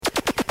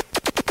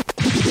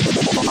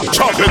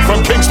Chocolate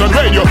from Kingston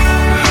Radio,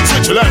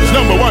 Switzerland's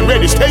 #1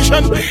 radio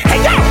station.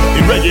 Hey yo,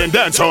 in reggae and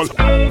dancehall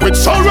with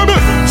Soul Rebel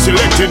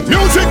selecting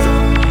music.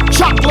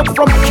 Chocolate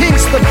from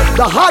Kingston,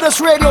 the hottest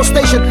radio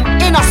station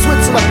in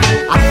Switzerland.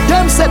 And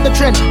them set the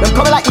trend. Them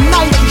coming like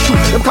Nike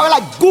shoes, them coming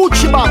like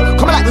Gucci bag,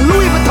 coming like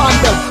Louis Vuitton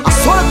belt. I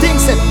saw the thing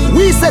said,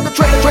 we set the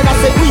trend, I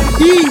said we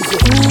easy.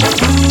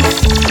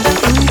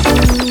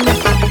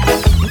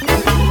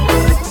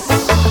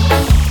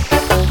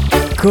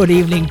 Good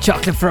evening,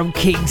 Chocolate from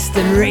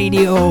Kingston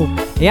Radio.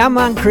 Yeah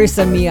man, Chris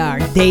and me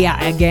are there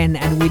again,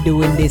 and we're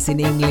doing this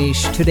in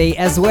English today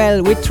as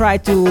well. We try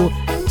to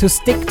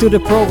stick to the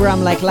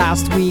program like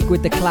last week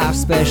with the Clash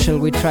special.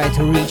 We try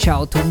to reach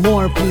out to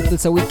more people,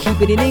 so we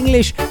keep it in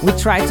English. We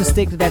try to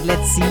stick to that.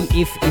 Let's see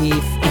if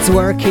it's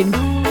working.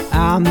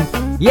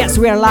 Yes,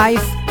 we are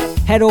live.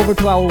 Head over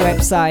to our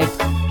website,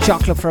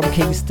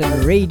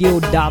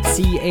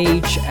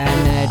 chocolatefromkingstonradio.ch,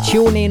 and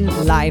tune in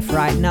live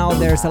right now.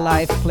 There's a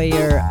live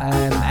player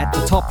at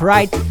the top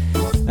right.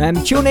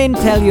 Tune in,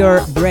 tell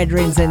your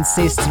brethren and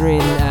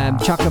sisters.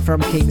 Chocolate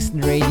from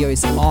Kingston Radio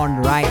is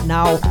on right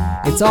now.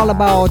 It's all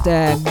about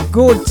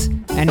good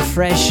and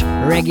fresh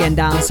reggae and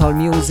dancehall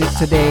music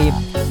today.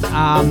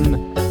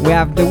 We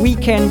have the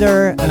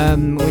Weekender.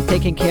 We're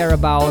taking care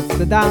about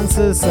the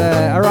dances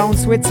around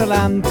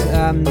Switzerland.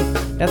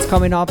 That's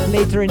coming up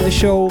later in the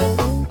show.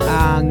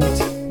 And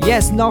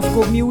yes, enough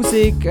good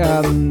music,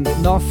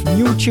 enough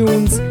new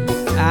tunes.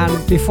 And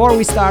before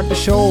we start the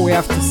show, we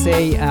have to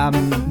say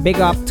big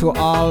up to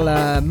all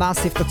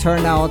massive to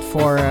turn out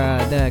for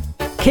the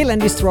Kill and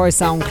Destroy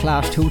Sound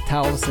Clash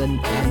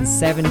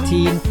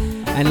 2017.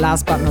 And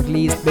last but not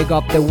least, big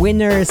up the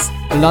winners,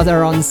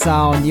 Lotteron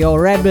Sound, Yo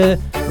Rebel,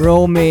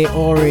 Romy,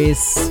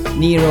 Oris,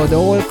 Nero, the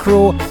whole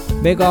crew.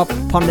 Big up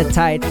on the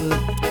title.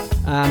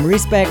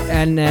 Respect,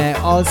 and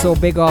also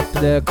big up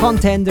the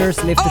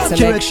contenders, Lifted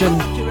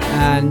Selection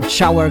and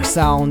Shower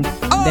Sound.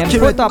 They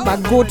put up a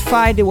good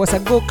fight. It was a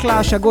good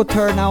clash, a good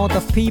turnout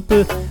of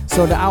people.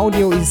 So the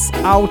audio is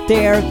out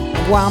there.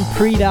 Go and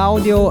pre the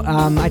audio.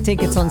 I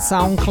think it's on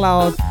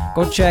SoundCloud.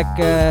 Go check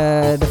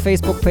the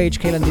Facebook page,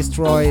 Kill and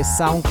Destroy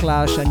Sound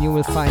Clash, and you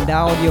will find the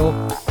audio,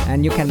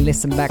 and you can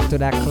listen back to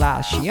that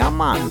clash. Yeah,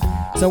 man.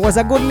 So it was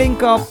a good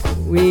link up.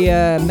 We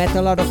met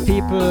a lot of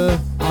people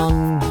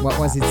on, what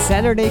was it,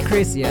 Saturday,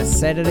 Chris? Yes,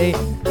 Saturday.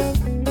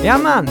 Yeah,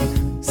 man.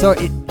 So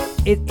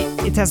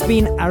it has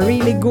been a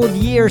really good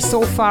year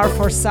so far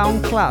for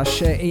Sound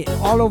Clash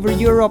all over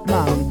Europe,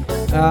 man.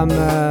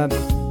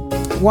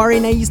 War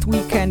in East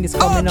weekend is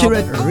coming up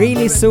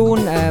really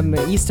soon.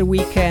 Easter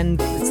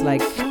weekend, it's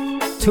like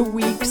 2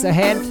 weeks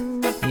ahead.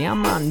 Yeah,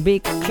 man.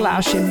 Big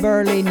clash in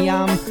Berlin.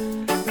 Yeah.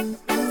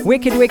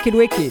 Wicked, wicked,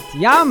 wicked.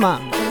 Yeah,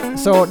 man.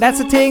 So that's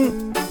the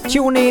thing.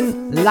 Tune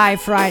in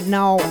live right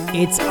now.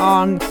 It's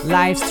on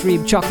live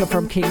stream,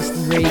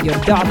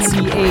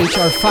 chocolatefromkingstonradio.ch,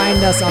 or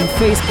find us on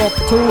Facebook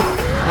too.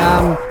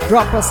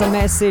 Drop us a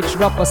message,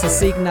 drop us a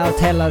signal,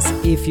 tell us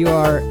if you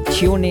are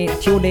tuned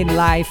in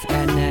live,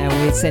 and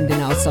we're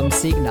sending out some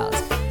signals.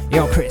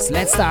 Yo, Chris,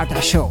 let's start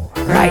the show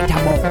right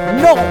about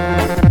now.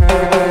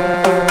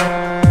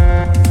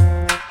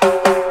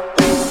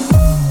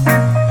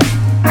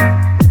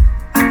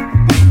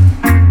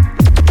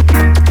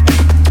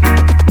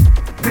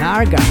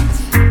 Nargat.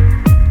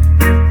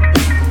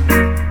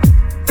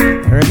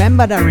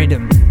 Remember the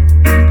rhythm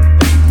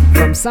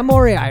from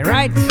Samurai,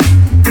 right?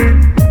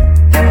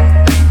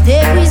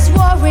 There is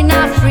war in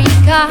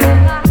Africa.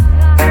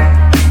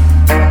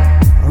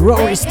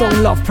 Rory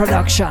Stone Love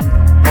Production.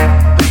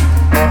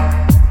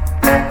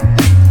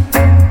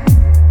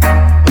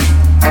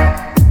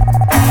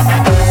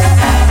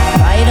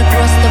 Right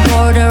across the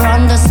border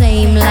on the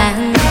same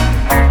land,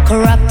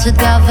 corrupted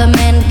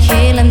government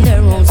killing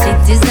their own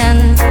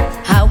citizens.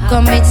 How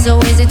come it's so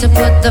easy to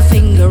put the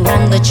finger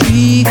on the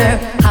trigger?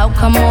 How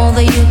come all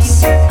the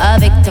youths are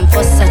victim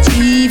for such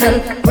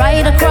evil?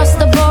 Right across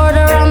the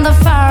border on the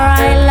far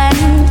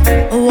island,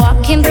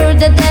 walking through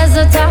the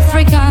desert,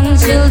 African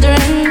children,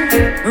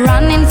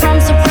 running from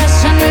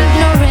suppression,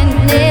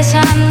 ignorant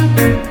nation.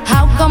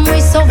 How come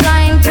we so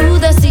blind to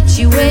the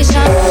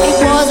situation?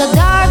 It was a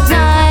dark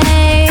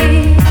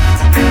night,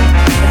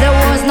 there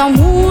was no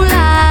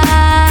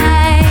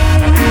moonlight.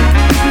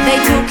 They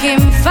took him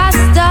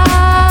faster,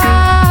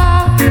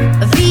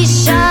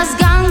 vicious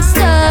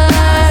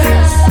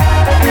gangsters.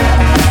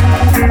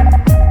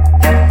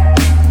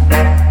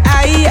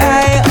 Aye,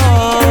 aye,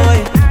 oi.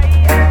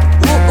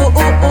 Ooh, ooh,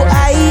 ooh, ooh,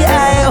 aye,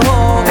 aye,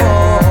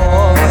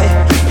 oi.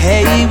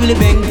 Hey, willy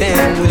bang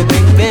bang, willy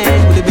bang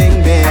bang, willy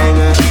bang bang.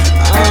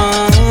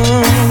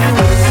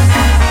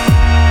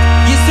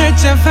 You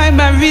search and find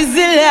my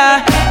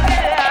Rizilla.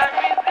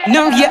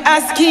 Now you're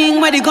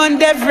asking where the gun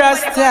dev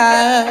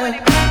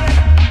Rasta.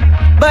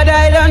 But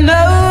I don't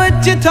know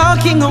what you're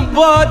talking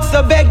about,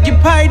 so beg your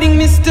pardon,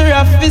 Mr.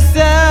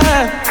 Officer.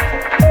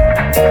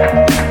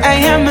 I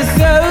am a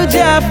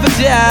soldier for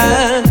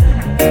Jah,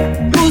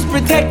 who's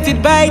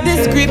protected by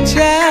the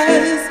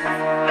scriptures.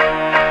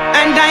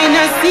 And I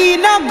no see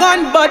no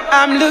gun, but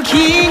I'm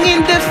looking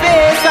in the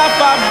face of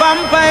a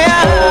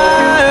vampire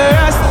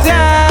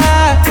Rasta.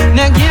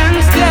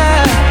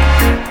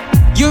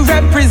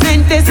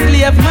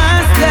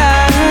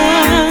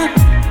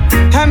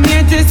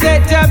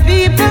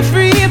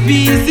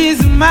 peace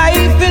is my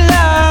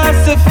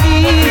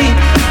philosophy.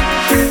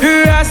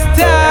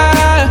 Rasta,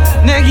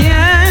 na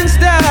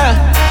gangsta.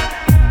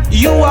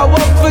 You are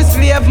work for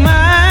slave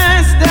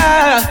master.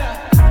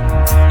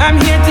 I'm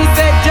here to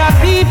set your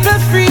people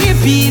free.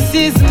 Peace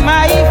is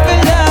my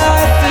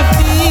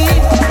philosophy.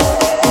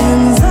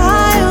 In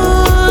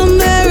Zion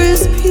there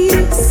is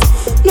peace.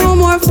 No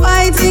more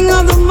fighting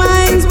of the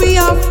minds, we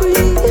are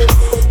free.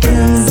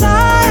 In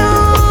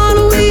Zion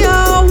we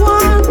are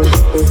one.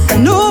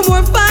 No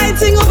more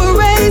fighting over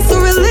race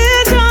or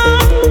religion.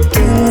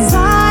 In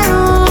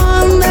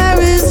Zion there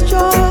is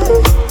joy.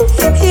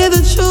 Hear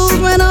the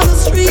children of the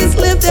streets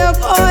lift their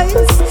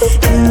voice.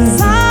 In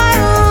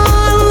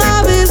Zion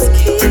love is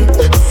king,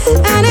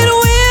 and it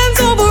wins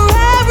over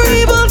every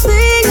evil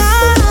thing.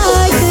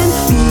 I can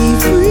be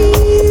free.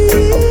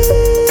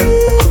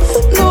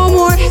 No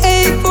more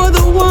hate for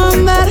the one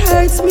that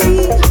hurts me.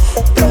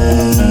 Be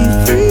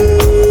free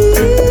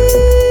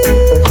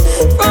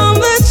from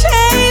the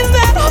chains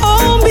that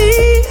hold me.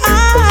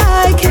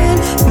 I can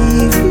be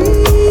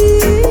free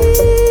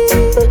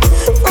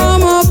from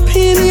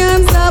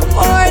opinions that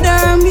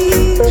border me.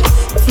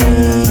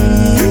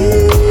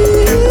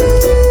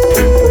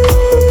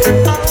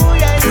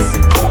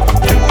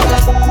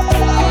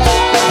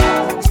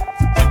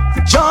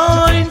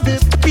 Join the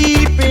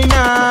people,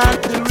 not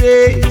the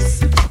race.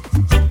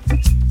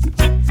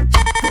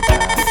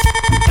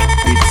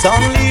 It's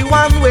only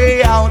one way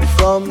out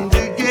from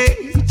the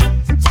gate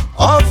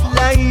of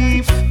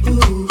life.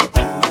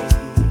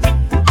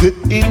 Good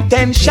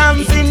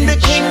intentions in the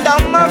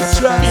kingdom of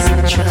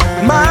trust,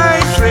 my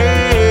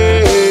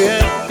friend.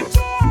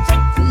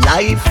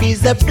 Life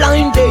is a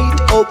blind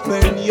date,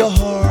 open your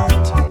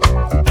heart.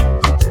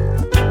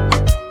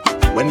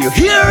 When you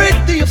hear it,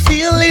 do you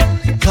feel it?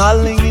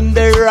 Calling in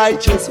the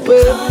righteous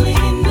way.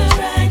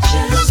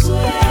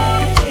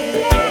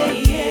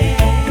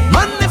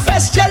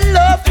 Manifest your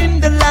love in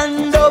the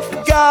land of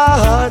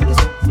God.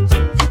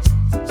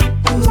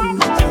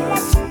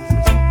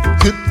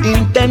 Good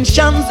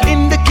intentions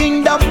in the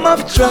kingdom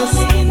of trust.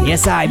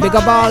 Yes, I big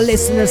up all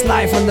listeners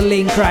live on the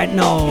link right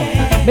now.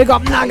 Big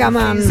up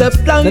Nagaman, the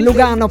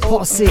Lugano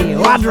Posse,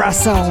 Wadra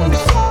Sound.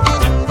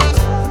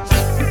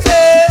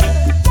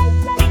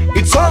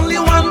 It's only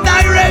one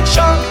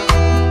direction,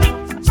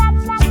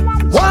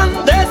 one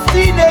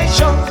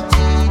destination.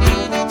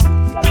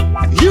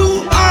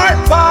 You are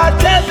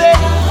part of it.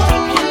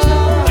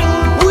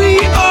 We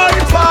are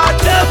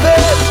part of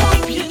it.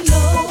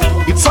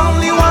 It's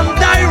only one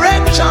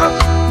direction,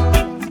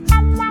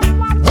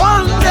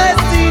 one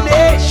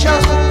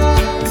destination.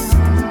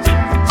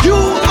 You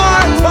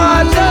are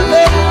part of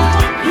it.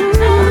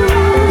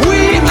 We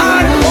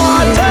are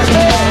part of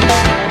it.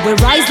 We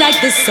rise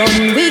like the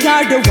sun, we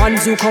are the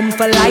ones who come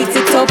for light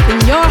it up in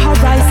your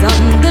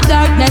horizon. The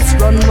darkness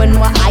run when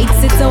we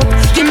heights it up.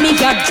 Give me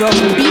your drum,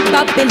 beat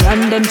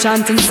Babylon, them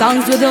chanting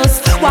songs with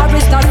us. War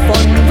is not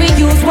fun, we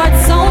use what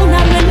sound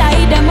and we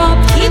light them up.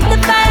 Keep the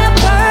fire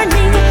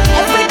burning,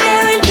 every day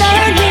we're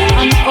learning.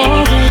 And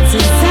over to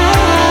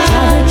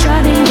Zion,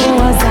 trotting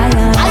over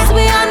Zion. As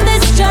we on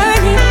this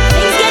journey,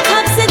 things get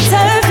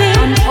topsy-turvy.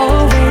 And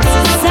over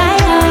to Zion.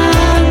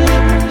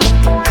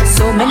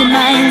 So many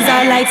minds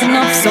are lighting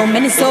up, so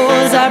many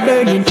souls are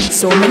burning.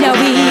 So many are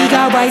weak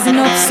are rising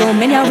up, so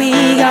many are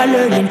weak are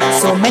learning.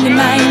 So many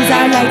minds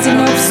are lighting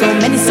up, so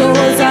many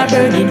souls are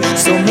burning.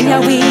 So many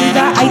are weak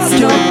are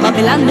icing up,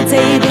 Babylon the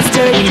table's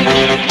turning.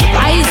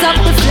 Rise up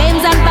the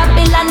flames and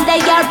Babylon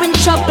they are in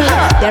trouble.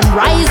 Then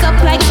rise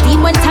up like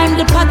steam when time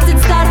the pots it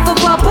start for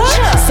bubble.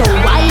 So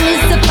why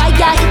is the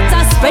fire it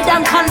a spread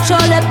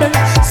uncontrollable?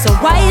 So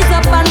rise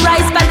up and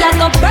rise fire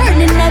go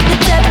burning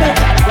inevitable.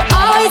 We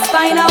always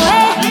find a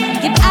way,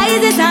 give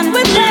eyes and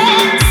we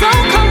play. So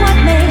come with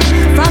me,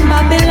 from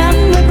Babylon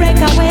we break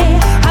away.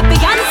 Happy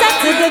answer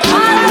to the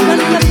call, when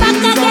we're back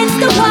against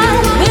the wall.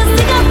 We'll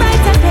sing a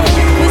brighter day,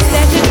 we'll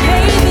set it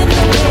paving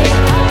the way.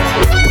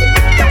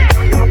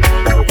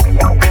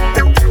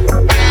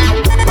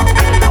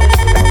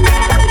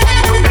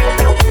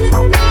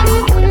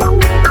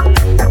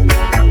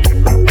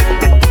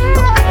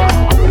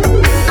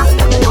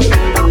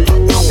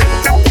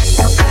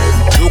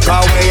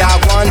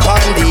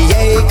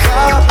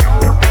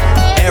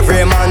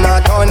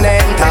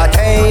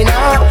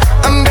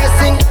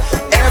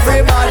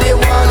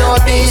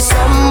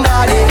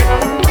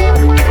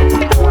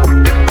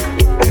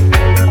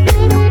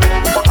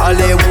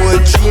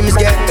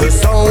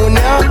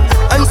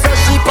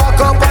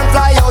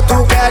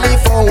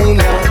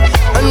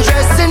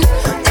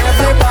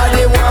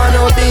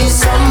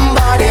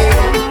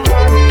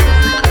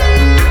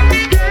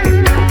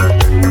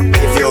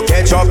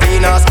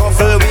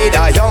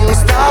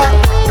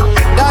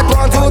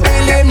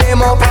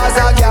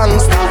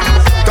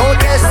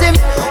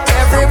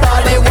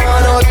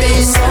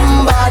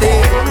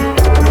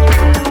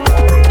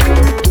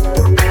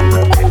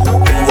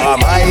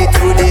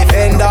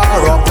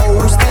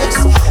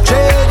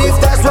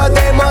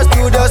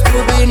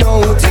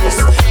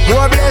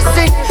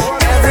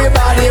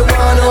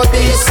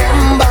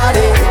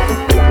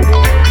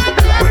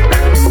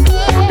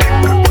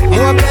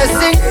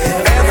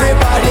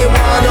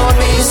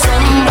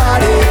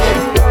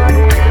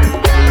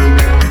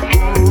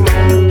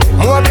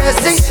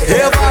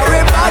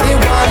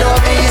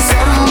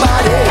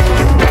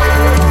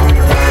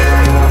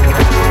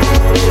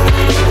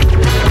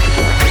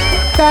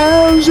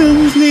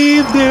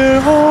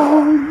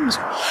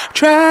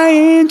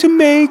 trying to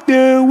make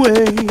their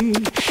way.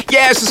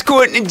 Yes, it's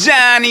Courtney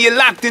Johnny. You're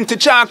locked into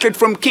Chocolate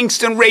from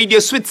Kingston Radio,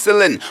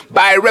 Switzerland,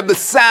 by Rebel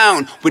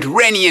Sound with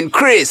Rennie and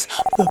Chris.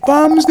 The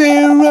bombs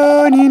they're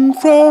running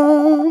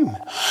from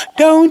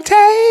don't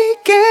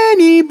take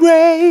any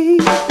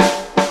break.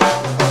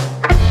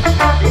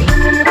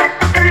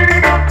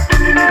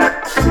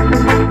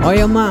 Oh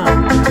yeah,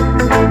 man.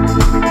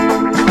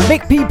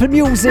 Big people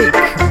music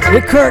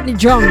with Courtney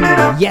John.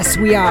 Yes,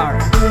 we are.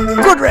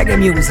 Good reggae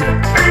music.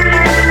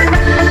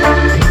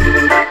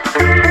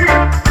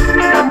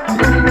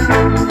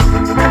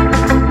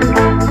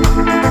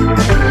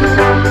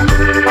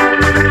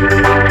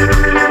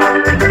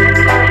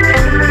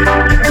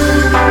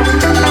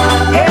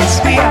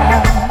 Yes, we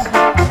are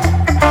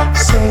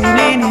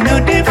sailing in a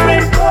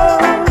different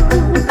boat,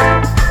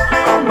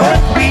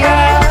 but we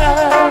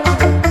are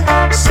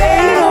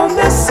sailing on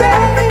the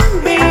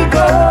same big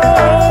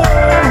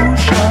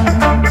ocean.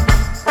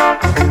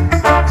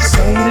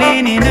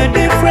 Sailing in a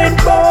different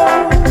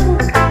boat,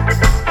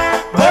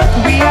 but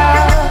we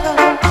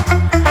are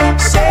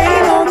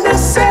sailing on the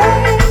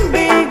same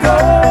big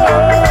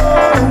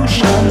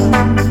ocean.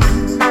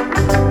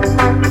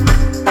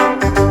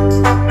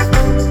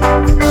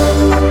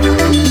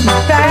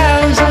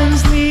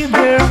 Thousands leave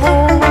their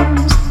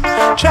homes,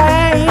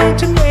 trying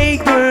to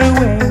make their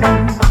way.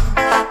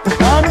 The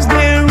bombs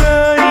they're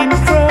running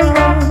from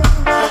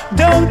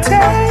don't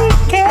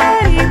take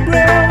any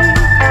break.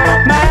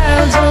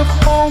 Miles of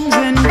homes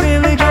and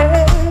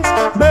villages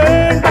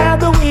burned by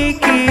the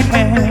wicked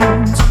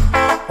hands.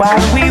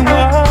 While we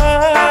war.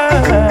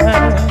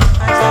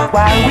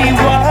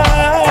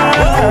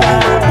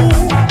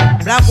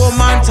 Black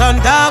woman turn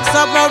dark,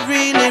 something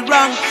really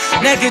wrong.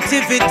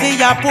 Negativity,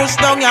 you push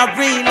down, you're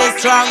really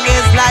strong.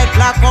 It's like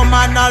black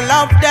woman no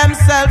love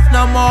themselves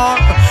no more.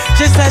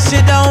 She says she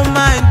don't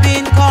mind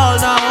being called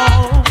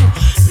out.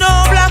 No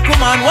black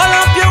woman, one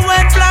of you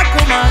went black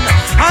woman,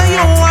 and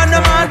you want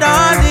the mother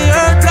of the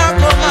earth, black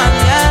woman,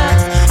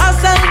 yes. I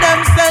sell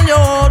you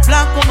out,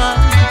 black woman.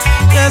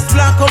 Yes,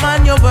 black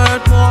woman, you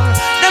birth more.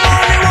 Them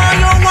only want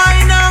you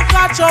wine and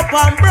catch up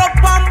and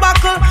broke and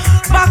buckle.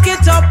 Back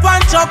it up and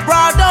chop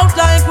broad out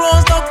like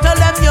rose. Don't tell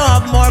them you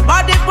have more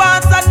body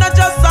parts and not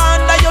just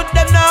under you.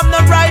 Them not have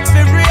no right to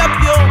rape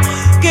you,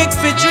 kick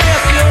for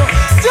drape you.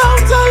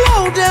 Don't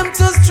allow them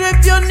to strip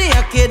you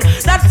naked.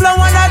 That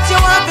flower that you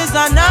have is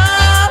a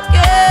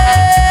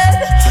naked.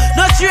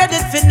 Not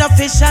traded for no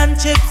fish and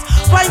chips.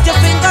 Point your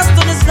fingers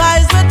to the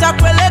skies with a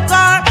acrylic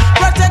car.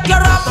 Protect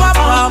your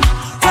pam.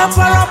 Black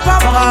woman,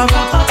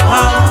 protect your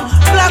pam.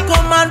 Black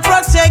woman,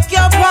 protect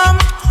your pam.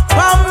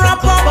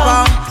 Black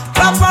woman,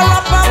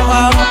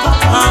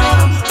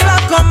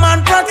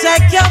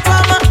 protect your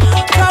pam.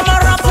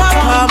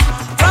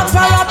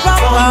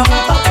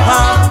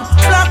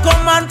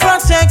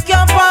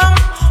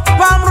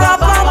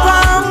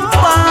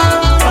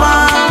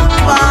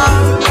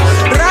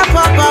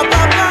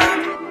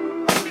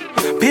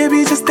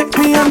 Baby, just take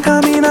me and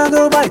come in, I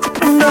go bite.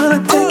 I'm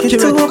gonna take you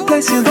to a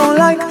place you don't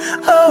like.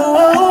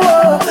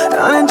 Oh.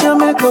 Down in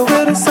Jamaica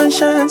where the sun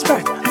shines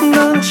bright. I'm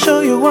gonna show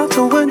you how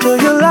to enjoy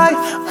your life.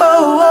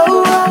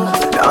 Oh.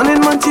 Down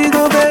in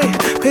Montego Bay,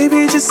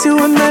 baby, just you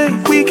and me.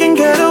 We can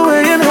get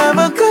away and have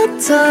a good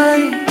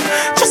time.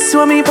 Just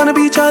you and me on the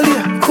beach all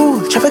day.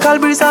 Cool, tropical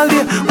breeze all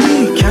day.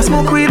 We can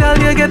smoke weed all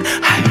day, get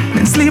high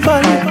and sleep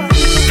all day.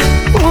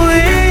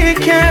 We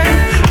can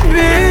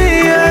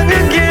be young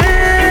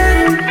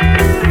again,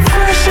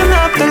 freshen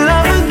up the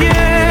love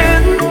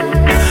again.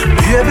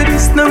 Baby,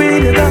 this no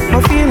really got me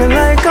feeling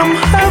like I'm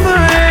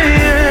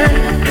hovering.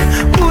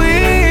 We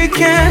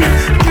can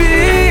be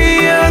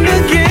young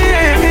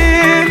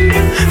again,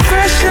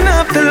 freshen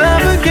up the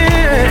love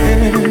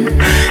again.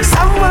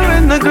 Somewhere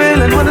in the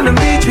grill and one of the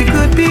beach we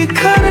could be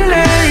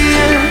cuddling.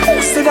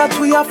 Say that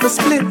we have to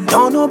split,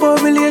 don't know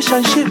about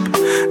relationship.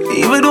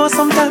 Even though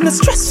sometimes the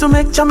stress will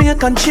make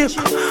Jamaican chip.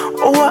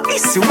 Oh, I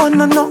easy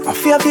wanna know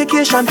if your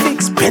vacation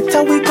fix.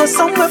 Better we go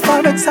somewhere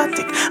far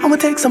exotic and we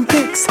take some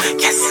pics.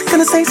 Yes,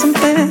 gonna say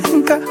something.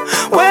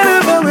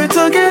 Whenever we're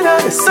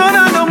together, the sun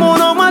and the moon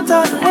no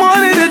matter.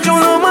 Money the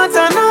June no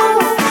matter now.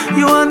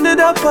 You ended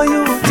up for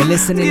you. You're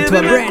listening to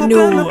a brand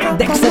new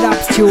Dexter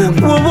Daps tune.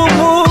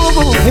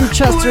 Him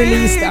just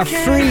released a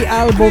free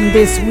album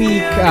this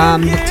week.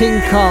 The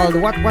thing called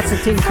what's the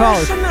thing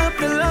called?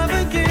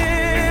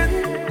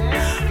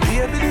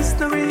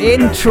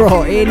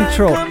 Intro.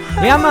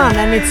 Yeah, man,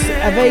 and it's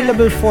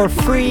available for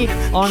free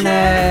on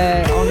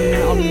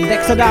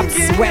Dexter Daps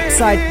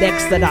website,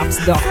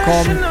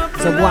 dexterdaps.com.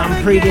 So go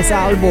and pre this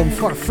album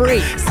for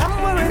free.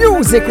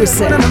 Music, we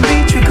say.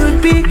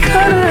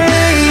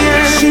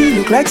 She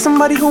look like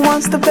somebody who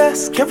wants the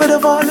best. Get rid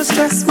of all the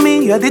stress.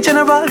 Me, you're the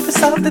general for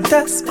solve the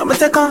test. I'ma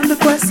take on the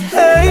quest.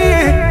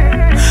 Hey,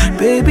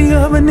 baby,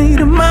 you're in need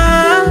of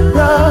my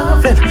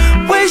love, and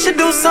we should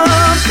do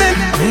something.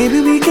 Maybe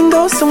we can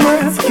go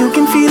somewhere. You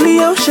can feel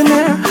the ocean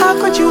air. How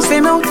could you say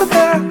no to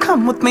there?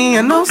 Come with me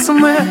and know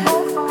somewhere.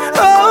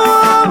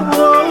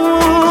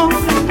 Oh,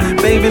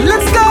 baby,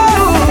 let's go.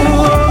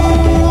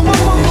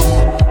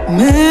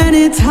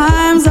 Many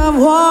times I've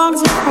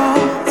walked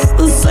across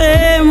the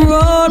same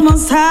road,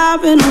 must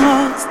have been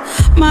lost.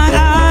 My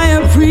eye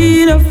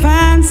appeared to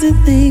fancy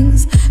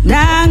things,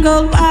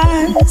 dangled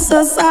by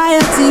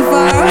society.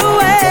 Far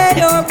away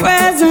your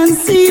presence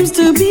seems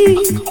to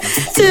be,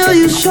 till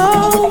you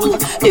show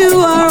you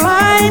are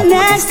right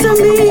next to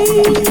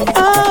me.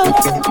 Oh.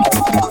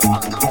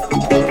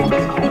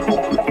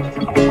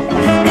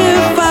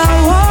 If I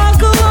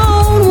walk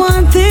alone,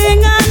 one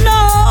thing I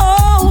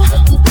know,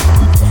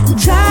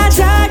 Jah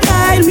Jah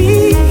guide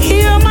me,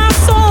 hear my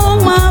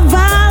song, my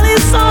valley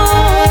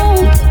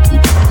song.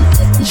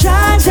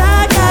 Jah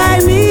Jah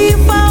guide me.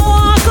 If I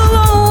walk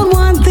alone,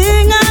 one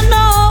thing I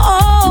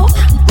know,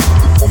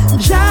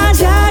 Jah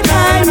Jah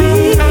guide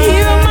me,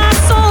 hear my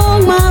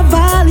song, my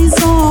valley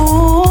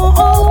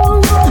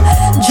song.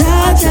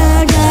 Jah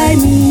Jah guide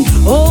me,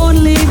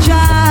 only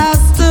Jah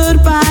stood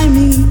by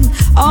me,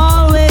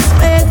 always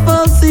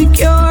faithful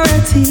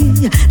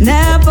security,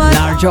 never.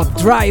 Large up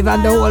drive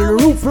and the whole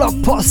roof lock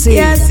posse.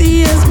 Yes,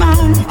 he is my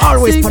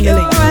always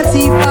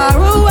security. Far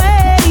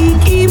away, he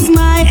keeps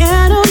my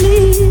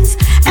enemies,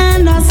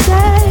 and I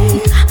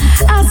stay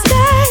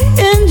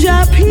in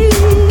Jah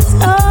peace.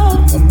 Oh.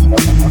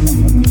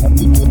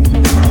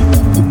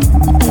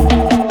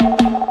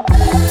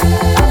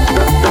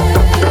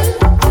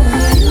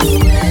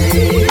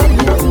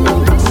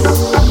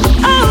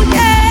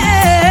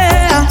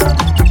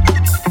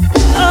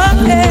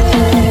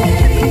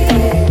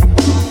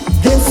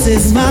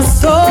 This is my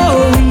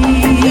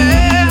story,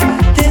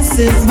 this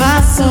is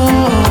my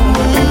song,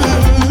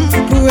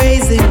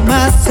 praising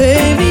my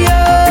Savior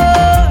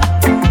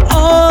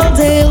all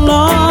day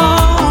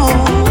long.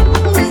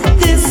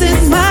 This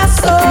is my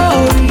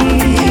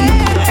story,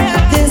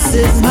 this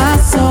is my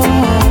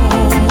song,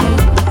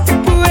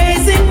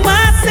 praising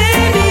my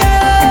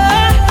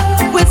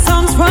Savior with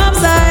songs from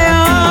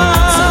Zion.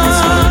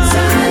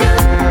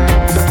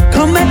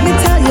 Come let me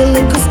tell you a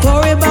little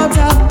story about a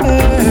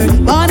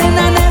bird, born in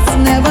a nest,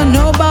 never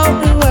know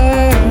about the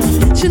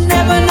world. She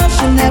never know,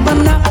 she never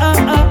know.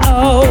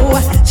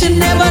 She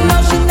never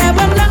know, she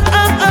never know.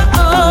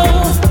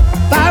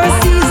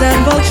 Pharisees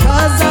and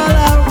vultures all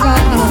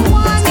around.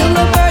 Still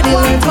the birdie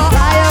learned to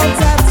fly out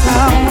of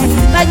town.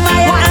 Like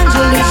Maya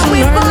Angelou, she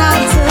learned how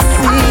to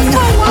sing.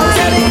 I'm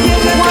telling you,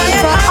 one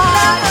for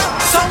all.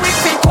 So we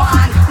pick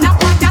one. Now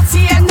what you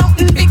see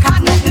nothing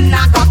because nothing I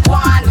got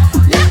one.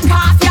 Lock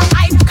off your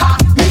hype car,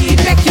 me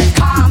make it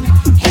calm.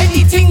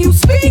 Anything you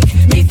speak,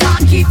 me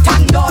talk it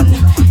and done.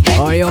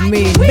 Oh, you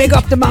mean big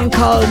up the man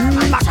called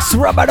Max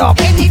Rubadop.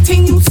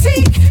 Anything you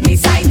seek, me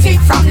sight it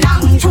from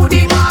long to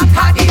the mark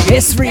of the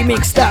His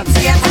remix that.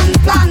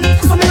 plan.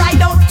 So me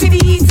ride out to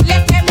the east,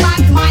 let them back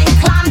my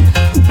clan.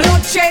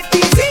 Bloodshed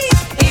disease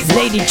is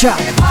Lady Jack,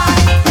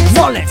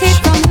 knowledge.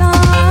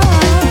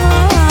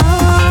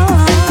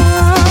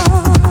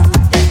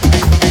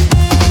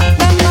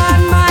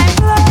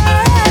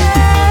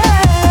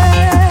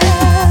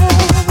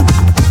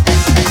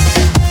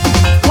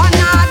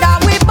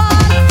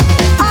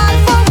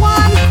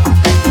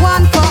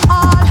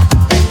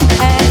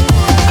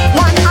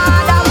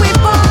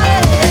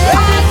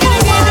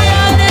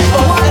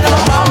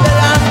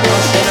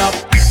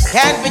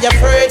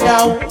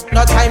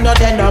 No time, no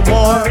then no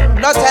more.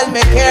 No tell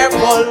me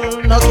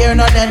careful, no care,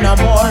 no then no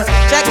more.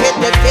 Check it,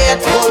 the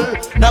faithful,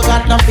 no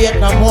got no faith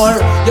no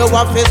more. You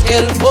want to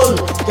skillful,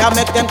 can't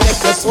make them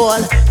take your soul.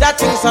 That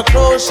thing's so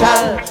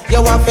crucial, you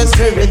want to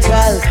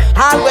spiritual.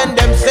 And when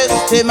them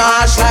system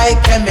harsh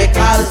like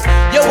chemical,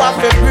 you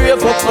want to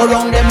brave up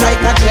around them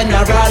like a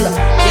general.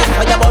 If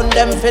I burn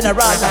them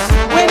funeral,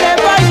 we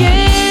never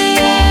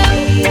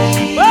yield.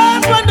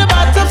 Burn from the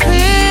battlefield,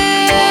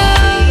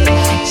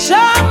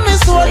 show me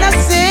soul I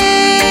see.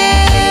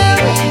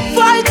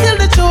 Fight till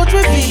the truth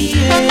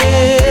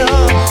reveal.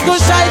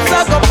 Good shots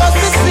are gonna bust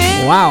the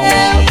scene. Wow.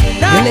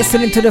 You're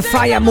listening to the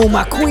Fire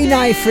Muma, Queen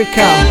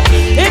Africa.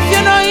 If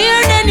you know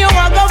here, then you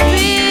are gonna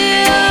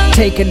feel.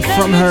 Taken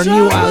from her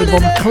new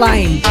album,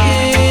 Climb.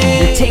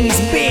 The thing's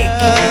big.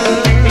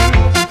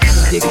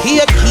 The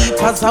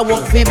gatekeepers are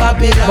work for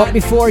Babylon. But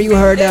before you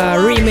heard a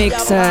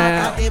remix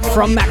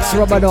from Max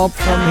Rubadop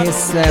from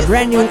his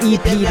brand new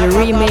EP, the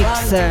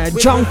remix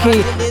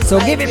Junkie. So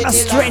give him a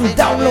strength,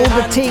 download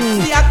the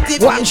thing,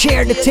 go and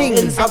share the thing.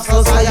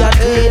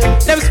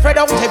 Them spread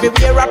out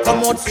everywhere, I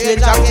promote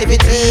strange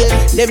activity.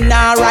 Them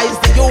now rise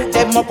the youth,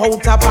 them up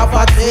out of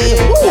poverty.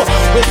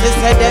 We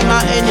say them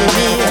are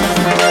enemy.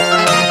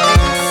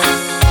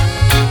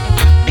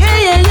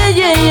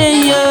 Yeah.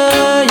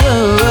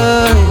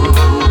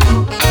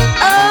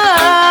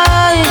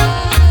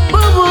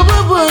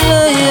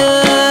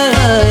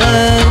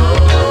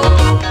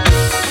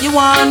 You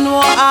want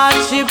no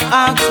hardship,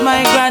 ask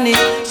my granny.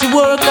 She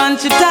work and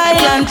she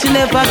tile and she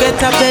never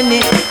get a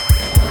penny.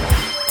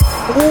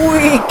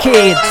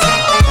 Wicked.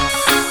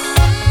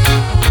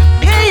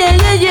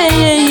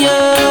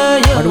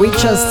 Yeah. But we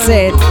just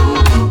said,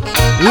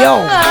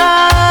 yo,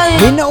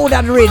 we know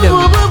that rhythm,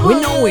 we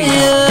know it.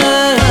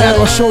 I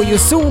will show you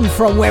soon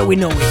from where we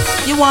know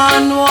it. You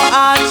want no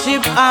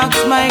hardship, ask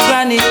my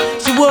granny.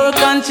 She work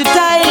and she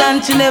tile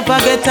and she never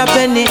get a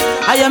penny.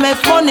 I am a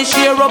funny,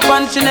 share up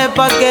and she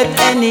never get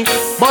any.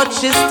 But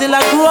she still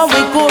a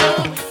growing good.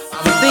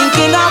 I'm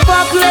thinking of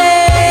a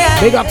play.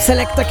 Big up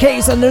Selector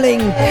Case on the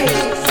link.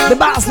 The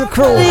Basel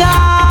crew,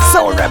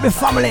 Soul Rebel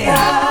family.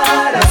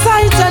 The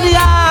sight of the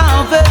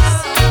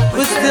harvest,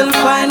 we still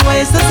find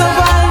ways to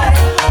survive.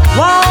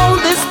 Wow,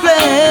 this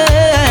place,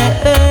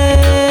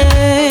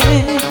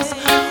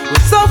 we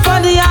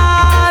suffer the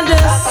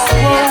hardest.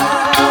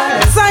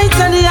 The sight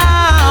of the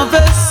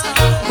harvest,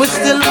 we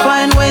still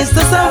find ways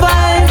to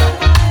survive.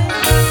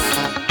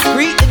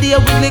 Read the day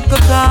with little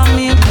calm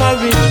and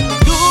courage.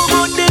 Do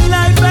good in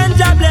life and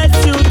God bless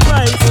you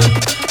twice.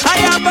 I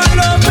have a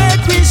love,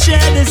 make we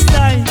share this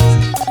time.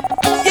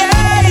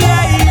 Yeah,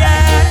 yeah,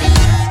 yeah,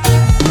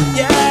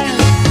 yeah.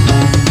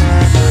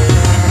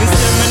 Me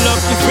say me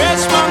love the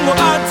fresh mango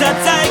out of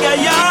Tiger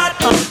Yard.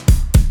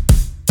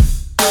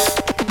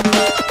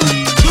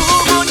 Do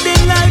good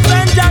in life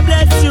and God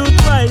bless you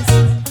twice.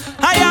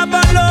 I have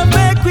a love,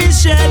 make we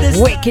share this.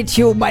 Wicked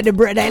You by the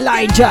Bread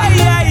Elijah.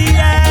 Yeah,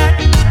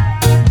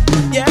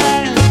 yeah,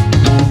 yeah.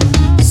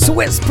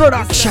 Swiss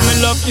production.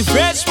 Me love the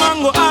fresh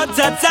mango out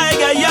of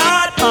Tiger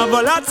Yard. Have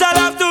a lot I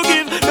have to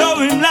give,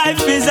 knowing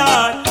life is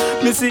hard.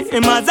 Me see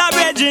him as a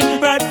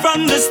virgin right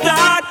from the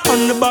start.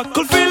 On the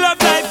battlefield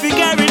of life, he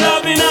carry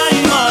love in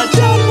his heart.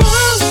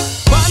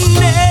 One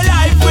day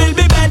life will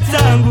be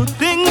better, and good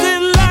things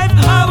in life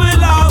I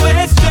will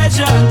always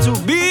treasure. To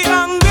be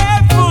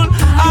ungrateful,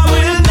 I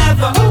will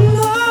never.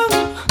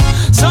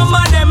 Some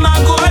of them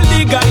are gold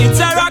digger, it's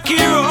a rocky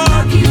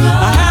road.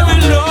 I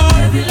haven't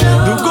load,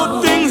 do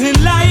good things in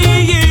life.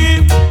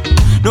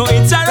 No,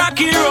 it's a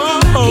rocky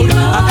road.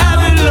 I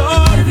haven't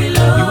load,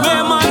 the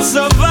way man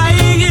survive.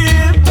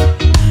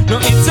 No,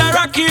 it's a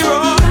rocky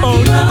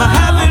road. I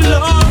haven't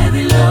load,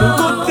 the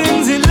good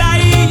things in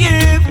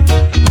life.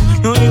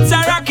 No, it's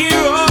a rocky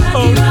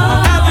road. I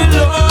haven't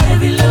load,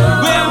 the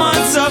way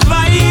man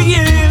survive.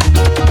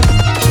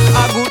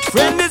 A good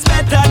friend is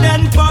better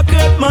than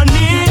pocket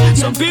money.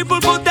 Some people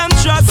put them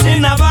trust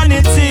in a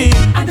vanity,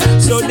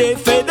 so they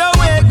fade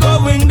away,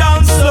 going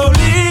down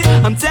slowly.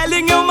 I'm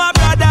telling you my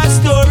brother's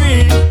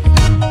story.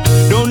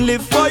 Don't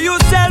live for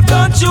yourself,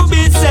 don't you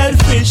be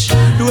selfish.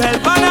 To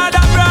help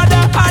another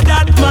brother,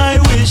 that my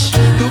wish.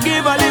 To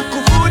give a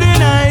little food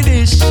in a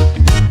dish,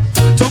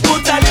 to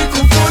put a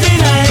little food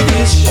in a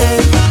dish.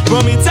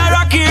 From it's a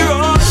rocky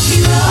road,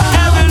 I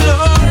haven't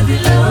loved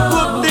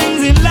good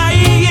things in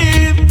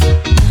life.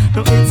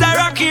 No, it's a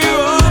rocky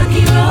road,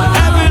 I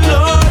haven't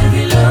loved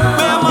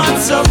where man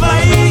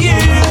survive.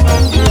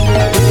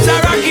 It's a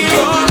rocky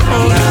road,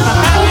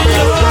 I haven't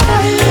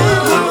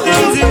loved good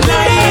things in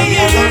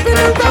life.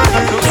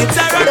 No, it's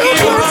a rocky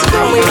road,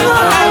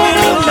 I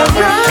haven't loved.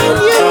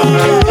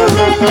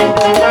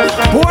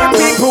 Poor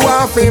people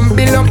have him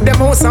build up them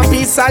house and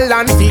piece of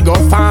land fi go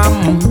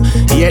farm.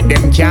 Yet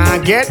them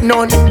can't get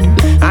none.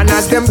 And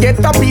as them get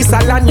a piece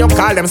of land, you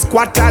call them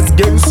squatters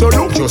game. So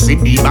look, you see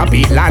the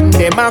Babylon,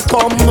 them a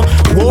come.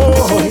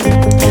 Whoa,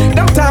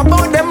 them talk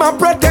about them a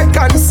protect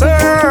and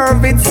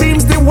serve. It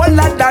seems the whole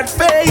lot that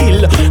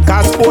fail.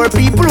 Cause poor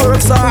people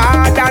work so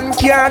hard and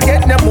can't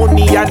get the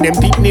money. And them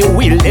picnic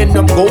will end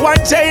up go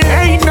and jail.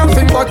 Ain't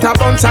nothing but a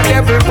bunch of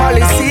devil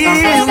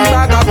policies,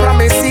 bag of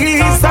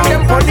promises, and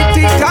them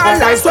political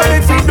lies. Well,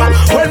 if you do,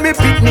 well, me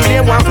picnic, they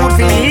want food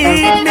to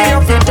eat. Me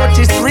have to touch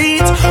the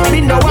street,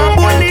 me know a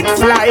bullet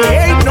fly.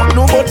 Ain't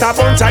no but a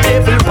bunch of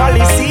devil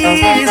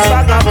policies,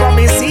 bag of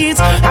promises,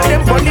 and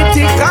them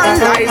political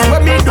lies.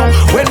 What me do,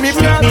 when me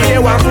picnic, they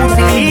want food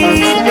to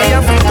eat. Me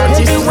have to touch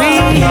the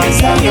street.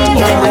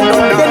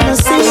 Them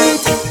see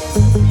it,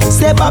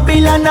 say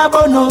Babylon a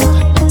bono.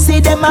 See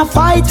them a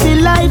fight for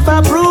life,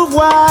 a prove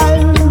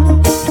why.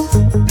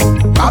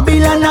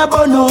 Babylon a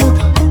bono.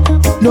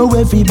 Now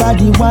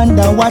everybody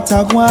wonder what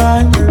I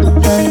want.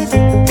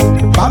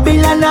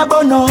 Babylon a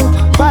bono.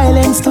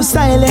 Violence to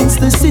silence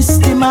the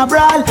system a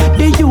brawl.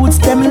 The youths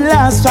them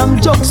last from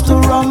drugs to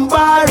rum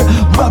bar.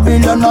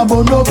 Babylon a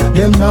bono.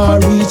 Them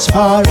not reach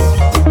far.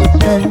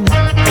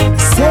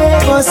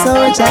 Save us,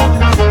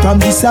 soldier, from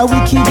this a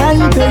wicked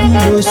and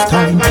perilous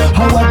time.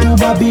 How I do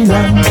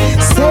Babylon?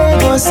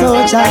 Save us,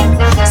 soldier.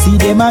 See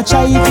them a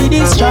try to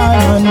destroy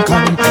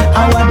mankind.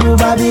 How I do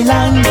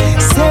Babylon?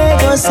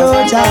 Save us,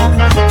 soldier,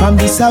 from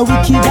this a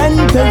wicked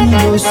and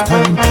perilous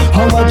time.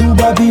 How I do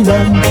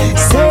Babylon?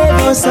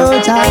 Save us,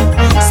 soldier.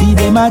 See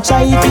them a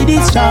try to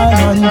destroy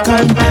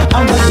mankind.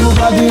 How I do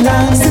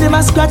Babylon? See them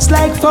a scratch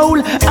like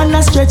fowl and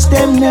a stretch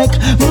them neck.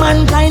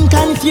 Mankind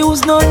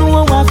confused, no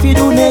know what to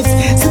do next.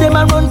 See them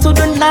a run to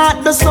the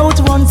north, the south,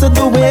 run to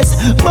the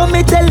west. But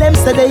me tell them,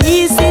 say the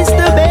east is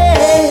the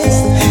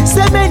best.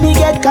 Say many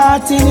get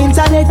caught in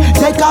internet.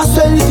 Take a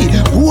selfie,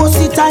 post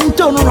it and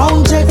turn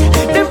around check.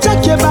 Them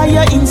check you by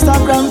your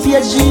Instagram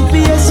page,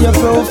 GPS. Your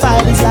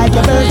profile is like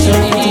a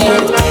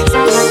virtual.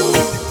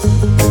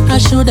 I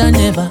shoulda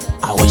never,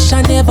 I wish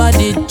I never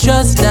did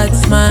just that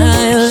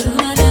smile.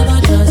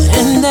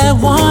 And that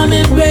one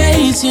warm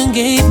embrace you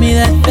gave me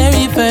that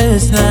very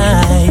first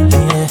night.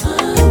 Yeah.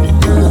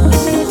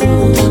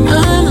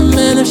 I'm a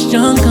man of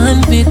strong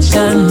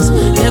convictions.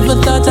 Never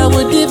thought I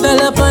would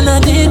develop an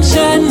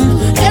addiction.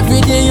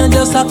 Every day you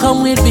just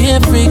come with bare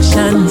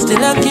friction.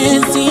 Still I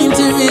can't seem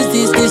to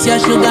resist this your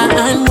sugar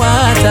and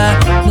water.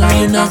 No,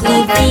 you're not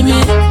good for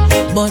me,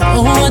 but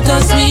oh what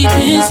a sweet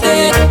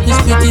mistake. This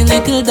pretty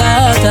little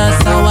daughter,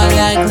 sour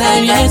like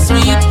lime, yeah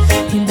sweet.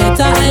 In better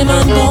time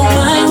and go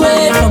my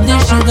way from the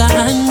sugar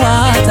and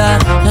water.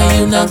 No,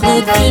 you're not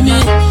good for me,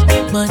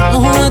 but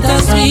oh what a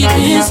sweet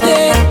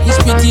mistake. This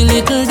pretty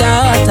little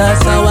daughter,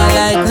 sour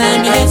like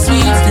lime, yeah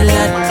sweet. Still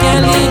I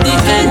can't leave the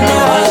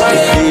vendor.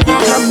 Baby,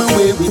 come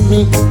away with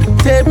me.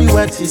 Tell me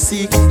what you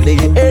see. Lay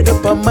your head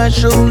up on my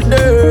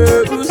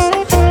shoulders.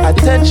 I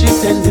touch you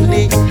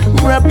tenderly,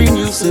 rubbing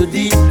you so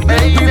deep. My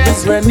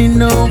river's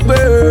running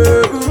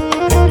over.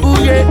 Ooh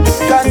yeah,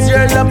 cause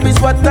your love is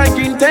what I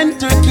intend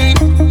to keep.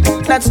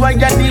 That's why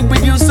I deal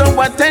with you so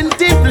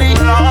attentively.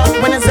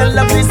 When it's a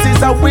love, this is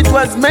how it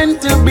was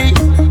meant to be.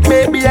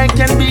 Baby, I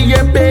can be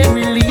your pain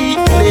relief.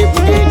 Let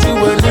me get you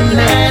on a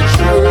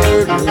natural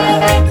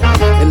life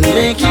and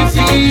make you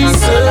feel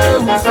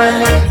so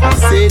fine. I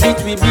said it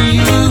will be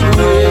you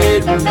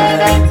and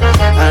mine,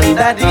 and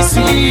that is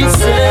sweet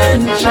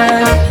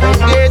sunshine. And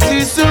get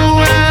you so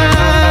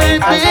high,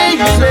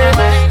 baby,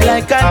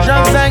 like a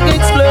drum song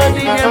explode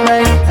in your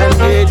mind. And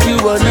get you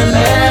on a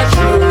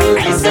natural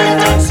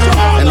life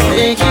and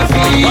make you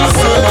feel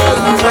so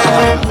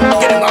fine.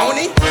 Get it,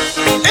 money.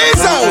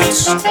 It's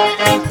out.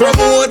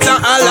 Promoter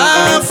a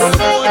laugh.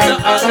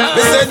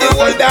 They said the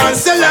whole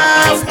dance a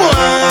laugh, boy.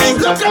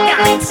 Look at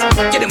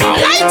that. Get him out.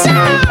 Lights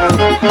out.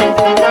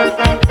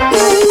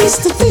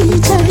 Mr.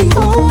 DJ,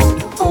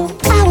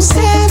 I was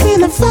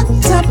having a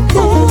fucked up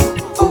day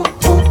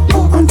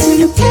until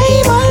you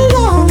came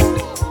along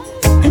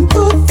and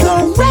put the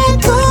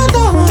record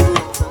on.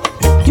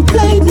 You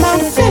played my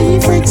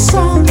favorite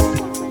song.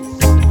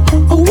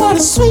 Oh, what a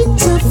sweet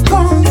tough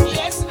gone.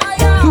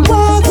 You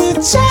are the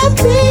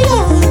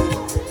champion.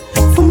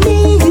 For me,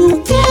 you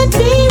can't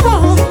be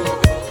wrong.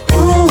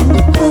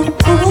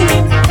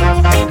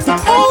 The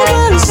whole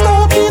world is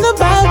talking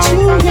about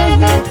you, yeah.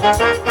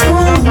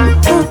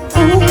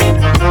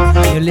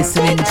 You're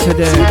listening to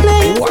the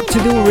What to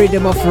Do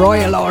rhythm of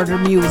Royal Order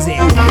music.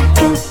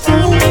 You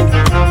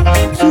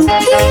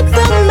keep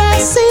the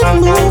massive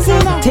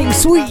moving on. Think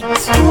sweet.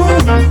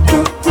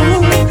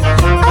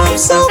 I'm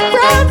so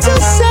proud to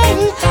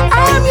say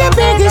I'm your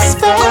biggest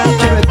fan.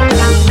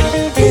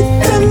 Hit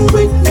them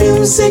with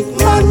music,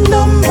 my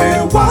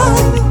number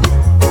one.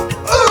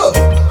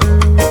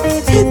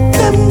 Hit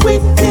them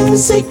with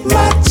music,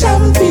 my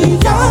champion.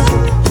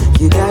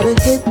 You gotta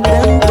hit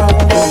them wrong.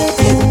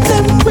 Hit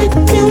them with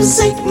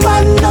music,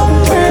 my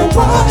number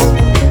one.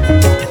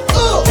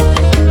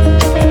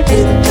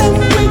 Hit them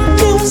with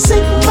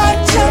music, my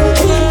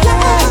champion.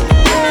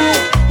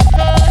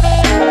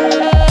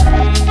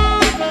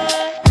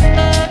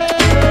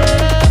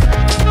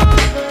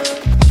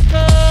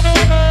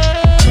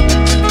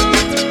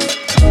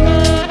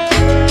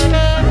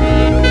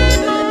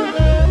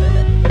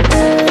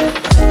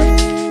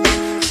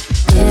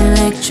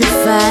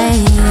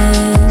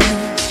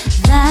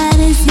 That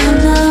is your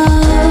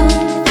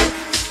love.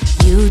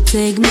 You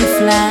take me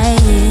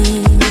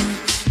flying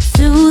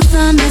through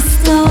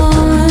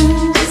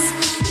thunderstorms.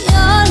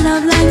 Your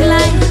love like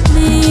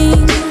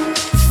lightning,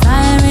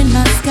 fire in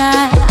my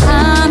sky.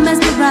 I'm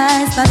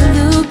mesmerized by the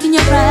look in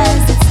your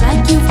eyes. It's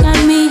like you've got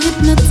me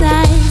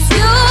hypnotized.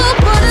 You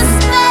put a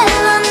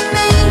spell on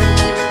me.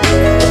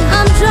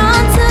 I'm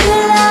drawn to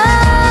your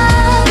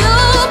love. You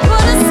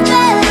put a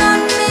spell on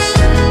me.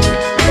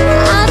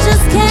 I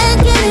just can't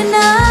get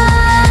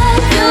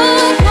enough. You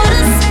put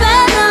a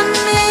spell on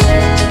me.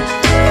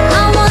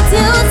 I want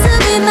you to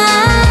be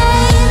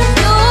mine.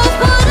 You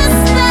put a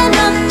spell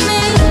on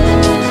me.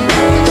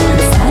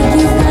 It's like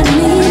you got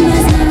me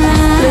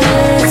mesmerized.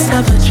 Let's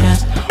have a chat.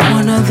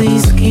 One of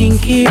these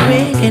kinky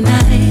reggae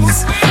nights.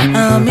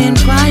 I'm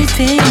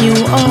inviting you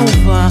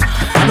over.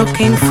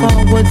 Looking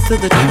forward to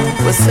the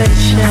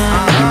conversation.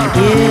 Yeah.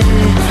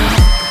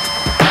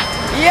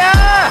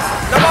 Yeah!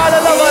 Come on, the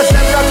lovers,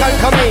 them rock and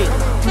come in.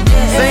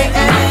 Say,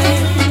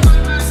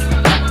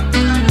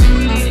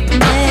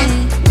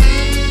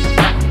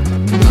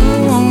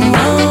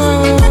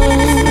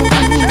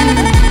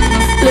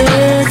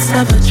 Let's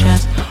have a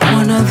chat.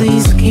 One of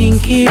these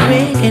kinky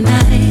reggae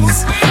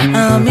nights.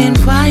 I'm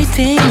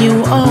inviting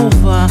you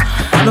over.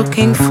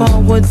 Looking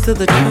forward to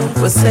the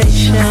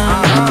conversation.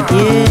 Yeah,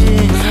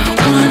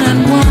 one on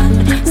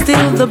one,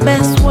 still the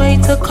best way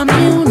to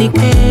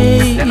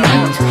communicate.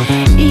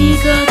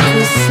 Eager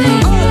to see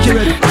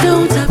you.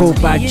 Don't have Hope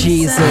by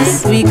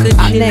Jesus.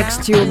 Our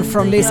next tune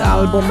from this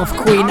album of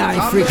Queen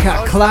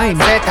Ifrica, Climb.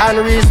 We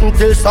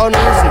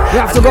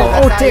have to go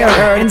out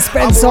there and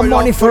spend some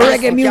money for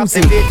reggae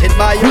music.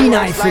 Queen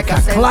Ifrica,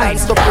 Climb.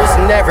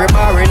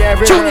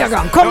 Junior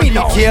Gang, come in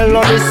now.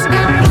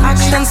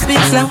 Action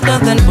speaks louder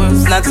than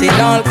words, not in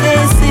all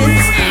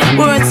cases.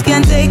 Words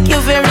can take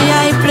you very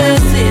high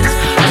places.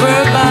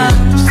 Verbal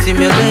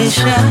stimulation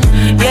sensation.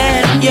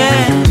 Yeah.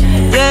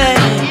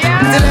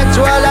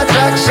 Intellectual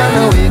attraction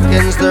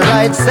awakens the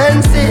right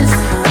senses.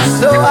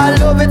 So I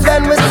love it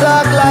when we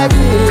talk like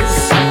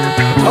this.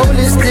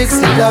 Holistic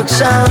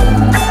seduction.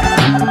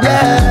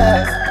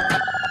 Yeah.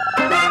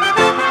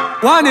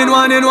 One in.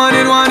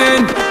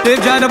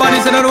 If Jah the body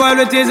said the world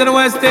it is in the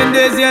West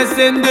Indies, yes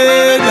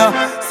indeed.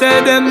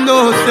 Say them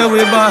no, say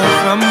we back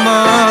from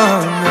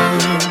man.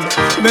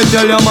 Me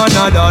tell you man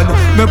a done.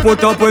 Me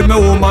put up with me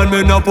woman,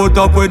 me no put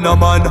up with no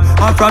man.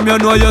 And from you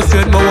know you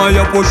straight, me want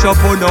you push up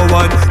on no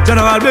one.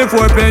 General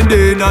before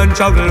pending and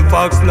travel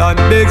Foxland.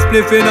 Big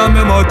spliff in a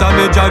me mouth and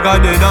me jagger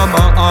in a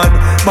my hand.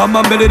 Bam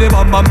bam biddy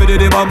bam bam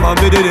biddy bam bam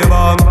biddy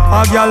bam.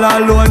 A girl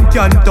alone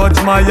can touch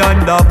my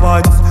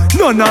underpants.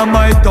 None of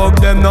my talk,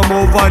 them no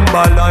move and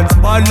balance.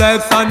 Bad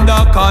like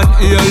Sander can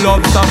heal up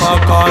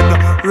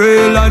Samakan.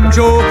 Real and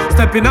true,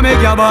 step in a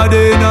make your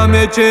body in a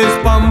me chase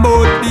pan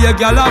boat. Be a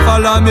girl a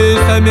follow me,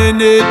 say me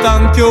neat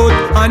and cute.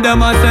 And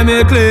them a say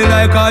me clean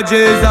like a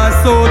Jesus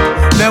suit.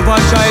 Never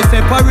try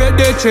separate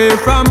the tree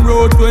from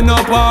root. We no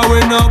power,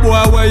 we no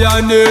boy where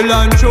you nail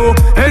and true.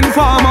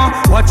 Informer,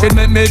 watch it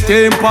make me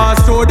team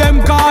pass through.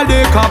 Them call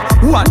the cop,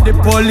 what the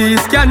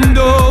police can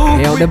do.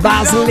 Yo, the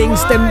Basel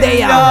links them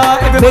there.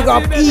 Big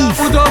up Eve.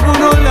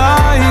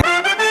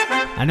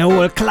 An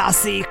old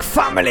classic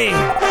family.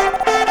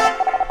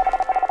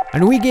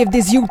 And we give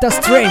this youth a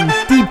strength.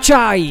 Deep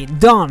Chai,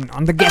 done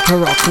on the ghetto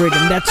rock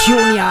rhythm. That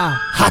tune ya,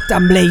 hot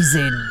and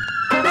blazing.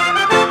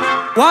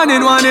 One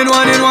in.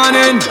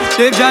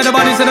 If Jah the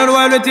body said the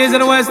world it is in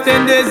the West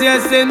Indies,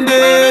 yes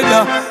indeed.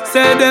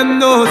 Say them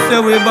no, say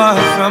we back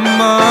from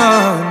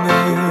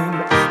morning.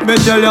 Me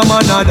tell you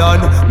man a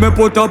done. Me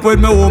put up with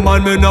me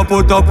woman, me no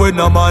put up with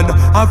no man.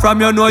 And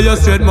from you know you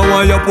straight, me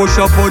want you push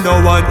up on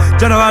no one.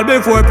 General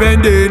before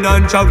pending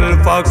and travel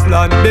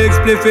Foxland. Big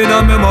spliff in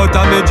a me mouth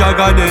and me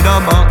jagger in a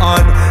my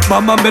hand.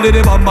 Bam bam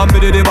biddy bam bam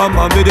biddy bam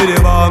bam biddy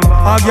bam.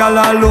 A girl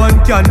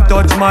alone can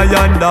touch my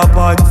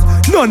underpants.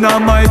 None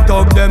of my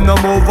talk, them no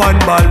move and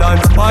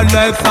balance. Bad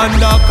like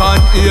Sander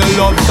can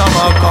heal up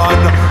Samakan.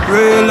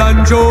 Real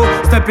and true,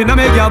 step in a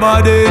make your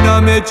body in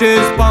a me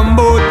chase pan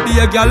boat.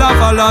 Be a girl a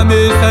follow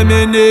me, say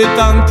me neat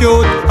and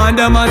cute. And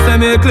them a say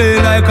me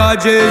clean like a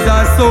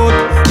Jesus suit.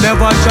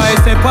 Never try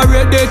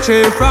separate the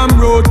tree from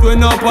root. We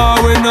no power,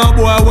 we no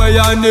boy where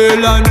you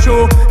nail and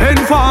true.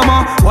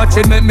 Informer, watch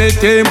it make me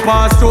team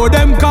pass through.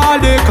 Them call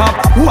the cop,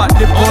 what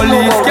the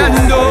police can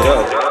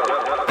do.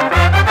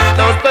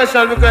 Now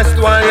special request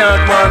to one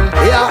yard man.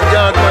 Yeah.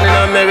 Yard man in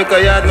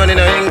America, yard man in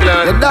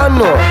England. You don't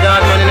know.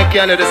 Yard man in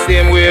Canada the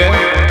same way.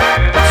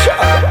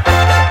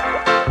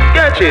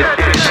 Catch it.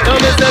 Now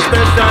this a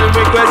special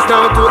request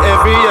now to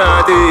every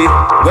yardie.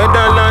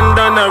 Whether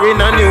London or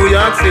in a New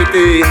York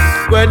City.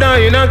 Whether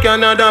in a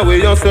Canada we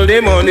hustle the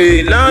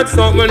money. Lord,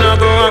 something not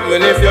go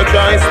happen if you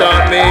try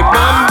stop me.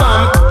 Bam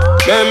bam.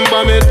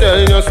 Remember me tell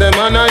you say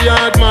man a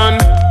yard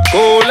man.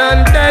 Cool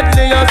and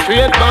deadly a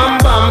straight bam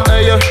bam.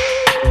 Hey,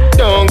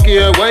 don't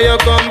care where you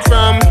come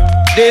from.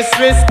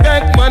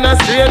 Disrespect, man, a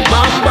straight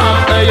bam bam.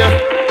 Hey,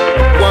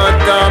 what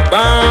a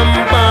bam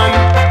bam,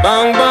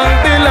 bang bang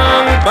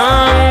belong,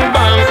 bang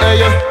bang.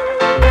 Hey,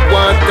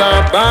 what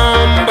a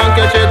bam bang.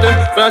 Catch it,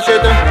 flash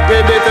it,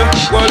 grab it,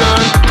 hold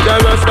on. The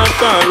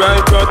Rastafari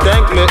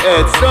protect me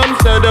head. Some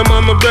say them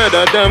on my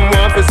brother, them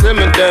want to see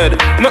me dead.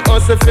 Me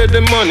hustle for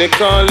the money,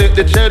 call it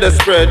the cheddar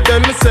spread.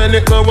 Then me send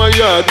it go a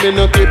yard, me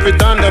no keep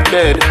it on the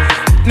bed.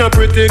 No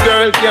pretty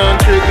girl can't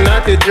trick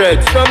naughty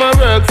dreads. Some I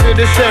work for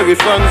the sheriff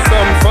and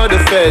some for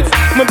the feds.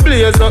 Me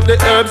blaze up the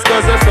herbs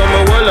cause I saw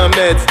my wall of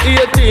meds.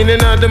 18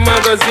 in the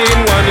magazine,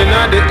 1 in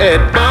the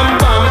head. Bam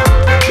bam.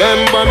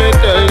 Remember me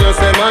tell you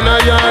say man a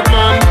yard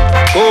man.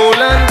 Cool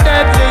and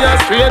deadly a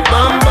straight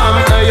bam bam.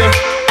 Hey,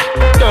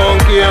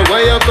 don't care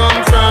where you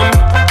come from.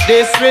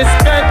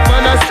 Disrespect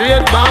man a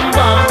straight bam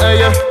bam.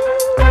 Hey,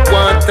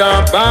 what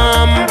a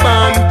bam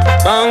bam.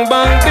 Bang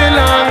bang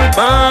belong.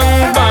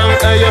 Bang bang.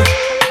 Hey,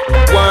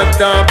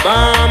 what a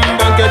bam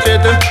bang, catch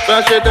it,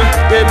 flash it,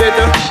 grab it,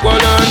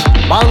 hold on.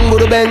 Bang,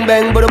 budu bang,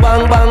 bang, budu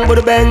bang, bang,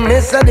 budu bang.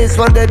 This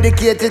one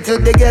dedicated to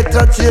the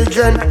ghetto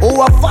children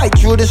who a fight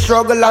through the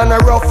struggle and a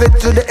rough it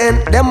to the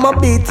end. Them a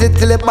beat it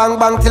till it bang,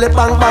 bang, till it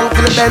bang, bang,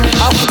 till it bend.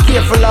 Have to be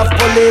careful of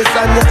police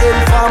and your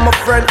informer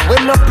friend. We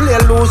no play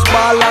loose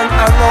ball and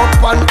hang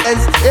up on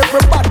ends.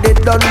 Everybody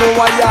don't know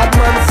why yard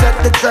man set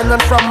the trend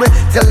and from me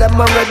tell them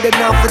I'm ready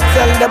now to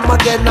tell them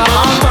again.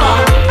 Bang,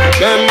 bang.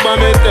 Remember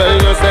me tell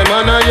you say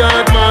man a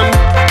yard man.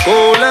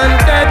 Cool and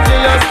deadly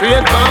a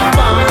straight bam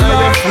bam.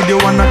 Would you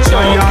wanna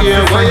try out the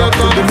fire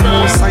to the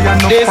most? I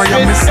know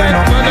fire me send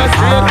up.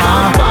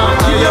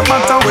 No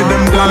matter where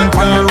them gone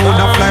on the road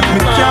of life, me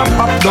can't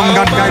pop down.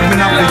 God guide me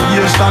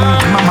navigation.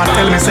 Mama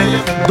tell me say,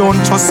 don't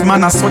trust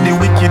man, I saw the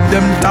wicked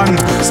them tongue.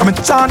 So me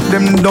chant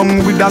them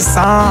down with a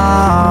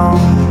sound.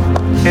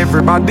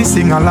 Everybody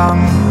sing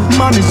along.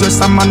 Man is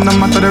just a man, no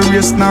matter the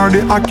race nor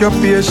the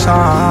occupation.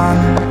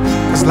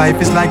 Cause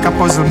life is like a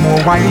puzzle, more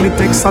while it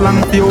takes so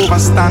long to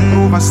overstand.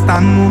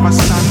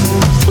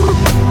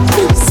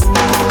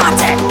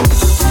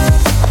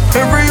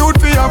 Every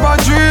youth we have a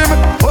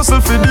dream.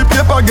 Hustle for the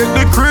paper, get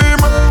the cream.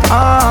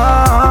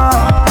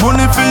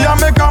 Money for ya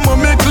make a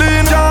mommy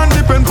clean. Can't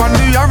depend on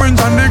the orange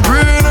and the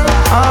green.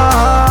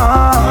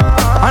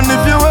 And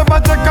if you ever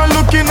take a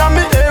look in at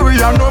me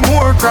area, no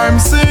more crime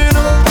scene.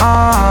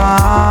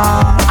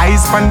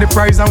 Eyes on the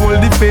prize and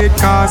hold the faith,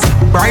 cause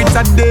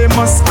brighter day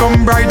must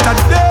come, brighter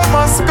day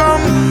must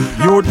come.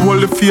 Youth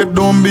hold the faith,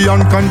 don't be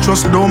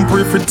unconscious. Don't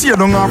pray for tear,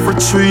 don't have for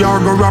tree or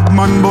go rob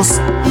man bus.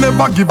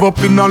 Never give up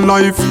in a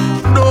life.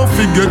 Don't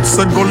forget,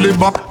 say go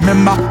live up.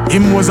 Remember,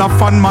 him was a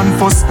fun man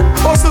first.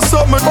 Hustle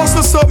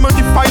something,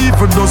 if I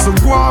even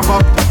doesn't guava.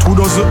 2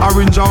 dozen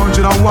orange,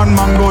 101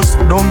 mangoes.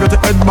 Don't get the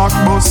head back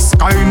bus.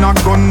 Kinda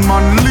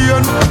gunman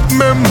lane.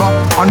 Remember,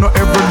 I know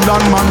every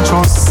land man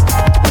trust.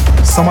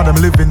 Some of them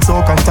living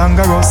so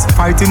cantankerous,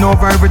 fighting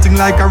over everything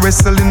like a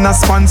wrestling a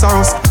sponsor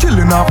us.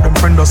 Killing off them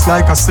friend us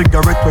like a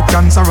cigarette with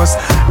cancerous.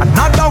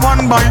 Another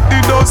one bite the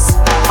dust.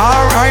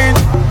 Alright,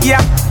 yeah,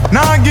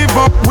 nah give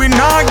up, we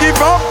nah give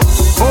up.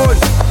 Oh,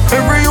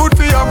 every youth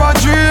we have a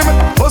dream.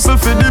 Hustle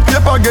for the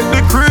paper, get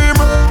the cream.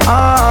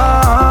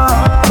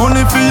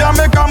 Money for ya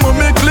make a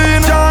mommy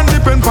clean. Can't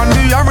depend on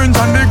the orange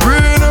and the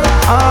green.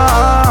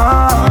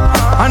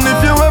 And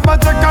if you ever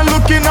take a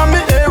look in at me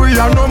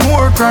area, no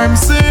more crime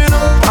scene.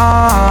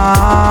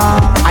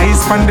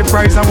 Eyes on the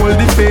prize and hold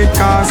the faith,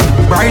 cause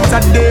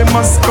brighter day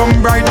must come,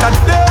 brighter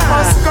day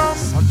must come.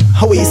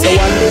 How is the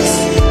wonders?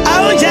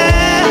 Oh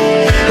yeah,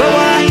 we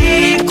want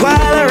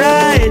equal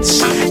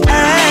rights and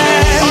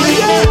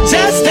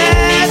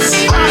justice.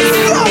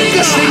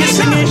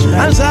 Sing it,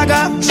 and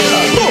Zaga.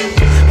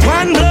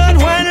 One blood,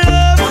 one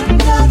love,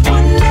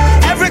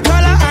 every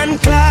color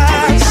and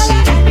class.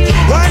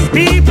 One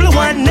people,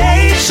 one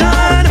nation,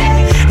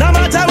 no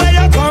matter where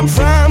you come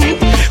from.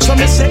 So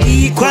me say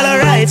equal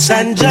rights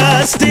and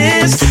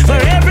justice for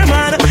every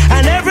man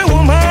and every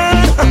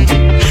woman.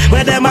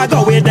 Where them I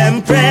go with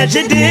them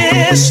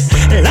prejudice.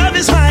 Love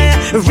is my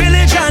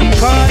religion,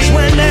 cause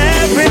when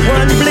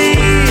everyone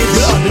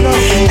bleeds,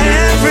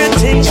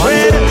 everything's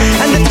red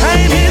and the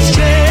time is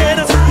dread.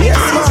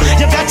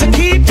 You got to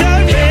keep your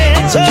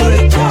heads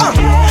up,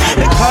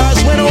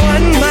 because when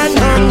one man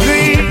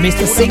hungry,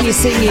 Mr. Singy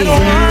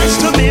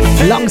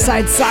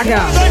alongside Saga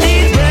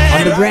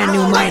on the brand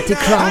new Mighty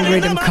Crown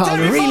rhythm called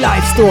Real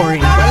Life Story.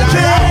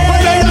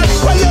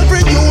 Well, every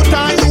youth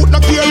and youth no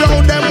care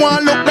how them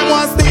want look, them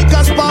want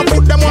sneakers, pop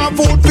food, them want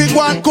food, fig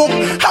one cook.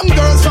 And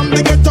girls from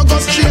the ghetto go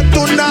straight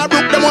to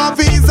Narbrook, them want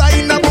visa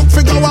in a book,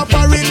 figure a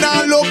foreign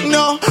and look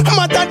no.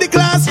 Matter the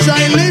class,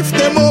 try lift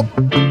them up.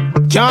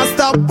 Can't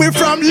stop we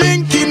from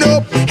linking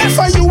up. If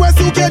a US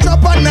UK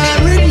Japan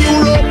and in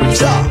Europe,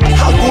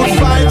 how good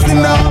vibes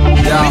enough.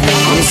 Yeah,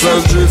 I'm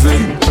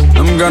self-driven.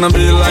 I'm gonna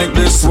be like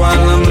this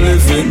while I'm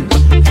living.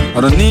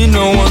 I don't need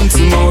no one to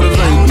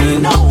motivate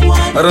me.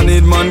 I don't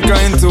need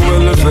mankind to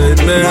elevate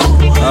me.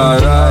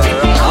 Alright,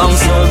 I'm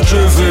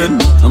self-driven.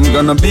 I'm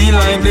gonna be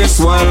like this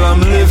while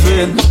I'm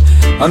living.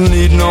 I don't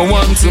need no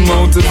one to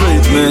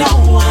motivate me.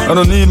 I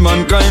don't need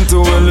mankind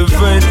to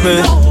elevate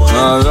me.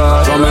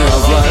 Alright, I may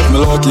have life, me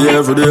lucky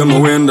every day, me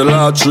win the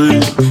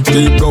lottery.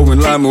 Keep going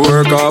like me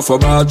work off a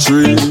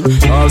battery.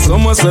 All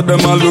someone said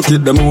them I look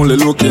at them only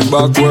looking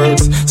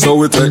backwards. So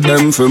we take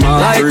them for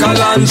my like a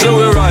lunch,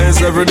 we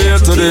rise every day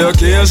to the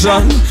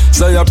occasion.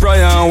 Say a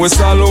prayer and we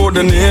salute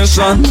the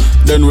nation.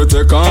 Then we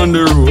take on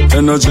the road,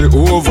 energy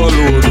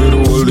overload with a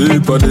whole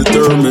heap of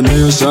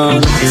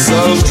determination.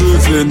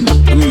 Self-driven,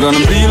 I'm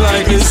gonna be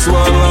like this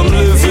while I'm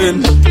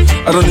living.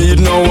 I don't need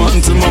no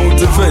one to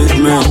motivate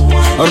me.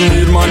 I don't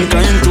need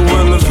mankind to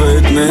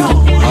elevate me.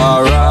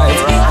 Alright,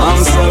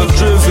 I'm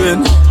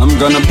self-driven. I'm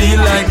gonna be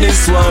like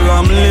this while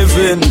I'm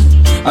living.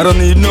 I don't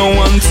need no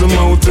one to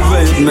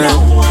motivate me.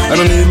 I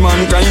don't need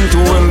mankind to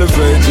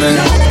elevate me.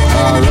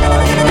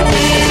 Alright.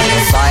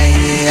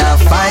 Fire,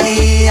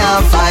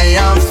 fire,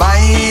 fire,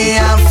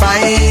 fire,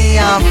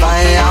 fire,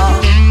 fire.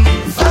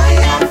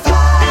 Fire,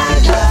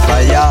 fire,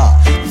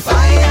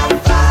 fire.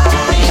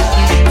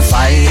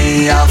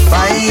 Fire,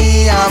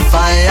 fire,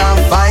 fire,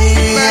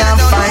 fire,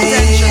 fire,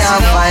 fire.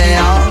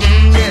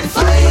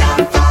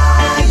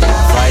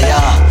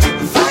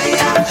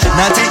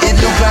 Natty, it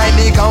look like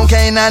the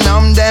cocaine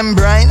and them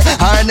brine.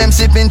 Or them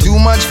sipping too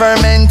much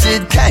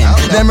fermented kind.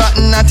 Them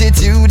rotten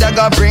attitude that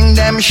got bring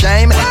them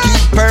shame.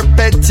 Keep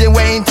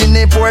perpetuating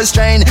the poor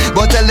strain.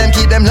 But tell them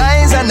keep them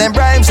lies and them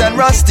bribes and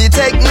rusty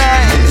take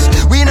knives.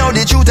 We know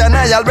the truth and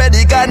I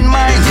already got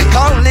mine.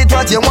 Call it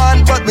what you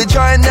want but we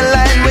join the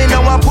line. We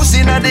know a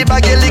pussy not the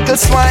bag of little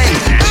swine.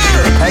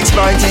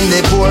 Exploiting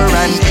the poor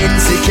and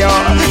insecure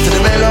to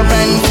develop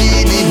and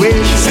feed the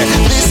wish.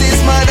 This is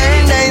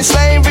modern day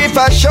slavery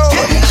for sure.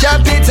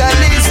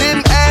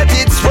 Capitalism at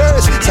its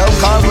worst.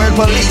 So-called world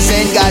police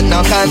ain't got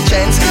no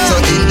conscience. So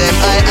in them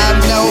I have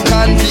no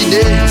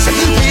confidence.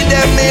 With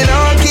them they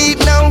don't keep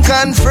no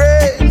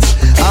conference.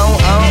 Oh,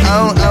 oh,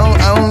 oh, oh,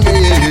 oh,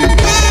 yeah.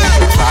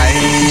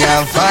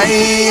 Fire,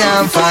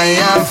 fire,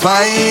 fire,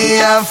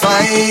 fire,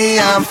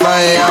 fire,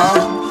 fire.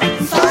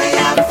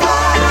 Fire,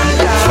 fire,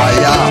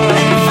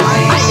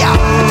 fire.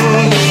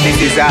 This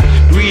is a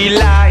real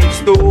life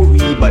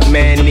story, but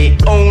many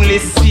only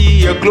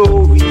see your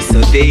glory. So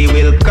they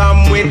will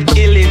come with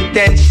ill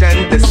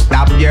intention to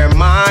stop your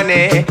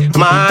money.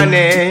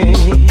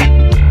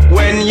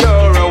 When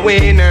you're a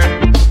winner,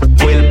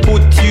 we'll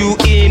put you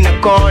in a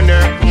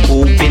corner,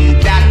 hoping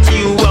that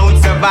you won't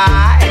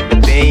survive the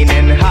pain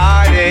and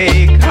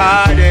heartache.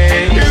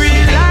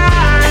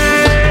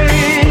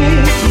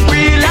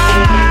 Real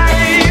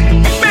life,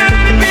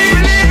 many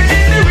people living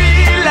in the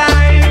real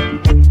life.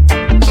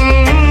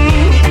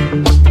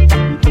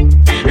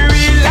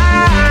 Real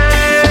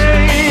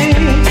life,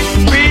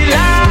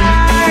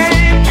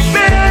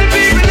 many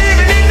people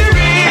living in the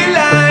real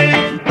life.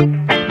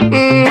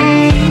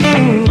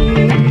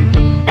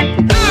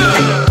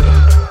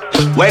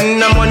 When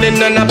I'm money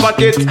in a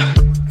pocket,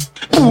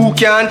 who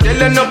can't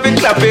tell enough to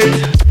clap it?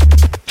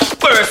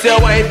 First your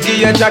wife give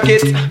you a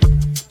jacket,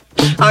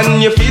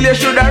 and you feel you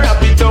shoulda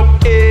wrap it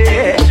up.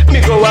 Eh,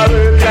 me go a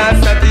work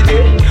last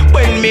Saturday.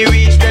 When me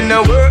reach, then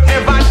I work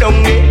never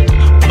done it.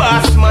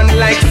 Boss man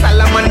like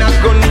Solomon a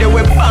gun, they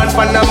we born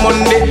for a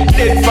Monday,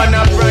 dead for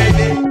a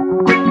Friday.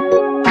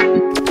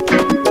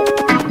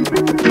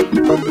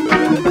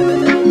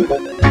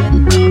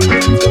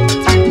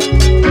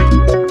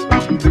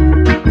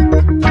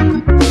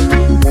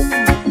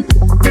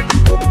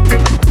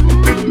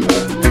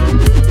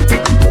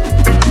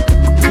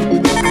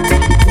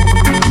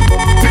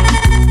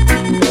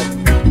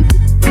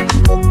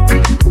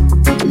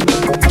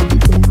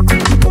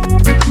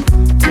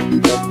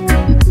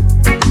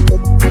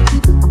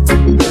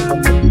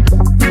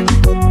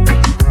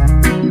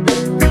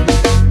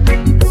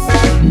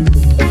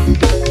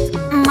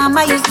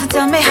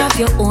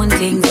 Your own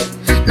things,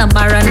 no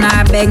borrow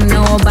nor beg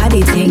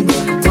nobody things.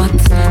 But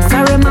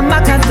sorry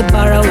mama, cause the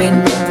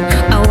borrowing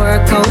I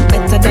work out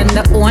better than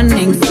the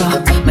owning. So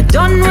I'm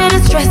done with the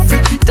stress,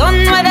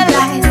 done with the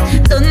lies,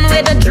 done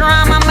with the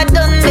drama, I'm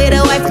done with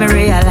the wife. Me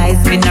realize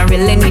me not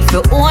really need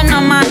to own a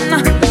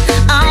man.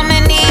 All me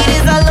need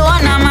is a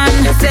loner man.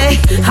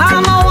 Say how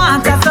I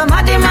want a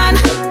somebody man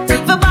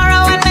for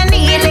borrow when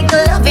me need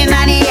little loving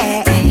and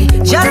yeah.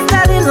 Just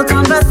a little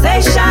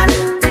conversation,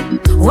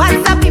 what's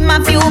up in my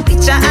few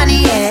picture and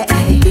yeah.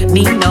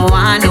 Me no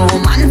want no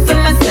man for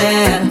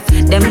myself.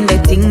 Them the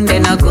thing they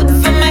no good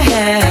for my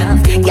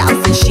health. Y'all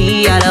say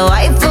she are the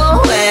wife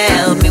oh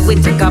well. Me we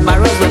take a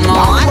barrel when my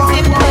want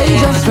him. I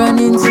just ran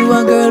into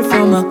a girl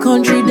from my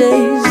country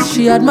days.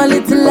 She had my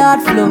little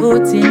heart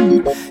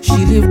floating.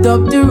 She lived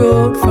up the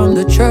road from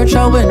the church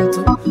I went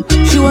to.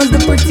 She was the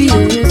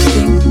prettiest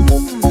thing,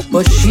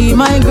 but she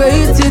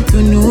migrated to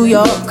New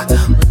York.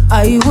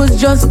 I was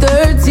just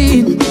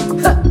 13.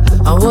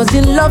 I was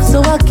in love, so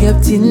I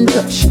kept in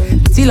touch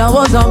till I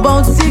was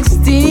about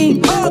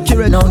 16.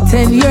 Now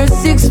 10 years,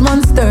 6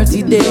 months,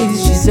 30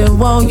 days. She said,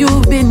 wow,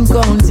 you've been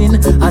counting.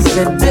 I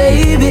said,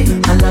 baby,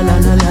 a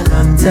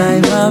long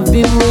time I've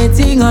been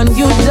waiting on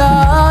you,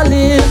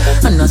 darling.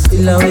 And I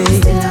still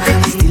await on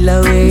your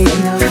loving.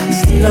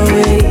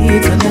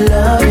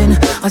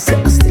 I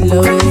said, I still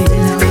await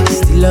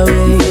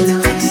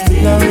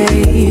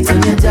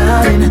on your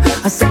darling.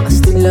 I said, I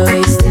still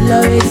await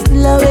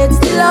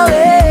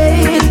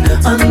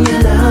on your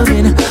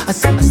loving. I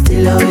said, I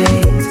still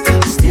await.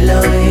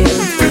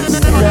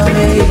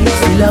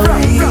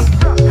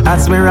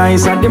 As me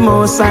rise at the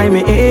most I me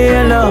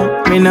hail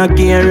up. Me no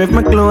care if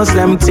my clothes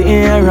them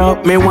tear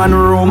up. Me one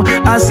room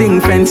I sing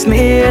fence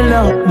nail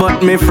up.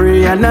 But me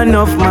free and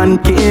enough man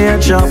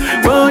catch up.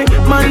 Boy,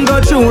 man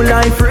go through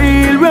life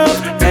real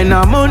rough. And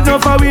a month no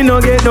for we no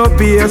get no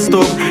pay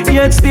stop.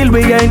 Yet still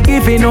we ain't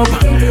giving up.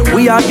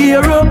 We are gear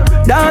up.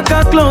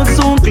 Darker clouds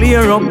soon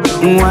clear up.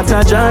 What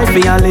a joy for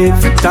your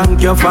life.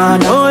 Thank your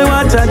Father. Oh,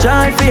 what a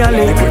joy for your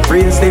life. We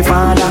praise the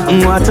Father.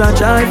 What a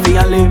joy for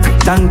your life.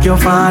 Thank your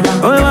Father.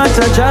 Oh, what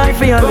a joy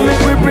for your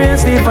life. We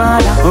praise the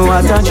Father. Oh,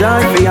 what a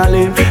joy for your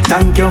life.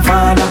 Thank your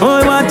Father.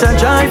 Oh, what a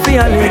joy for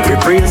your life. We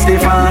praise the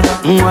Father.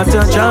 What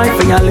a joy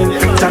for your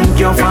life. Thank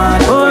your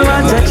Father. Oh,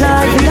 what a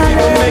joy for your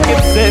life. Make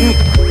it sense.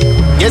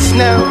 Yes,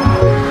 now.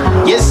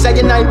 Yes, I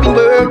and I've been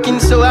working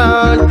so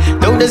hard.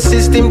 Now the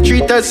system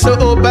treat us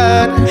so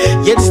bad.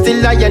 Yet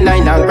still I and I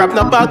now grab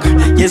no back.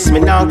 Yes, me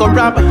now go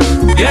rob.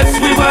 Yes,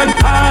 we work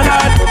hard.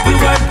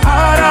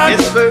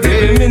 Yes,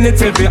 every minute,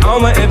 every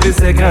hour, every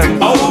second.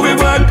 Oh, we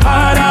work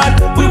hard.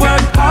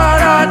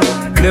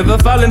 Never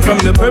falling from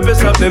the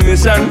purpose of the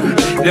mission.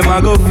 Them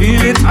I go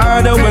feel it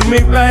harder when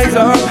we rise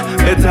up.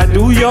 Better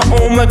do your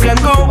homework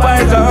and go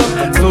wise up.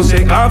 So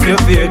shake off your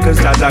fear, cause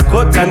that's a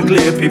cut and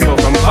clear. People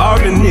from far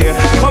and near,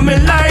 come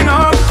and line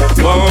up.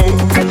 Whoa.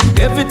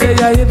 Every day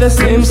I hear the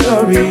same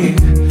story.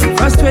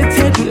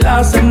 Frustrated,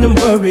 lost and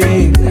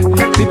worried.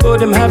 People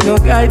them have no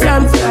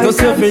guidance, no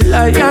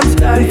self-reliance.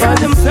 And find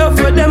themselves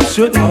where them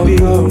shouldn't be.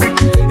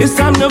 It's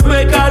time to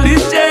break all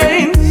these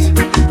chains.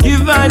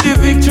 Give her the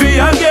victory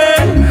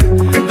again.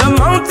 The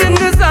mountain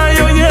is high,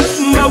 oh yes,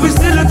 but we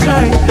still a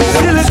climb.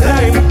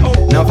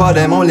 Now Enough of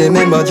them only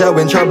remember Jah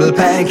when trouble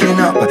packing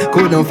up.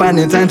 Couldn't find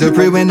the time to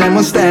pray when them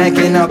was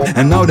stacking up.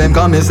 And now them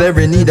comments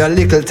every need a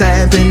little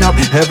tapping up.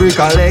 Every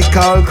collect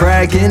call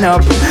cracking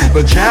up.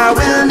 But Jah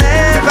will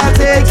never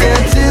take you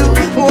to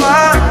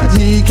what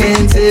He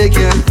can take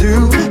you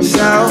through.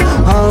 So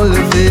all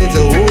of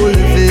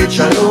it,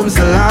 shalom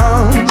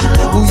salam.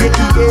 Ooh,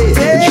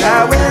 yeah.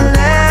 Jah will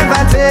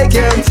never take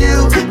you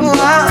to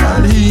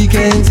what He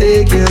can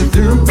take you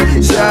through.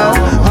 So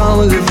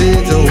all of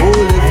it,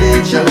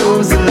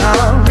 shalom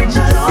salam.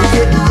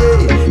 Yeah.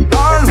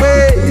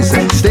 Always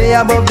stay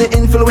above the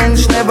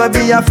influence, never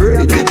be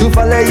afraid to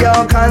follow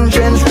your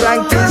conscience.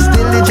 Practice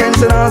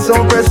diligence and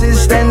also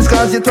persistence,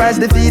 cause you're twice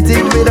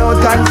defeated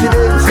without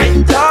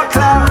confidence. Dark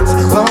clouds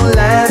won't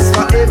last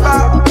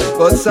forever,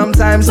 but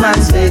sometimes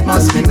man's faith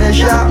must be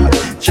measured.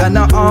 Jah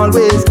not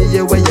always give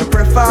you what you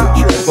prefer,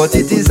 but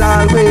it is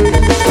always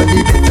for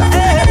the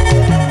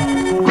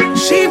better.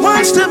 She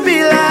wants to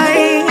be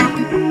like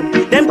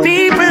them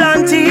people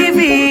on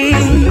TV.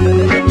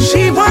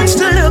 She wants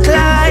to look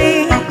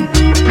like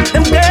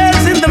them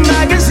girls in the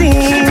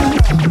magazine.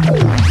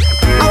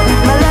 Oh,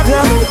 I love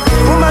you,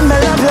 woman, I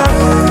love you.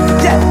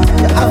 Yeah,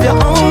 you have your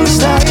own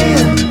style.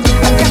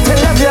 I got to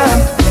love you,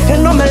 you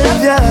know I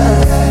love you.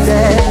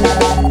 Yeah.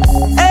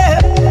 Hey.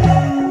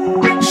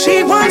 She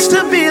wants to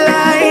be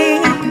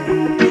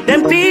like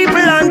them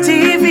people on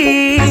TV.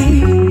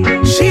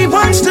 She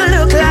wants to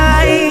look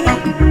like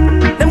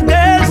them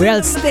girls.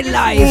 Well, still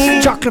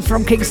live. Chocolate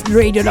from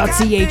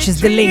KingstonRadio.ch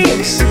is the link.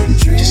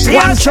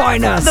 One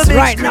join us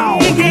right now.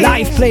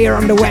 Live player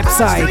on the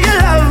website. Do you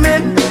love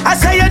me? I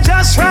say you're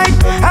just right.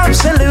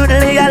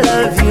 Absolutely, I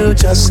love you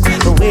just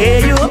the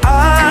way you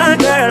are,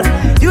 girl.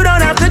 You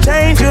don't have to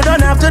change, you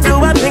don't have to do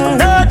a thing,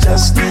 no,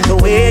 just the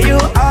way you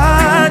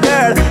are,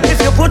 girl.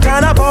 If you put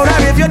on a powder,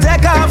 if you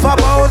take off a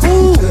boat,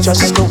 ooh,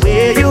 just the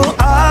way you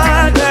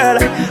are, girl.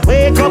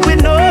 Wake up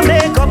with no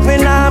makeup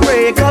and I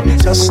break up,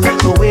 just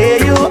the way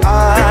you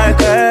are,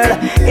 girl.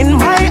 In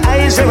my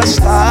eyes, you're a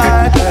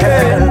star,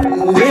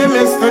 girl. Hey,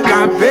 Mr.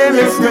 Cap, hey,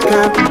 Mr.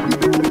 Cap.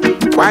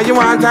 Why you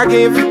want to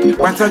give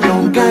what I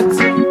don't got?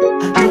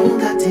 I don't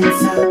got it,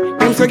 sir.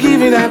 I'm so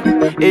give it up,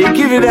 hey,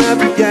 give it up,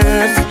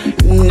 yes.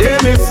 Hey,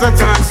 Mr.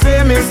 Tax,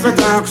 hey, Mr.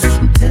 Tax.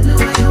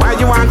 Why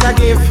you want to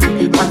give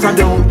what I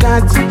don't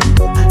got? I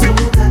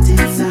don't got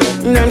it, sir.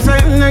 I'm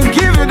saying,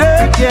 give it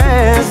up,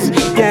 yes,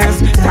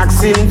 yes.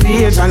 Tax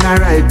invasion,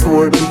 alright,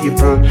 poor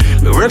people.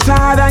 We work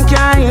hard and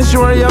can't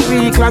insure your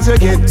vehicle to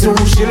get 2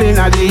 shillings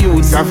at the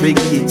youths of it.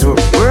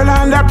 World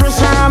under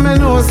pressure, I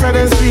know so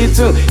they sweet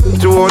too.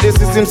 To all the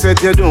system said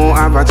you don't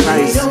have a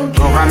choice.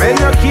 Government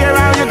you care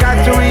how you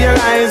got to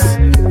realize.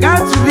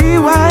 Got to be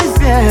wise,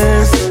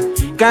 yes.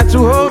 Got to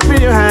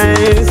open your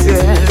eyes,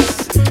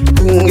 yes.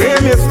 Hey,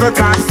 Mr.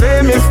 Tax,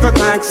 hey, Mr.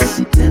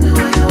 Tax.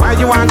 Why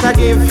you want to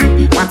give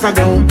what I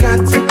don't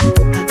got?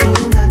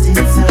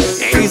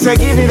 He said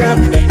give it up,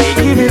 hey,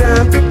 give it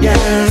up,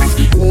 yes.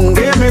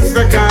 Hey,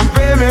 Mr. Cap,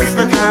 hey,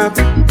 Mr. Cap.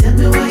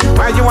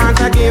 Why you want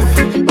to give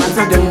what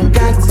I don't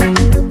got?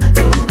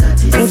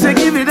 He said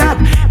give it up,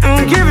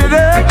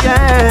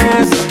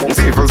 yes.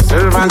 Civil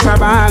servants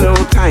have all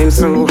out time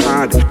so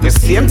hard. The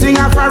same thing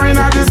I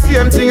foreigner, the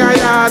same thing I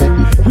had.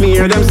 Me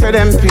hear them say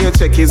them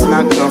paycheck is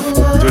not enough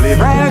to live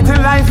right to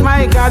life,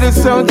 my God,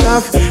 it's so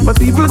tough. But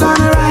people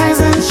gonna rise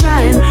and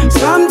shine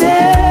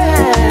someday.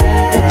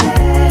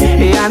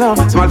 Yeah, I know,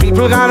 small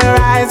people gonna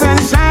rise and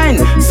shine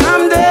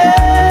someday.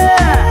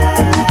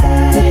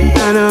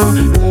 I know,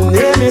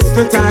 hey,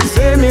 Mr. Tax,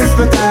 hey,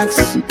 Mr.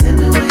 Tax.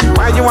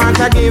 Why you want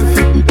to give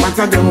what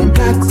I don't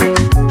got?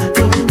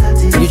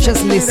 You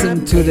just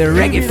listen to the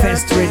Reggae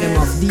Fest rhythm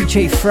of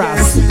DJ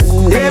Frost.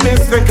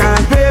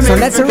 So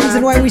that's the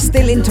reason why we're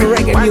still into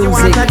reggae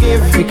music,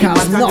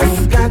 because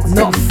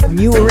enough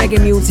new reggae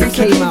music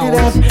came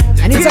out,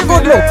 and it's a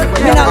good look.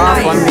 We're not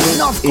lying.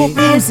 Enough good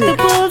music.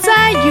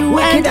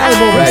 Wicked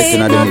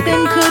albums.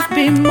 Nothing could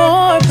be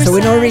more precise. So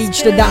we don't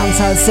reach the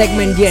dancehall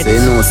segment yet,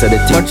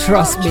 but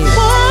trust me, we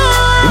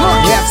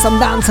have some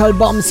dancehall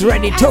bombs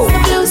ready too.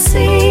 You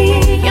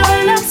see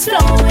your love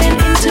flowing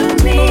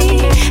into me,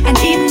 and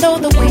even though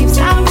the waves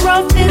are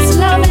rough, this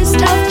love is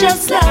tough.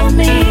 Just love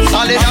me.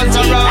 Deep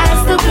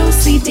as the blue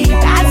sea, deep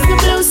as the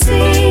blue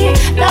sea.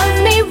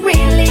 Love me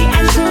really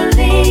and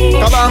truly.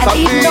 And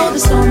even though the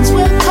storms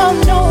will come,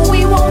 no,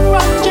 we won't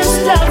run.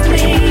 Just love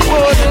me.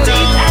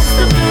 Deep as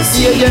the blue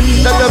sea. Yeah,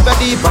 that love is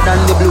deeper than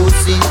the blue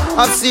sea.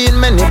 I've seen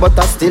many, but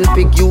I still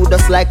pick you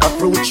just like a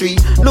fruit tree.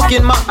 Look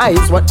in my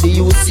eyes, what do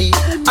you see?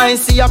 I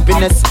see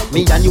happiness,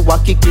 me and you are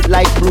kick it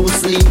like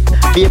Bruce Lee.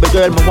 Baby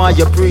girl, me want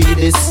you pre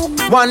this.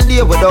 One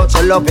day without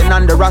your loving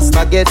and the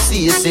rasta get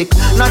seasick.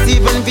 Not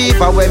even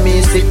Viva where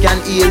me sick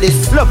can heal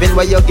this. Loving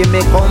where you give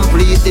me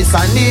complete this,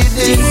 I need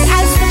this. Deep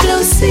as the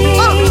blue sea,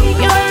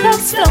 your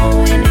love's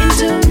flowing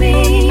into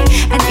me.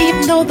 And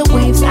even though the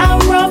waves are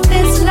rough,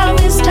 this love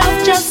is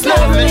tough. Just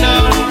love me.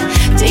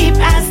 Deep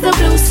as the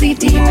blue sea,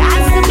 deep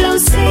as the blue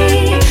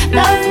sea.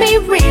 Love me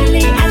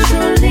really and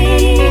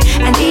truly.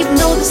 And even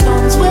though the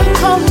storms will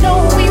come,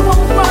 no, we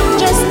won't run.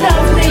 Just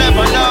love me.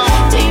 Never know.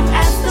 Deep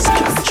as the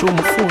blue sea. Through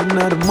my phone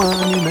in the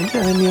morning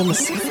and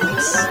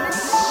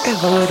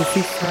ever heard of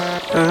it?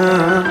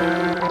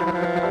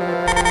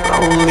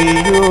 Only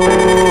you.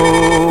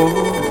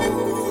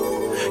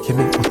 You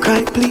make me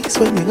cry, please,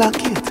 when you lock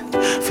it.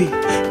 Feel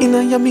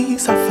in your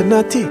knees, a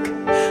fanatic.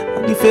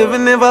 And if ever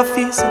never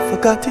feel, so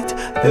forgot it.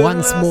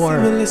 Once more,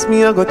 you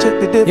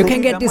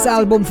can get this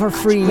album for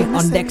free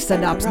on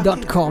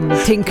DexterDubs.com.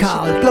 Think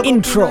called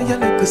Intro,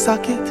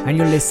 and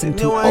you listen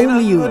to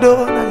Only You.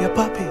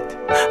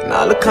 And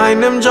all the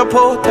kind them drop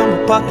out of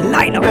my pocket.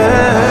 Line up.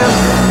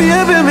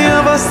 Baby, me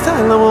have a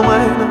style on my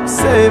mind I'm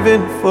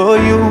saving for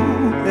you.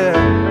 Yeah.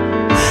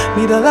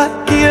 Me the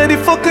like here, the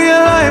fuck of your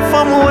life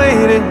I'm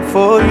waiting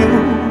for you.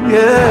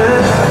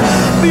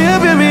 Yeah.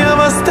 Baby, me have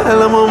a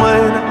style on my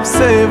mind I'm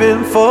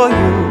saving for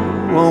you.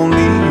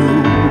 Only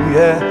you.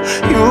 Yeah.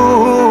 You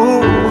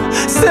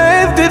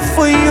saved it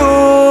for you.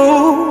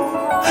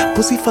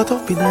 Pussy fat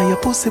up in your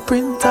pussy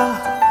printer.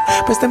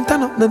 Press them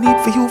turn up, no need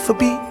for you for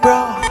beat,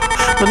 bro.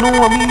 I know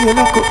what me, I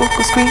look a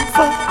screen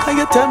for. How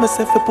you tell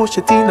myself I push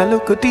it in, I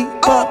look a deep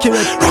rock it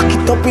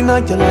up in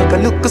you like I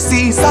look a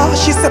Caesar.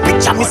 She said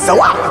picture me so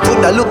wow,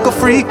 I look a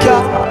freak,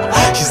 yeah.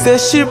 She said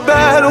she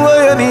bad,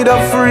 where you need a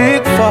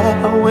freak for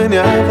when you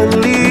have a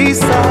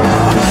Lisa.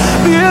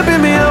 Baby,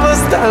 me have a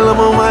style on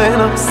my mind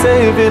I'm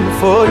saving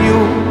for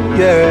you,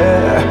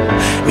 yeah.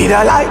 Me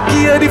that like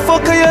you, the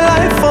fuck of your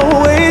life I'm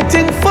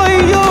waiting for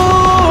you.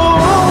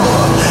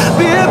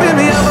 Baby,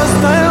 me have a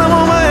style on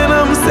my mind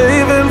I'm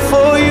saving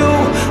for you.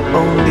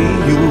 Only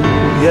you,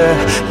 yeah,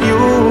 you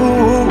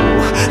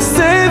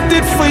saved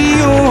it for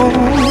you.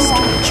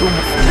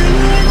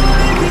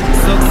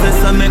 Success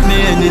I make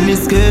me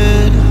enemies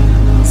good.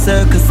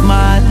 Circus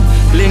smile,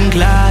 blink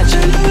large.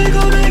 Tell you we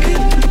gon' make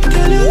it.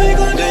 Tell you we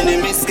gon'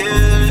 enemies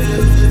scared.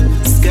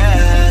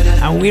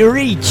 And we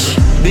reach.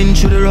 Been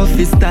through the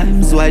roughest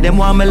times, why them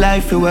want my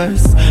life for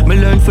worse? Me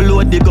learn to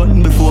load the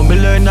gun before me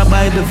learn to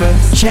buy the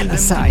verse.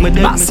 Genocide, me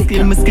dead,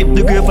 massacre. Me still, me skip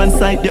the grave and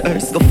sight the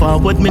earth. Go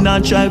forward, me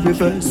not try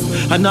reverse.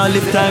 And I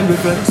live time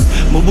reverse.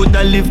 Me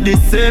woulda live this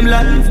same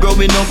life,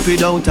 growing up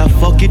without a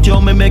fuck it, yo,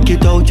 me make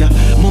it out, ya.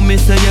 Mommy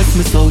say yes,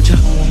 me soldier.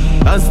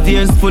 As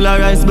tears full of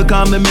rice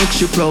because me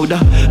make you prouder.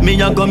 Me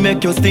a go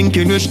make you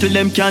stinking rich till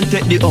them can't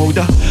take the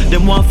order.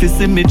 Them want to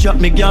see me drop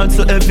me guard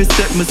so every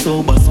step me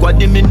sober. Squad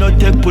them me no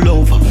take pull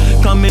over,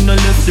 come me no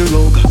left the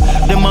road.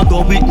 Them a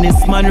go witness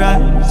man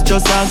rise,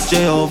 just ask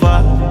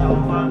Jehovah.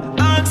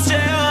 Ask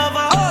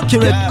Jehovah.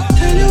 Accurate.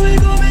 Tell you we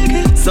gon' make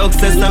it.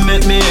 Success I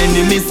make me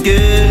enemies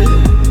scared.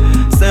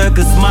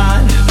 Circus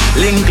smile,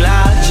 link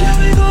large.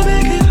 We gon'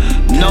 make it.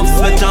 No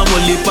sweat and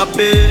woolly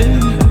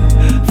paper.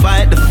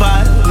 Fight the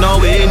fight, now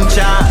we in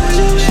charge.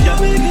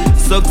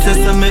 Success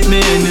I make me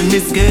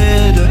enemies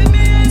scared.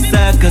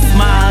 Circus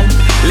smile,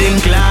 link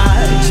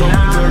large.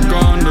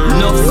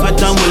 No sweat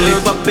and woolly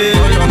paper.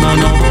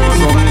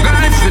 Some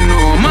guys you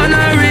know, man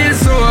a real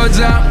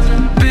soldier.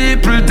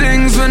 People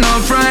things we no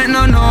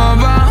frightened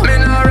over.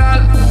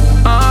 Mineral,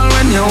 all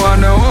when you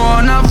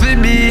wanna fi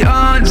be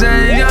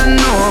RJ and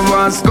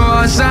Nova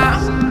Scotia.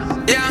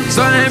 Yeah,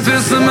 so if you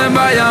see me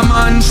buy a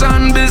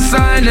mansion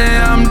beside the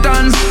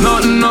Hamptons,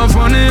 nothing no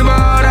funny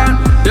about that.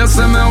 You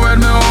see me with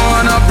me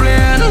on a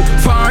plane,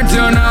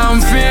 fortune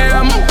and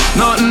fame,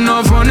 nothing no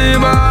funny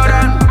about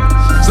that.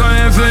 So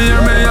if you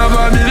hear me have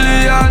a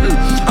billion,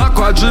 a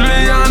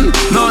quadrillion,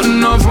 nothing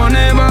no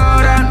funny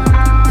about that.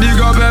 Big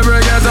up every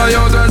ghetto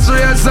youth and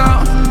straight so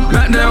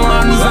make the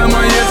ones them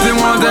who hate him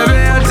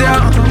motivate ya.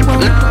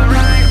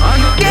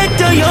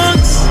 Ghetto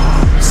youths,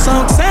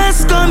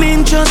 success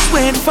coming, just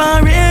wait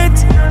for it.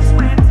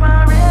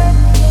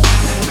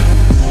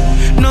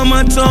 No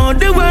matter how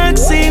the work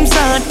seems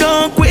hard,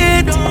 don't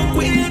quit.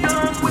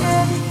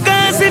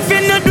 Cause if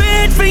you not do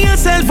it for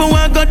yourself, who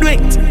I go do it?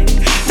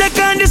 Take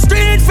on the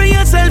street for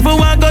yourself, who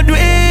I go do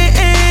it?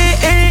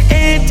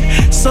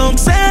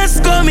 Success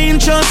coming,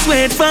 just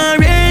wait for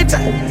it.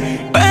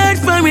 Wait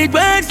for it,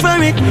 wait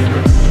for it.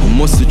 I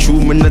must have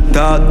true when I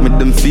talk, make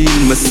them feel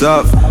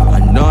myself.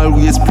 And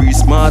always pretty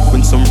smart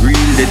when some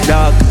really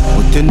dark.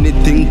 But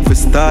anything for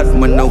start,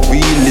 man, I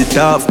wheel it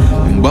off.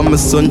 Remember my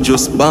son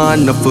just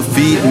born, I for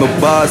feed my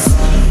boss.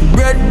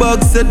 Bread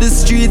box at the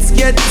streets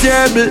get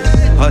terrible.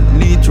 Hot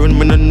lead run,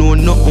 man, I know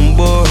nothing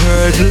but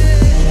hurdle.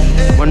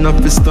 Man, I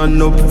fi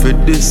stand up for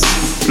this.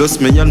 Plus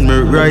me and me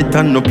right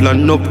hand no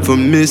plan up for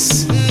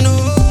miss.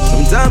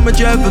 Sometimes I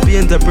try to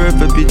paint a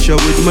perfect picture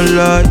with my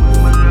life.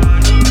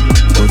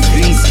 But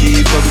things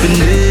keep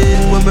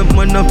happening when my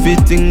man a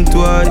fit think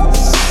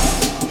twice.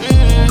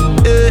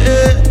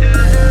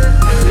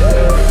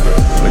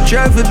 I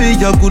try to be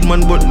a good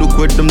man, but look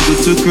what them do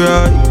to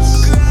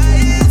Christ.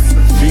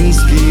 Things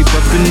keep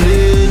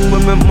happening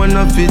when my man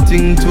a fit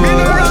think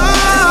twice.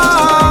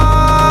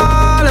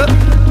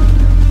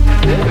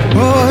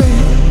 Boy,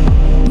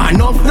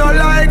 enough not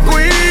like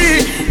we,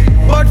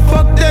 but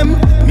fuck them,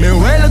 me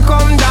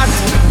welcome that.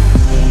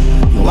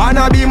 You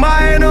wanna be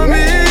my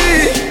enemy?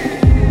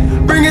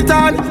 Bring it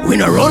on, we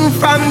no run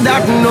from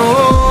that,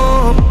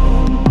 no.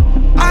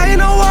 I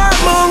know what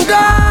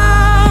monger,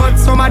 but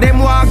some of them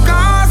walk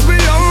cause we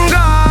younger.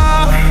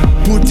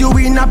 Put you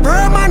in a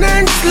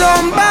permanent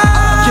slumber.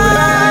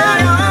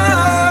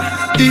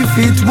 The If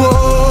it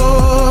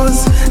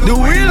was the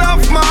will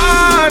of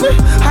man,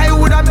 I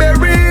would have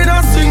buried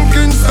a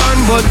sinking sun.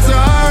 But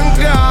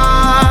thank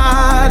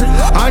God,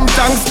 and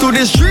thanks to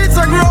the streets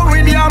I grow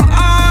with damn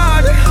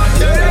hard.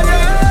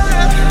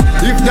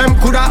 If them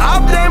coulda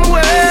have them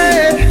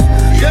way,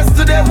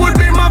 yesterday would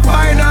be my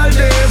final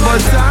day.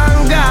 But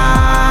thank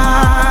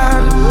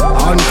God,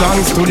 and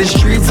thanks to the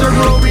streets I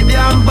grow with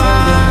damn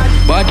bad.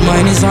 Bad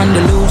mind is on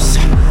the loose.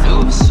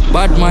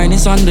 Bad mind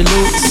is on the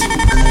loose.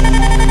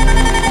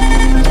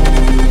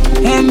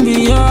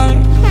 MBR,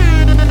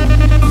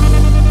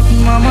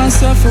 mama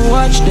said for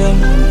watch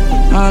them.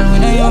 And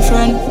when I your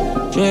friend,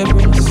 J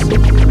Prince,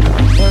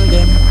 tell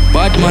them.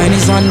 Bad mind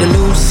is on the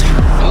loose.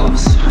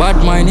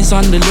 Bad mind is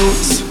on the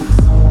loose.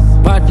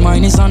 Bad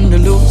mind is on the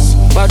loose.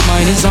 Bad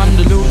mind is on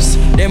the loose.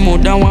 Them who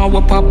don't want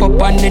to pop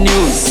up on the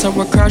news. So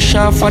we crash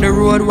off of the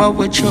road what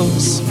we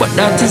chose. But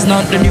that is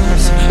not the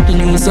news. The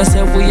news I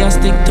said we are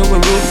stick to our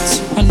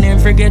roots. And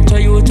never get to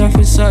youth of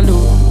a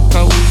salute.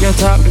 Cause we just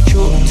talk the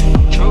truth.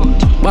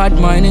 Bad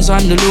mind is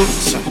on the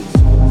loose.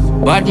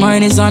 Bad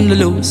mind is on the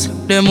loose.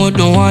 Them who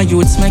don't want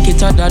youths make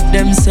it out that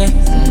them say.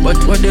 But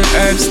what the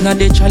herbs not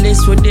the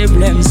chalice what they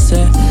blame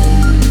say.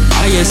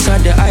 I yes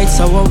at the heights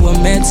of our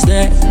mates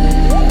there.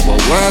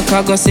 But work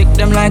I go sick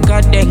them like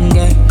a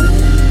dengue.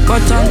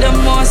 But on the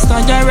most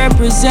I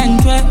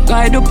represent we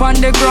guide up on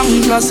the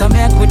ground plus I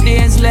make with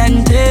days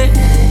lengthy.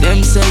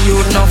 Them say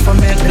you know for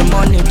make the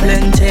money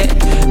plenty.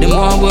 The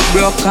more we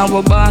broke and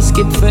we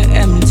basket for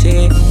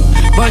empty.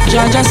 But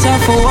judge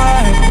yourself for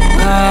work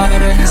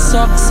hard and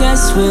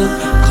success will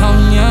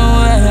come your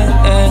way.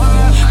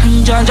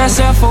 Judge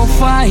yourself for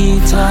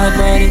fight hard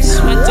by the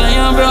sweat on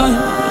your brow.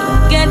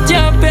 Get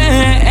your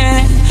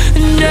pay.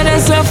 Judge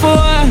yourself for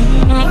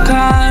work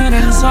hard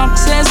and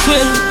success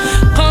will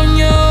come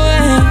your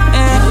way.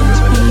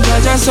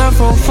 Judge yourself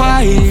for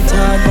fight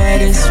hard by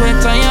the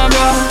sweat on your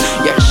brow.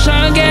 You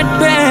shall get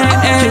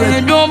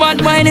paid. No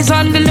bad mind is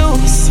on the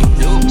loose.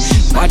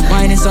 Bad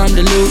mind is on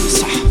the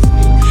loose.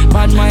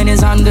 Bad mind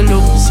is on the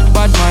loose.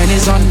 Bad mind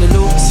is on the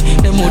loose.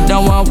 Them who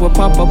don't want to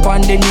pop up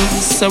on the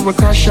news. So we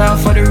crash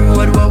off for the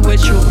road what we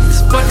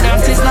choose. But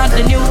that is not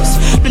the news.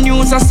 The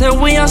news I say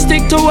we are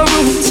stick to our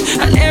roots.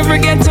 And never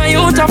get a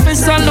youth off a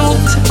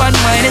salute. Bad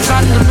mind is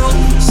on the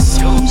loose.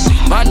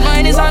 Bad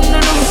mind is on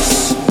the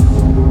loose.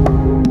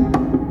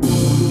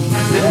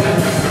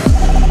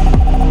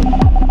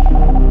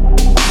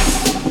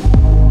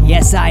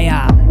 Yes, I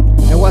am.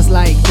 It was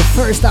like the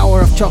first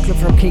hour of Chocolate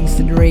from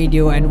Kingston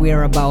Radio, and we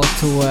are about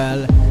to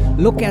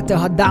look at the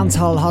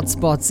dancehall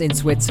hotspots in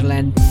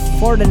Switzerland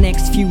for the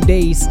next few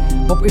days.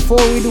 But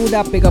before we do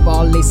that, big up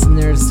all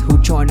listeners who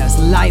join us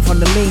live on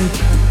the link.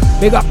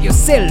 Big up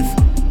yourself.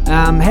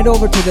 Head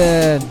over to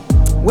the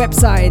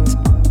website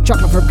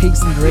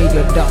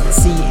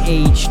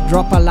chocolatefromkingstonradio.ch.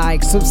 Drop a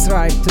like,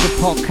 subscribe to the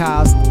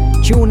podcast,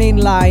 tune in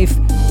live,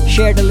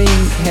 share the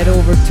link, head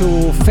over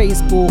to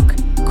Facebook,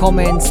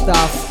 comment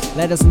stuff.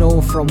 Let us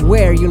know from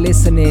where you're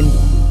listening.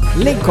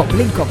 Link up.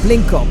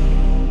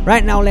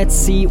 Right now, let's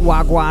see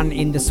Wagwan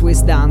in the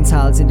Swiss dance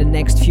halls in the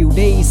next few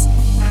days.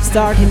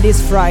 Starting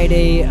this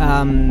Friday,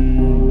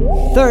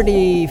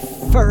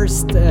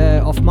 31st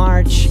of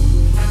March,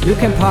 you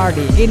can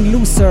party in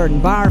Lucerne,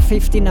 Bar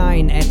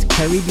 59 at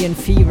Caribbean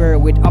Fever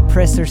with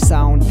Oppressor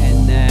Sound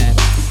and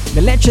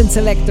the legend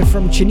selector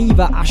from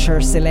Geneva,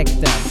 Usher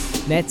Selector.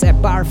 That's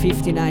at Bar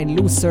 59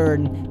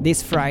 Lucerne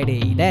this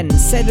Friday. Then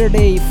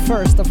Saturday,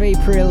 1st of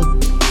April,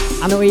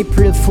 I know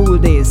April Fool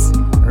Days,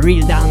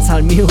 real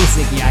dancehall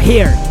music, yeah,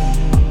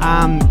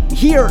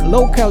 here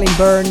local in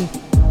Bern,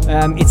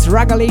 it's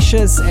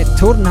Ragalicious at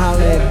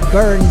Turnhalle,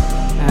 Bern.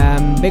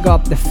 Big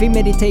up the Fim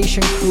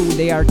Meditation crew,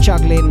 they are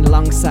juggling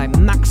alongside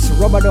Max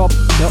Robadop,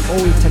 the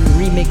Olten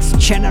Remix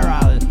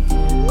General.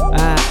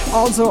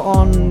 Also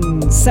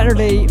on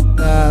Saturday,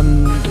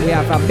 we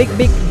have a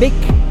big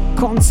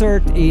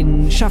concert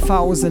in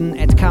Schaffhausen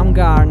at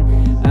Kammgarn.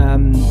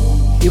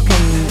 You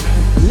can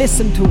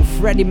listen to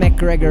Freddie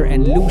McGregor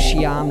and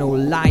Luciano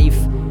live.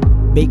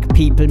 Big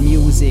people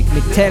music,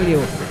 me tell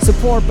you.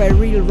 Support by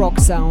Real Rock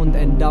Sound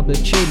and Double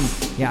Chin.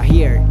 Yeah,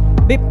 here.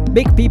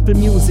 Big people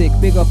music,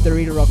 big up the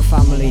Real Rock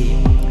family.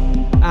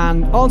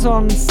 And also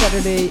on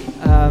Saturday,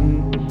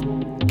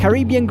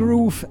 Caribbean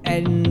Groove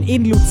and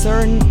in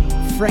Lucerne,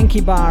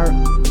 Frankie Bar,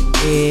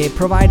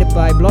 provided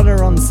by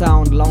Blooder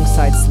Sound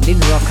alongside Slin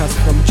Rockers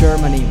from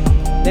Germany.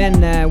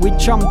 Then we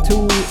jump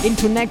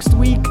into next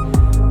week,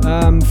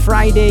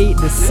 Friday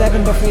the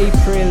 7th of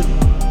April,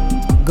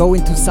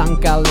 going to St.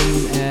 Gallen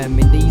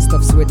in the east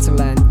of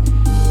Switzerland.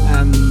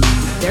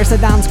 There's a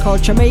dance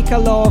called Jamaica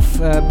Love,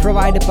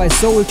 provided by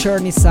Soul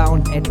Journey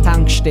Sound at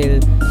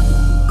Tankstelle.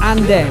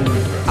 And then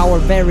our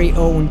very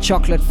own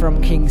Chocolate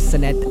from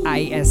Kingston at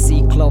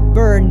ISC Club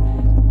Bern.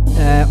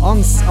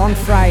 On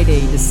Friday,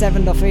 the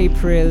 7th of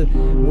April,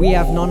 we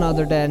have none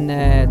other than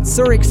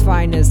Zurich's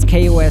finest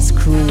KOS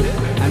crew,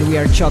 and we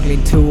are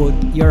juggling to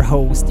your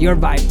host, your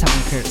vibe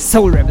tanker,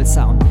 Soul Rebel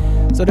Sound.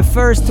 So the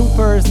first two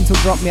persons who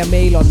drop me a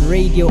mail on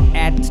radio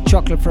at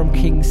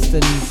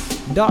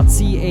chocolatefromkingston.ch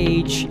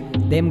switzerland.ch.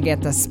 Them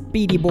get a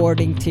speedy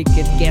boarding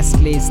ticket, guest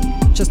list.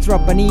 Just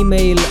drop an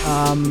email,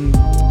 and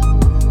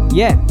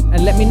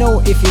let me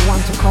know if you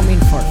want to come in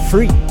for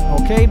free,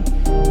 okay?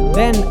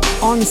 Then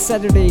on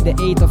Saturday the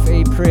 8th of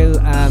April,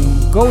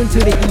 going to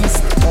the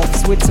east of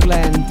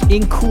Switzerland,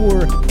 in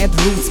Chur at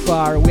Roots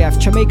Bar, we have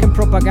Jamaican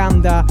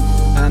Propaganda.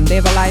 They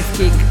have a live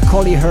gig,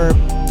 Collie Herb,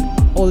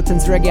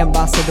 Alton's Reggae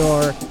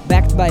Ambassador,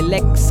 backed by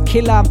Lex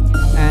Killer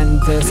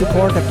and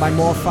supported by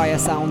More Fire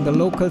Sound, the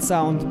local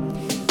sound.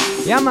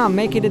 Yeah man,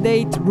 make it a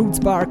date, Roots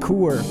Bar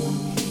Chur,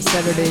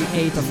 Saturday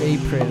 8th of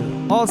April.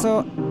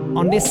 Also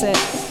on this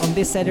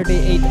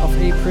Saturday 8th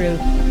of April,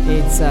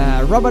 it's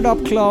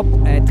Rub-a-Dub Club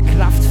at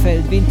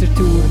Kraftfeld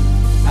Winterthur,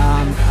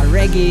 a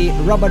reggae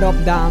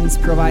Rub-a-Dub dance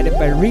provided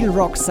by Real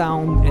Rock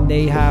Sound, and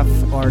they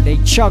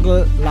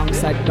juggle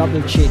alongside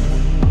Double Chin.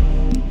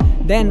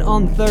 Then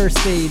on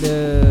Thursday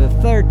the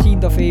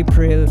 13th of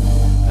April,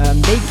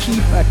 they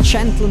keep a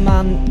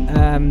gentleman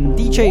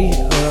DJ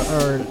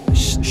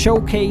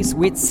showcase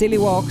with Silly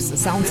Walks, a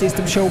sound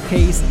system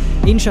showcase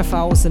in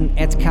Schaffhausen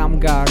at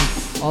Kammgarn,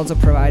 also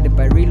provided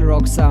by Real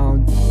Rock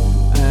Sound.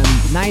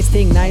 Nice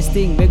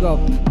thing, big up.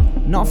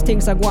 Enough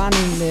things are going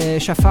in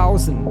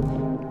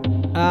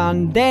Schaffhausen.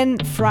 And then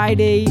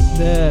Friday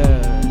the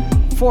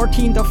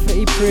 14th of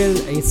April,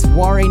 it's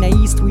War in the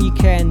East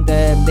weekend.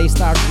 They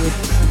start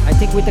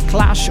with the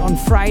Clash on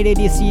Friday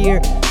this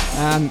year.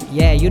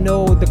 You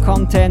know the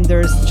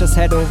contenders, just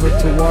head over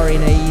to War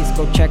in the East,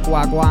 go check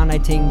Wagwan. I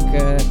think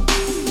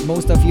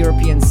most of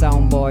European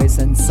sound boys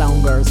and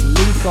sound girls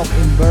link up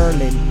in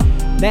Berlin.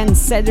 Then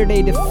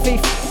Saturday the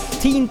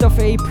 15th of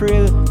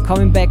April,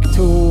 coming back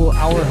to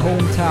our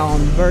hometown,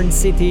 Bern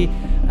City.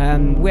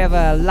 We have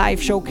a live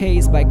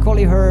showcase by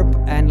Collie Herb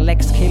and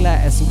Lex Killer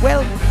as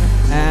well,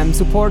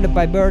 supported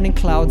by Burning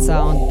Cloud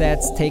Sound.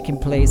 That's taking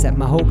place at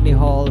Mahogany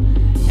Hall.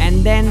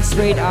 And then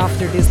straight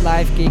after this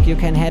live gig, you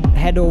can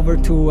head over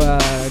to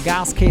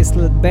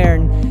Gaskestel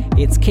Bern.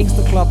 It's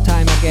Kingston Club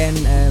time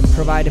again,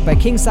 provided by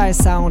King Size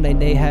Sound,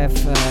 and they have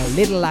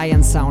Little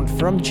Lion Sound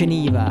from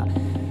Geneva.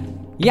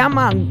 Yeah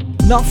man,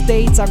 enough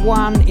dates are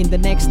going in the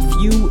next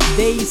few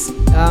days.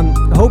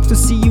 Hope to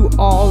see you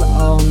all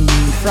on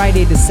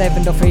Friday the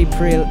 7th of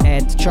April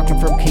at Chocolate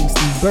from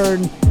Kingston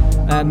Bern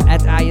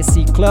at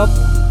ISC Club.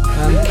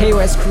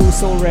 KOS Crew,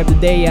 Soul Rebel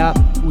Daya,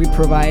 we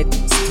provide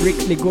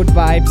strictly good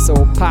vibes, so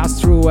pass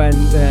through and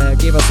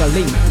give us a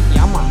link.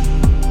 Yeah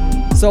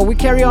man. So we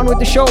carry on with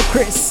the show,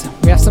 Chris.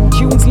 We have some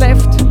tunes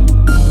left.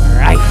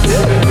 Alright,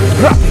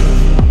 drop it.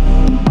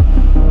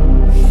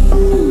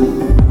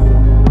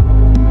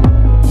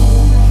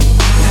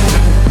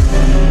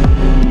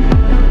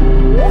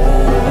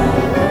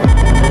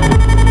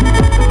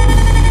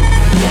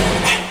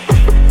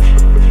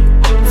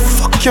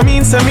 You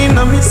mean say me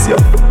no miss you?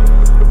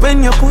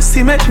 When your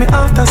pussy make me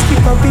out a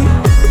skip a beat.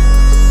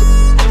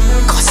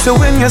 Cause so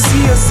when you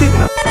see you sit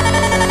now.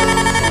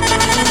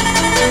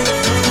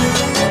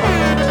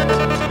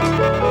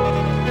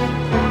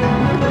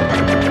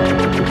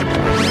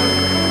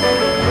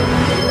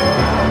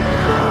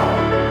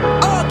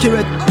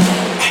 Accurate.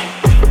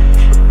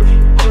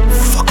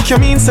 Fuck you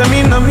mean say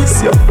me no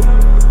miss you?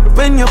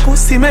 When your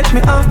pussy make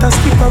me out a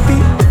skip a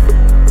beat.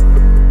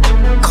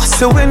 Cause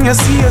so when you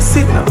see you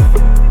sit now.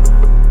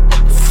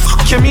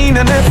 You mean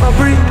I never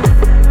breathe?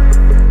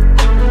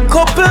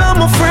 Couple of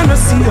my friends will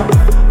see you.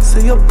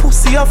 Say your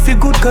pussy I feel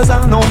good cause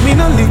I know me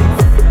no leave.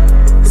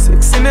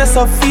 Sexiness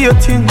I feel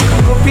thing.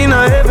 I go in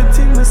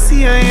everything I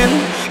see you in.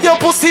 Your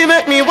pussy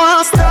make me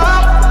want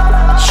stop.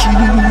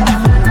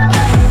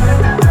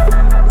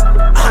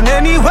 And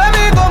anywhere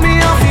we go me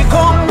I feel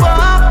come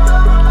back.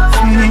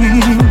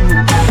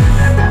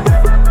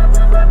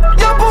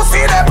 Your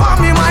pussy they for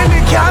me mind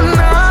me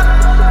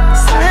cannot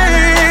say.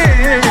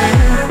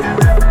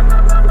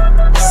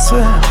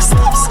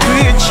 Stop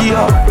screech you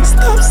up,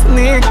 stop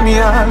snake me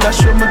all. I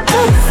show my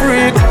tough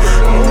freak.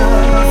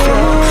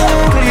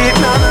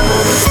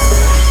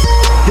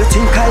 You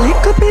think a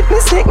little bit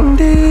mistaken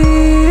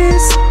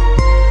this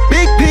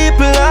big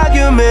people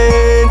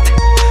argument.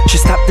 She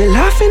stopped the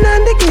laughing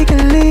and the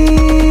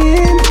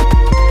giggling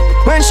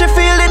when she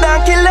feel the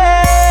donkey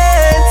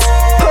legs.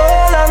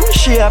 Hold on,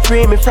 she a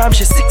free me from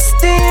she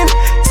 16.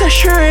 So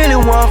she really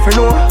want to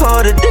know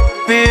how the dick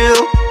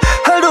feel.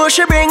 Although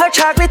she bring a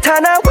chocolate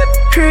and a whipped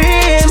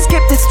cream, she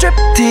skip the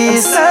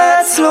striptease.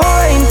 Start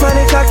slowing for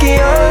the cocky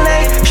all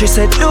night. She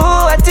said do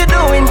what you're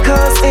doing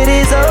cause it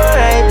is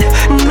alright.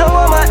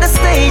 Now I'm at the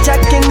stage, I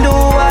can do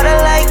what I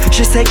like.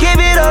 She said give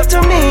it up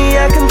to me,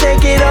 I can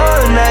take it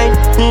all night.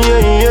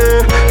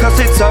 Yeah, cause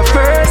it's her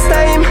first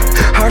time,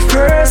 her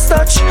first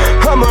touch.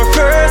 I'm her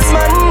first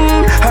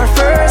man, her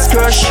first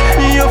crush.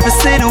 You can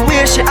see the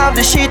way she have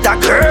the sheet I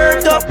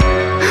curved up.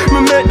 Me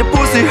make the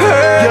pussy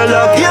hurt. You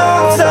love you,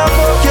 so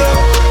fuck you.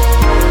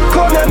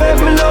 Come here, make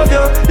me love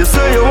you. You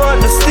say you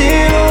want to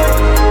steal.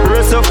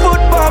 Rest your foot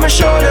by my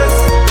shoulders.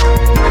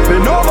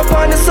 Been over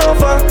on the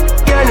sofa.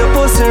 Girl, your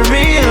pussy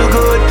real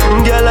good.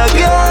 Girl, I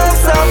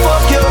guess I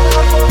fuck you.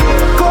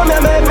 Come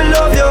here, make me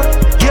love you.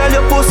 Girl,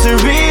 your pussy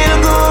real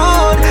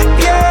good.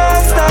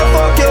 Yes, I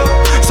fuck you.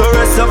 So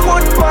rest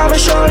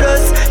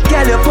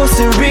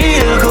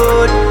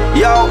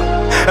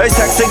Hey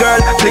sexy girl,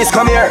 please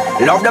come here.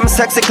 Love them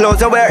sexy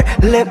clothes you wear.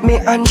 Let me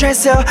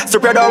undress you.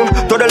 Strip you down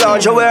to the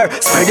lounge you wear.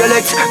 Spread your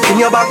legs, pin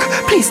your back.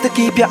 Please to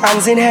keep your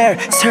hands in here.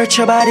 Search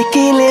your body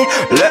keenly.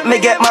 Let me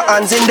get my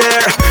hands in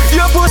there.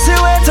 Your pussy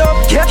wet up,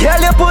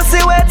 girl, your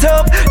pussy wet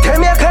up. Tell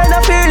me a kind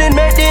of feeling,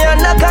 make the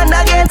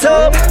anaconda get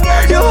up.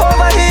 You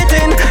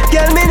overheating,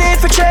 girl, me need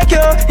to check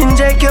you,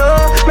 inject you,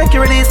 make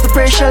you release the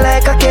pressure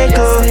like a cake.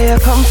 You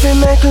come to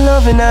make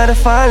love in the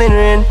falling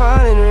rain.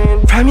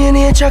 From your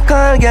nature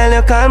call, girl,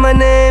 you call my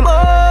name.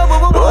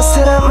 Most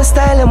of that my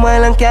style and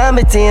while I can't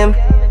be tame.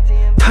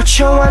 Touch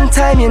you one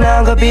time, you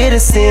not gonna be the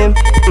same.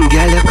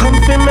 Girl, you come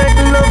to make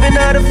love in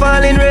the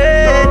falling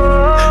rain.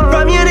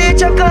 From your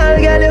nature call,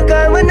 girl, you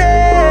call my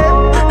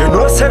name. You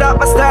know so that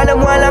my style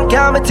and while I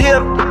can't be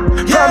tame.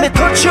 Yeah, me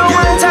touch you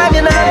one time,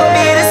 you not gonna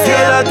be the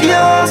same. Like you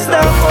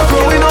stop.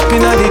 Growing up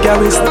in a the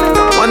garrison,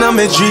 one of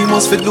my dreams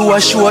was to do a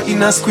show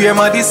in a square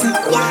Madison.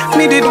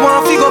 Me did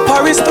one figure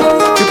Paris too.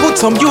 Me put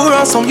some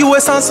euro, some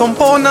US and some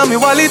pound on me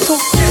wallet too.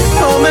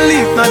 Now me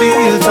live na the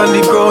Hilton,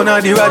 the Crown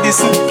and the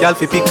Radisson. Girl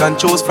fi pick and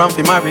choose from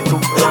fi marry too.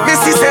 Me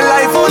see say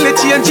life only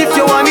change if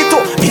you want it to.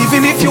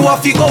 Even if you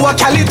have to go a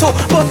Cali too.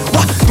 But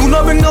do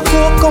not bring no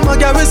coke, come a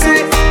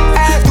garrison.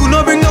 Do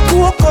not bring no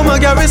coke, come a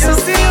garrison.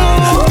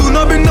 Do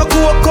not bring no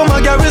coke, come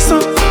a garrison.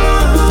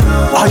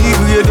 I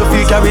agree to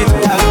fi carry it.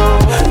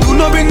 Do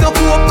not bring no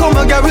coke, come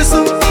a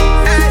garrison.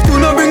 Do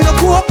not bring no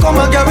coke, come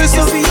a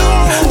garrison.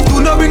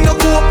 Do not bring no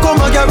coke,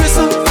 come a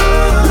garrison.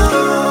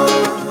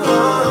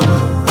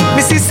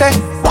 Missy say,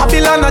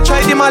 Babylon a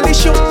try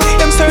demolish you.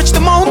 Them search the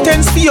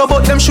mountains for you,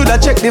 but them shoulda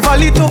check the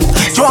valley too.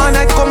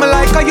 Joanna come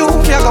like a you,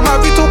 me a go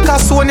marry to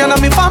Casonia na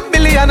me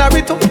family and a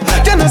rito.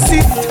 You know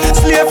see,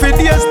 slavery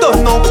days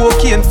done now,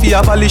 cocaine fi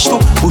abolish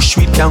too.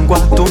 Bushweed can go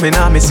to me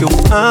na miss you.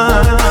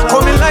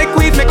 Coming like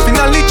weed make me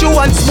knowledge you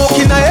and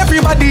smoking na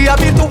everybody a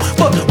bit too.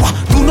 But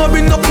do not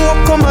bring no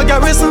coke, come a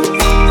garrison.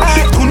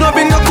 Do not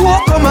bring no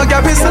coke, come a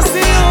garrison.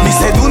 Me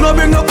say do not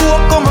bring no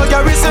coke, come a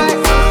garrison.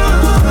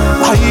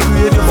 I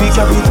agree to be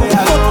carried.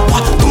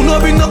 Do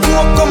not bring no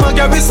coke, come a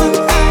garrison.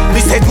 Me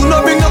say do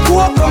not bring no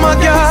coke, come a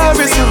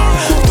garrison.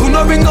 Do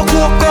not bring no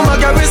coke, come a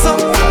garrison.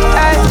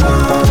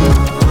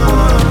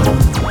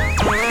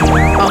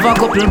 Have a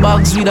couple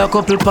bags with a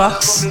couple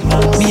packs.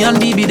 Me and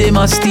BB they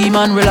must steam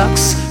and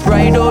relax.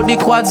 Ride out the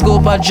quads, go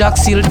pa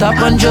Jack's Hilltop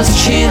and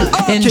just chill.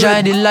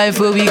 Enjoy the life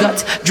where we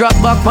got. Drop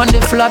back on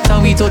the flat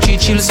and we touch a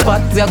chill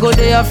spot. We a go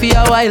there for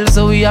a while,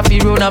 so we have to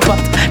run a pot.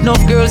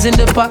 Enough girls in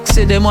the pack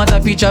say they want a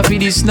picture for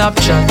the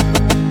Snapchat.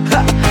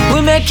 Ha,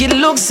 we make it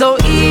look so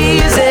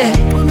easy.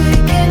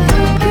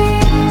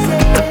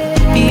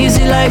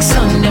 Easy like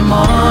Sunday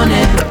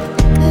morning.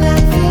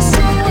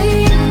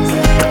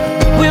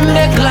 We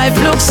make life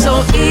look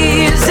so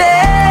easy.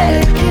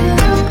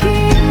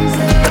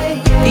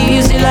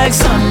 Easy like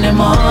Sunday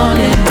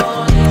morning.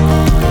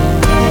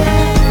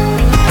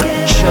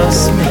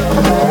 Trust me,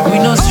 we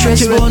no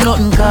stress about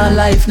nothing cause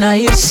life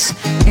nice.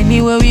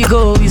 Anywhere we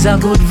go is a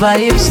good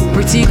vibes.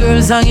 Pretty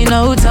girls hanging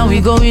out and we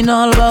going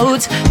all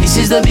out. This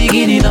is the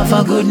beginning of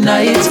a good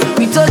night.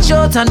 We touch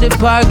out and the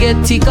park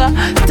get thicker.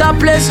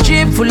 Topless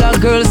strip full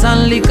of girls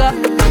and liquor.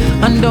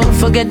 And don't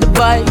forget the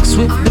bikes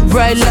with the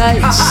bright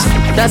lights.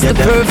 That's the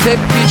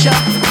perfect picture.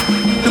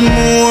 The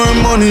more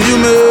money you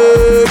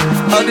make,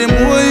 and the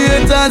more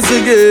haters you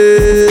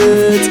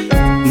get.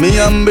 Me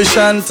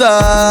ambition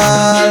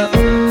tall.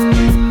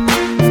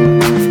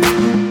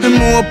 The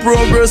more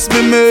progress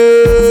me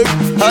make,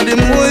 and the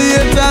more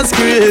haters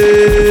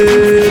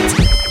create.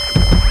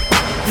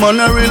 Man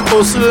a real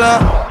hustler,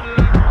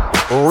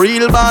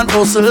 real band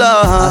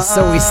hustler.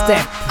 So we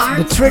step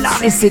the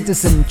Trinity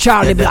citizen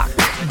Charlie Black.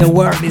 The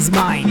world is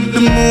mine. The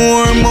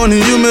more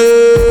money you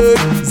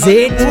make,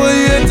 Zed, the more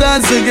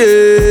haters you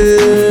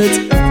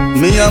get.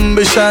 Me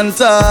ambition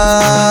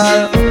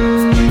tall.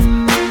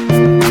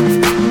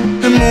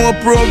 The more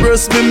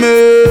progress me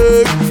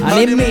make,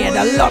 and he made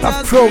a lot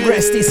of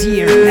progress this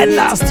year and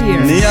last year.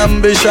 Me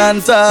ambition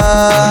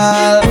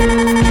tall.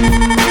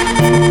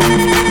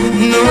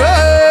 The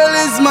world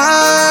is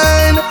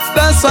mine.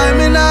 That's why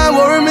me not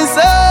worry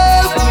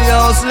myself. Me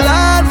hustle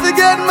hard to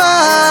get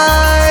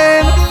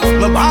mine.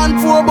 Me born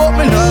poor but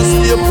me not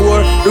stay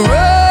poor. The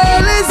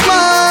world is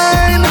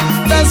mine.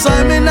 That's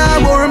why me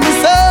not worry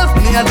myself.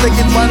 Me I take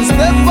it one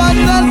step at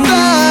a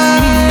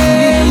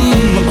time.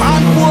 Me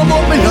born poor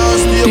but me not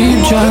stay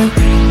poor.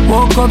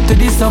 Woke up to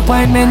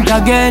disappointment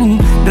again.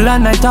 The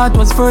land I thought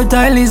was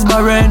fertile is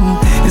barren.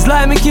 It's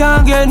like me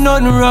can't get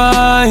nothing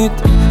right.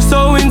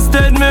 So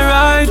instead me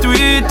right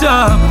with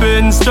up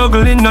and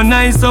struggling no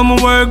night so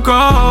me work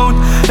out.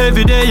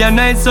 Every day and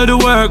night so the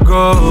work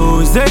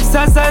goes.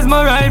 Exercise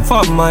my right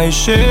for my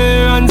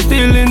share and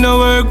still in the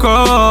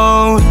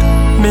workout.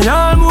 Me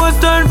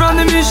almost turned from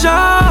the mission.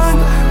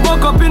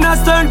 Woke up in a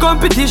stern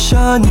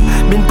competition.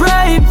 Been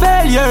praying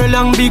failure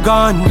long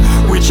begun,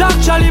 which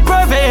actually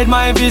pervade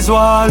my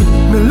visual.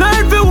 Me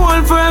learn for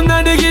one firm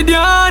that the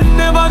Gideon.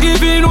 Never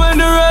give in when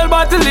the real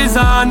battle is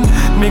on.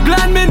 Me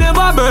glad me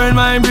never burn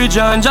my bridge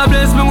on. Jah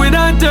bless me with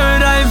a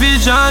third eye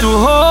vision. To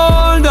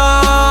hold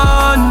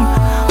on,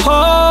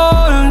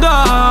 hold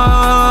on.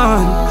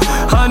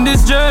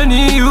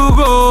 journey you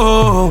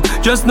go,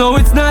 just know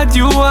it's not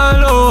you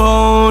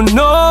alone.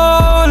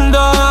 Hold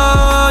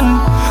on,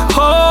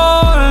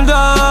 hold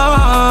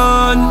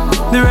on.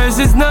 The rest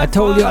is not. I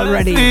told you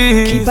already.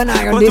 Keep an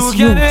eye on this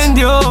youth.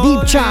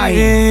 Deep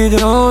child.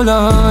 Hold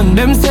on.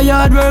 Them say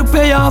hard work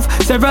pay off.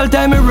 Several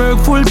times I work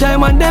full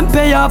time and them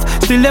pay off.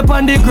 Still up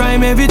on the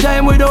grind every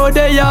time without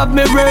day off.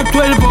 Me work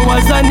 12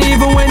 hours and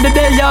even when the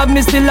day off,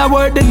 me still I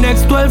work the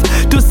next 12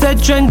 to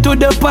set trend to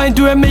the point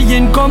where me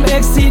income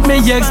exceed me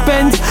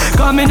expense.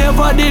 Cause me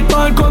never did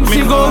all come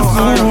see go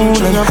soon.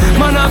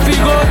 Man I fi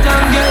go out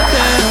and get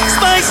there.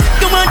 Spice,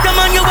 you want a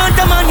man, you want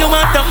a man, you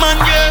want a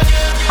man, yeah.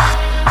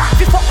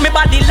 Fi fuck me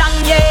body long,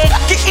 yeah.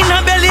 Kick in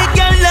a belly,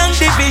 girl, long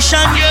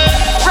division, yeah.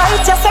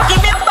 Right, just give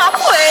me back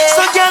way.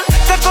 So girl,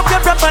 cock up your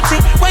property.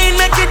 Why you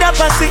make it a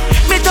pussy?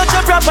 Me touch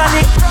you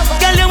properly.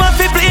 Girl, you want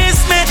to please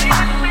me.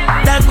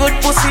 That good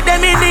pussy,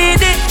 them me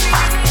need it.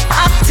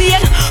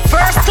 Obtain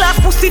first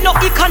class pussy, no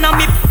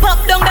economy.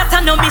 Pop down that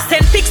I know me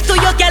send pics to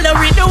your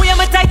gallery. The way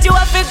me tight you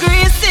have to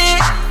greasy.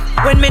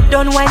 When me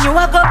done when you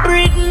a go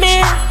breed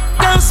me.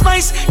 Down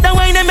spice, that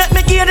wine they make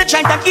me gear the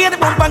track, that gear the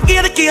bump and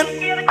gear the kill.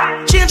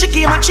 Change your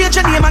game and change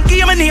your name and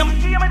gear my name.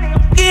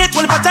 Gear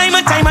 12 for time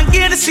and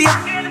gear the same.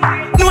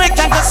 No I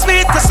can't go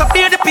sweet to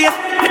severe the pain.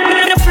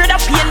 No afraid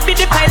of pain, be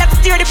the pilot,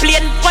 steer the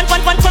plane. One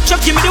touch up,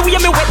 give me the way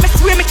me wet, me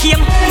swear me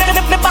came.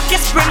 Me back your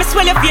spray, me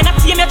swell your vein, I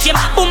team your team.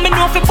 Boom me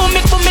know fi boom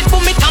it,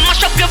 and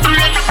mash up your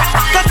brain.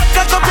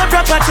 Cock up your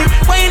property,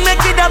 wine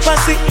make it a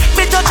pussy.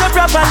 Me touch you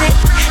properly,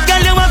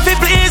 girl you want fi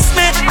please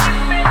me.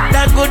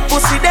 That good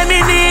pussy, them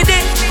me need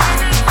it.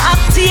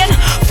 Obtain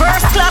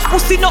first class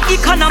pussy, no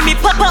economy.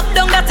 Pop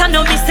down that I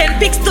know me send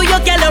pics to your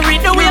gallery.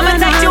 The way me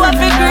tight you have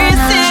to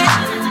greasy.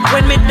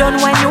 When me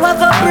done, when you have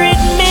a breed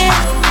me.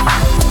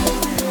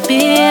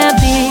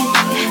 Baby,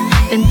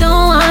 them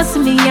don't want to see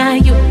me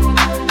and you.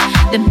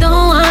 Them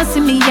don't want to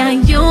see me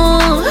and you.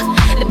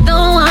 Them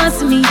don't want to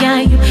see me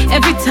and you.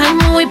 Every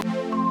time we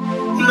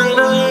No.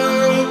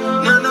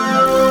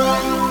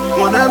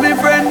 Wanna be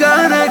friend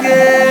gone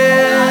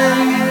again.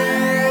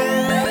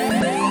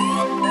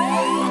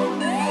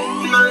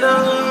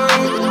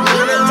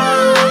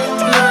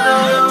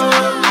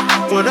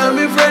 Wanna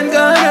be friend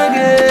gone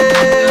again.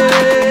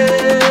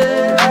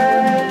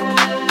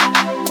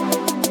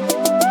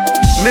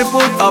 Me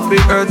put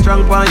happy earth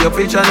strong on your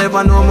picture.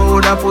 Never know me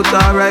woulda put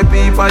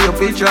R.I.P. for your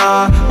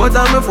picture. But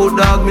on my foot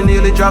dog, me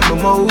nearly drop my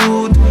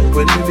mouth.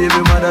 When me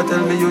baby mother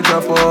tell me you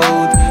drop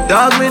out.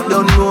 Dog me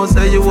don't know,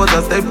 say you was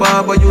a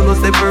stepper. But you know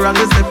step wrong,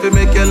 the step to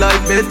make your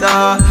life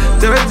better.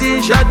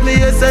 13 shot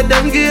me, you said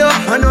them give.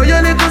 I know you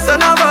need to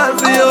send a ball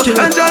for you.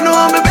 And you know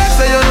I'm a best,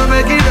 say you don't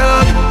make it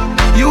up.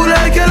 You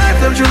like your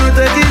life, them shouldn't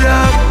take it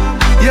up.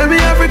 Yeah,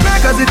 me every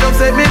crack as it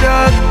upset me,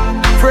 dog.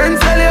 Friends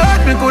tell you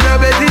hurt me, coulda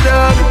bet it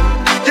up.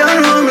 You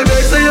know me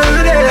best, say you're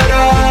there,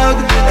 dog.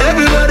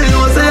 Everybody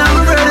knows say I'm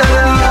afraid of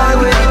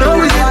dog. Now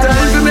is the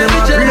time for me to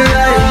check the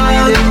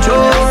eye. Them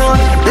Jones,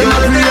 they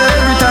agree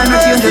every time I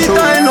change the show.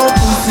 I know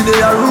pussy they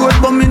are road,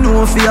 but me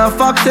know for a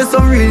fact say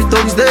some real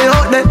thugs they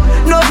out there.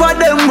 None of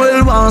them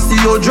will want see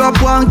you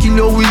drop one kill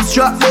you with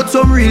strap, but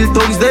some real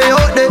thugs they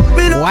out there.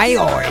 Why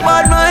or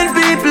bad mind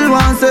people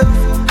want say.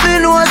 Me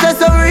know say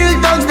some real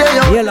thugs they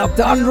out. Yell up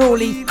the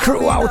unruly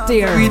crew out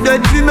there. We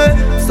dead for me,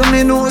 so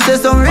me know say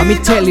some real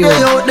thugs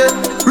they out there.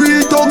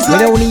 Real thugs we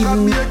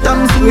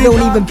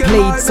don't even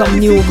play some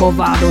new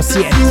Movados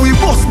yet.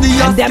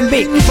 And them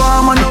big, I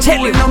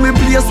tell you, an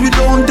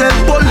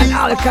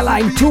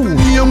Alkaline too,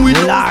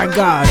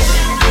 Largard.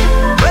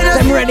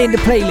 Them ready in the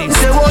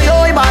playlist.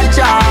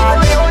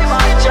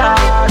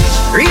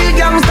 Real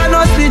gangsta no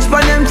snitch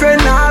for them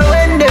friend all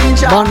when them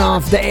chat. Burn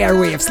off the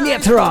airwaves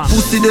later on.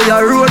 Pussy they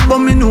a road but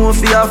me know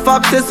for a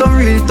fact say some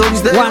real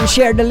thugs there. One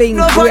share the link.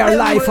 We are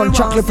live on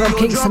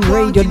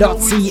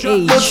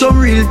chocolatefromkingstonradio.ch. But some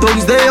real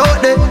thugs they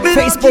out there.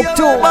 Facebook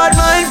too. Bad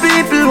mind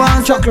people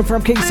want Chocolate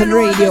from Kingston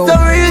Radio.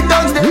 Some real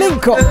thugs there.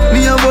 Link up.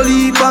 Me a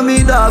believe for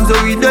me dogs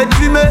so we dead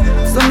for me.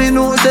 So me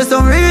know say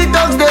some real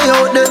thugs they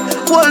out there.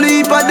 Whole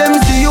heap of them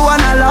see you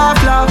and a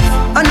laugh.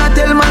 And I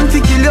tell man to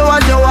kill you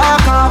as you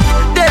walk off.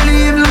 Tell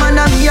evil man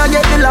and me I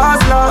get the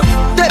last laugh.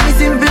 Take me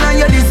simple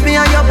and you diss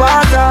me and you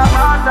pass off.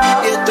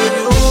 Get to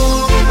you.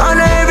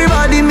 And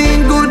everybody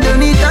mean good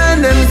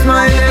anytime them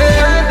smiling.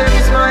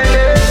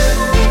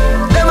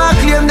 Them a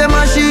claim them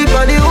a sheep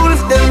and the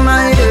wolf them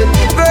minded.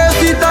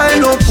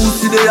 Versatile no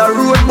pussy they a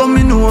road but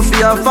me know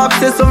for a fact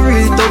say some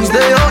real thugs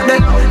they out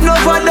there. None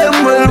of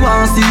them will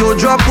want see you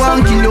drop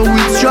one kill you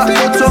with strap,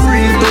 but some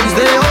real thugs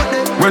they out there.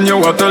 When you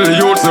a tell the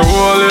youth to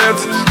hold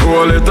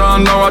it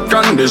under what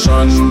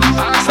condition?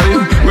 Hey,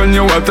 when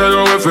you a tell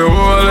you if you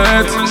hold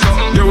it,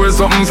 you will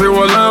something for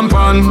hold lamp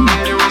on.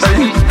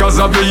 Hey, cause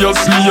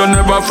obviously you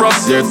never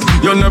frost yet.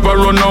 You never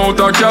run out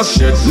of cash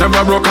yet.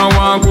 Never broke and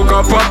want cook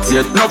a pot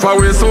yet. No for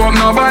we soap,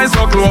 no buy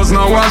so clothes,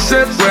 no wash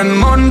it. When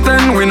month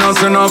end we no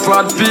send a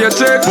fat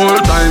paycheck. Full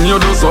time you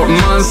do something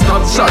and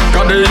stop shot.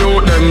 Cause the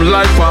youth them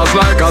life pass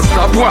like a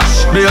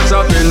stopwatch.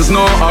 Better things,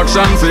 no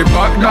action fi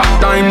back that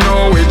time.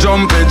 Now we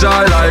jump a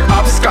jar like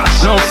hopscotch.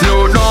 No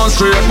flow down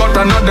straight but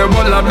another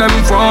all of them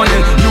phony.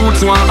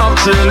 Youths want up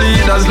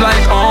cheerleaders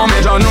like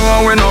homage. I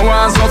know we no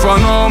want suffer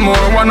no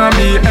more. Wanna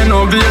be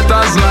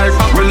innovators like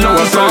when you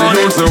tell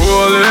the youths to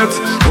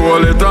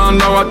hold it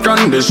under what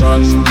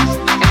condition?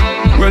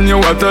 When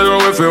you tell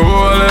you if you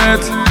hold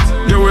it,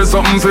 you will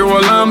something for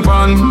hold lamp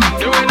on.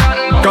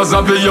 Cause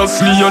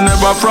obviously you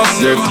never frost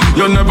yet.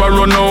 You never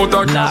run out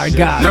of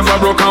never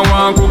broke and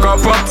one cook a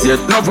pot yet.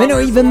 We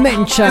don't even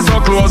mention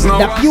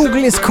that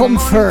Bugle is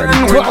confirmed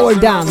to our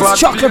dance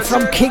Chocolate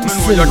from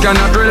Kingston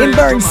in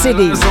Burn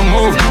City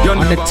on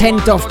the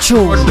 10th of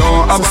June.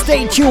 So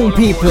stay tuned,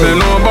 people.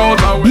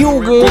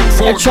 Bugle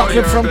and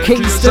Chocolate from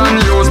Kingston.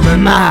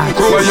 Mad.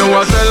 You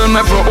will tell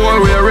me for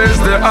all where is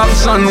the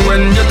option?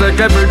 When you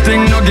take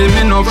everything, no give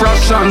me no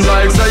fractions.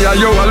 Like say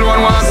you alone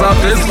want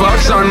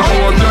satisfaction.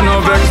 Out you no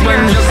vex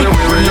when you say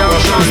we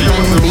reaction.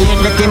 Be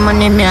dirty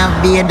money, me have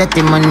be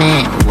dirty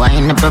money.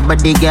 Wine up a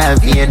body, girl,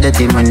 fear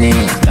dirty money.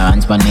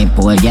 Dance on the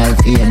pole, girl,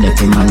 fear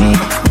dirty money.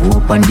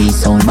 Open the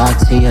sound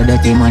box, fear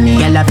dirty money.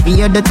 Girl, I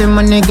fear dirty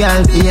money,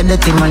 girl, fear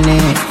dirty money.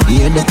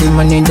 Fear dirty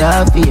money,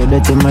 dog, fear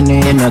dirty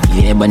money. You no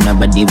care about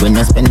nobody when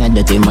you spend that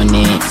dirty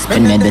money.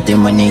 Spend that dirty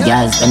money,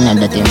 girl, spend that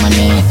dirty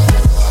money.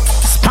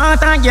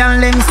 Sparta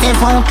girl, them step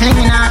out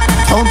cleaner.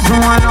 Talk to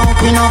one out,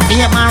 we no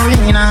fear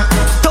marina.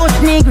 Touch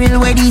me grill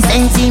where the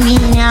sensi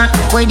meania.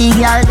 Where the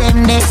girl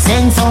them they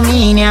sense so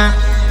meania.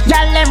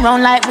 Girl them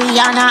round like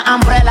Rihanna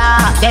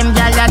umbrella. Them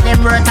girl ya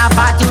them worth a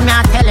fortune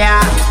I tell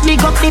ya.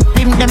 Big up the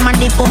pimp them and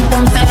the pum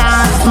pum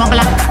seller.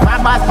 Smuggler,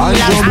 robbers,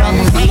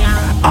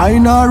 dealers. I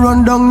nah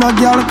run down no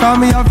girl 'cause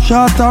me have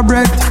shorter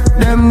breath.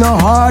 Them no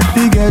hard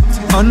to get.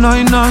 And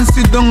I nah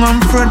sit down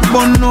and fret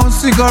but no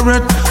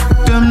cigarette.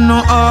 Them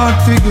no hard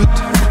to get.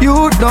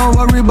 You don't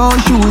worry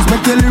about shoes,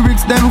 make your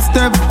lyrics them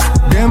step.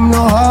 Them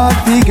no hard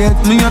to get.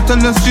 Me a tell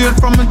you straight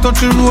from me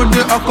touch the road,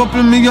 there a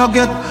couple me a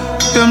get.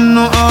 Them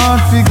no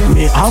hard to get.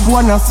 Me have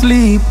one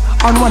asleep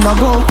and one a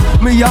go.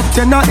 Me have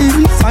 10 a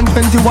east and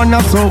 21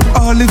 a so.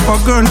 All if a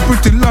girl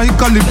pretty like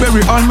Halle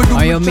Berry, all me do.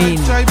 Oh, you mean?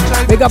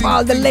 Big up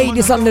all the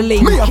ladies on the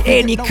link.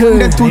 Any cool,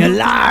 you're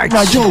large.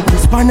 Na joke,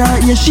 spanner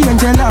yeah she and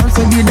tell her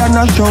say we done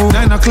a show.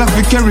 9 o'clock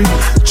we carry,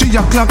 3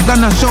 o'clock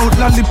done a shout.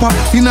 Lollipop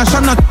in a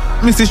Shana,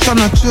 Mrs.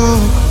 Shana Cho.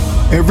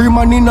 Every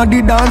man in a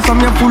the dance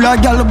from you full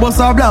of gal boss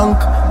a blank.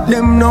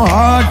 Them no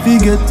hard to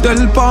get.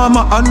 Del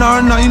Palma and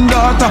her 9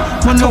 daughter.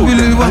 Man no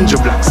really want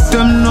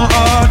them no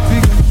hard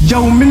to get.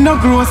 Yo, me no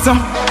grocer.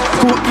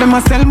 Cook them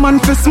a sell man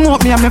for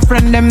smoke. Me and my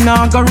friend them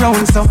nah go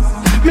round so.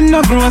 Me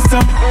no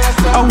grocer.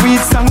 A weed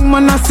song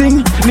man a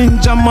sing.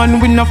 Ninja man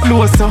we no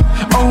flow so.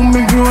 Oh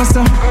me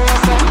grocer.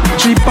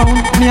 3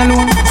 pound me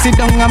alone. Sit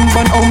down and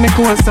bun how me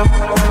closer.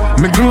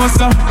 Me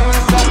grocer.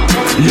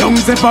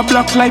 Lungs if a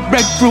black like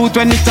breadfruit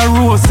when it's a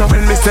roast.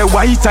 When me say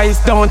white eyes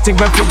don't think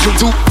when you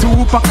do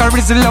two pack of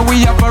Rizla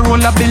we have a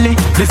roll of Billy.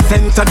 The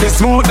scent of the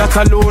smoke that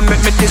alone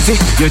make me dizzy.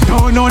 You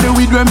don't know the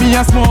weed when me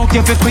a smoke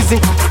if it's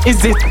busy.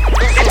 Is it?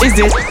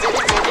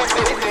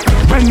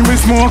 When we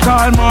smoke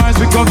all Mars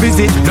we go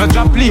visit. No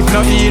drop leaf,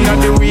 no in on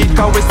the weed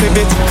cause we save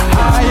it.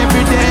 High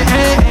every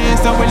day,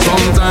 so we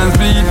sometimes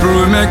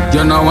people make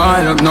you know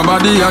why up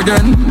nobody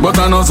again. But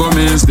I know some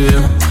is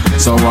there.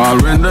 So all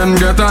when them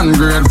get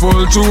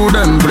ungrateful to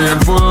them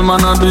grateful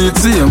man I do it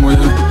same way.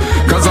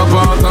 Cause a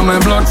part of my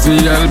blood for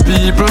help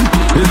people.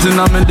 It's in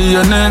my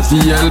DNA for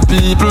help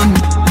people.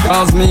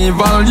 Cause me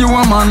value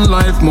a man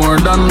life more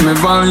than me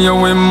value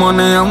him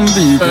money and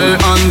people. Hey,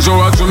 and show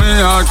what to me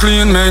are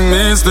clean, make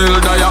me still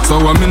die. So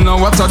I mean know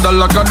what a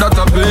dollar got that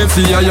a pay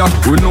for ya.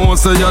 We know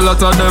say a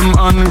lot of them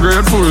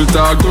ungrateful.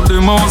 Talk to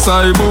the most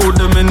I bow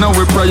them in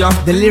our prayer.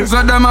 The lyrics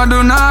of them I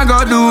do not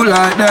go do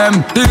like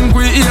them. Think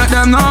we hear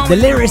them now. The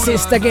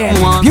lyricist again,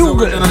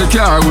 Bugle. In the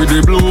car with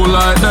the blue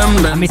like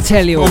them. Let me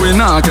tell you, we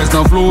not catch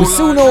no flow. We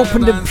soon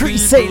open the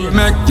pre-sale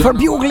for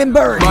Bugle and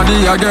Burn.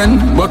 Body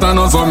again, but I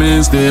know some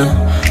is there.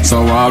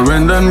 So all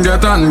when them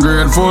get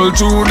ungrateful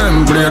to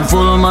them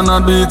grateful man I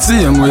do it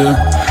same way.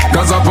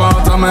 Cause a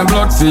part of my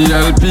blood for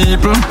help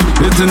people.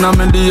 It's in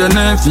my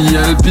DNA for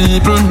help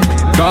people.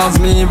 Cause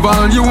me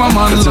value a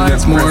man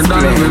life more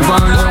than me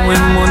value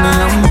in money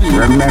and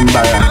people.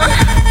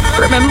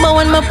 Remember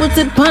when I put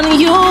it on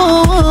you.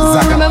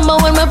 Remember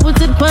when I put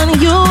it on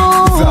you.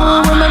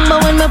 Remember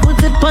when I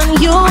put it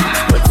on you.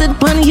 Put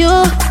it on you.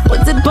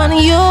 Put it on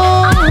you.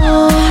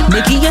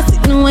 Make you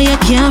sitting where you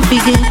can't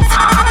forget.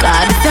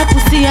 God, it's a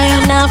pussy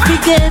I not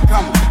forget.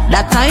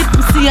 That type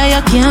pussy I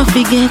can't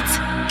forget.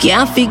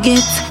 Can't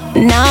forget.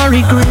 Now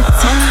regret.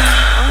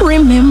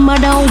 Remember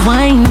that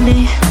wine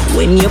day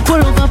when you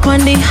pull up on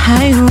the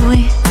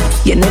highway.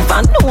 You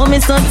never know me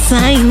so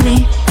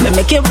tiny. Me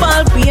make you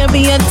ball,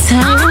 baby, you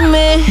time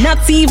me.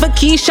 Not even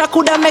Keisha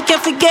coulda make you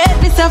forget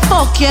this a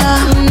fuck ya.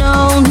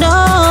 No,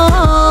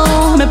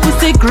 no. Me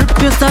pussy grip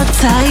you so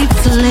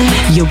tightly.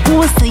 You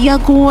both say you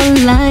go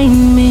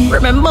line me.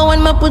 Remember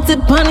when me put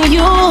it on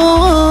you.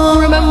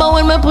 Remember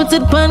when me put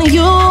it on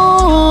you.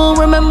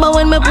 Remember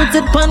when me put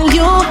it on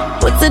you.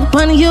 Put it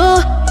on you.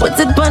 Put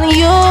it on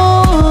you.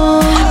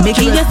 Make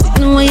you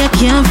sitting where you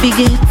can't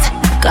forget.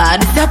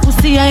 God, it's a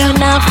pussy I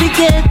not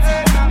forget.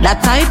 That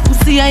tight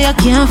pussy I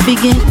can't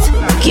forget.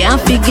 Can't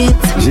forget.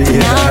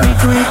 Can't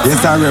regret.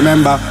 Yes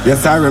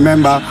I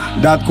remember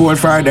that cold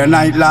Friday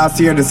night last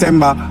year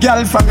December.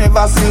 Girl from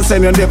ever since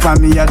and you're there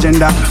on me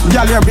agenda.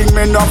 Girl you bring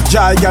me enough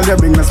joy, girl you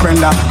bring me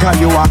splendor. Cause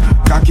you are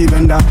cocky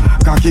bender.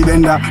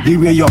 The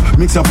way you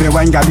mix up your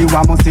wine, girl you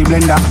are musty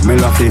blender. Me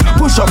love it.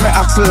 Push up my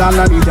axle and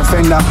I need a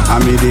fender. I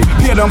made it.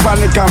 Pay down for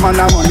the cam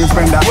and I'm on the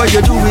spender. What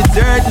you do it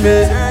hurt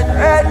me.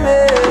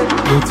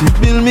 Don't you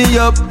fill me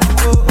up.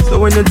 So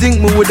when you think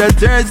me with a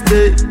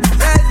Thursday,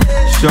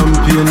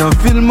 champagne and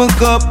fill my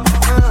cup.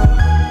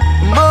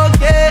 I'm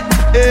okay,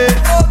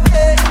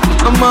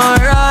 I'm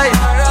alright,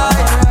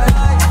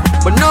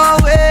 but no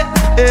way,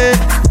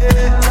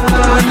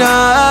 I'm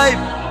not.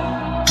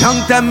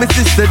 Long time my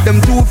sister, them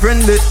too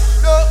friendly.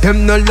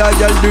 Them no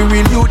loyal, the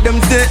real youth,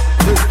 them say.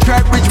 Try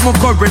reach my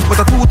current,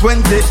 but a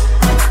 220.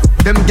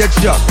 Them get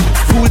shot,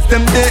 fools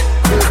them dead.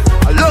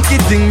 A lucky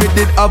thing me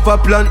did have a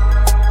plan.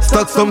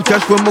 Stuck some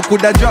cash when me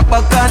coulda drop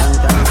a can.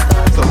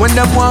 So when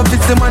them want to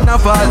see man a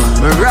fall,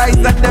 me rise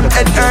at them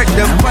head hurt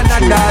them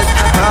panadol.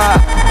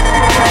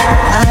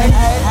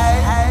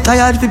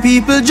 Tired for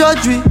people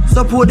judge we.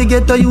 Support the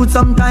ghetto youth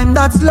sometime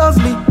that's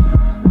lovely.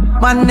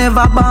 Man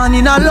never born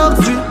in a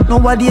luxury.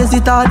 Nowadays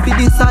it hard to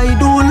decide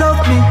who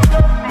love me.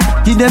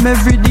 Give them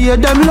every day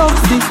them love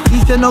sick.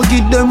 If you no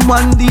give them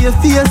one day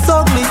face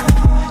ugly.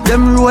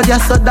 Them road ya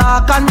so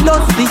dark and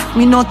dusty.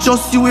 Me not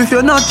trust you if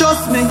you not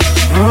trust me.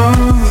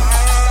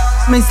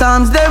 My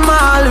psalms them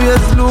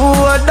always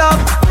load up.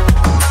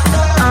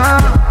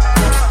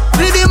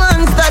 With the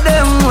monster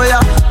them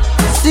where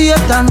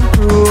Satan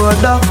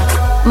road up.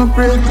 Me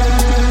pray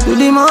to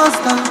the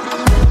master,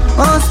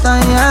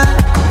 yeah.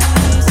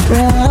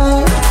 Pray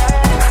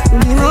to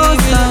the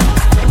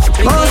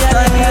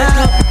master,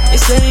 yeah.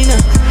 It's saying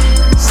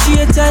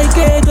straight I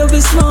get over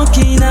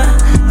smoking now.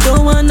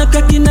 Don't wanna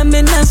crack in a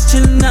me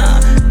nostril now.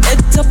 Head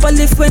top a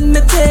lift when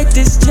me take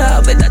this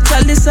job. With a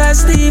chalice I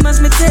steam as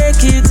me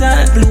take it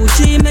on. Blue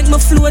G make me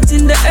float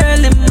in the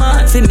early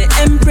morning. Feel me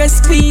Empress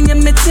Queen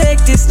and me take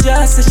this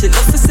job. So she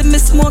love to see me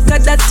smoke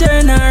at that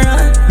turn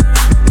around.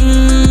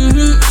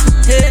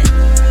 Hey.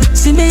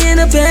 See me in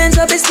a Benz,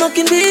 I be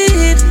smoking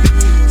weed.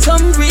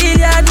 Some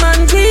real hard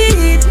man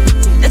greed.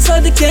 That's how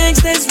the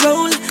gangsters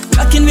roll.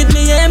 Rockin' with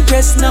me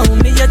Empress now,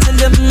 me I tell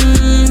them.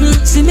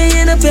 See me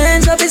in a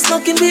Benz, I be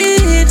smoking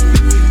weed.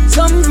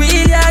 Some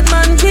real hard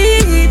man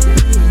greed.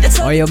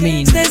 Oh, you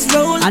mean?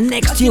 And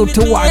next you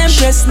to watch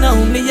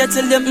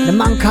the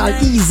man called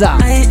Iza.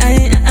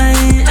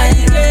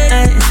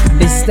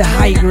 This is the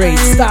high grade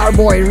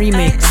Starboy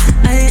remix.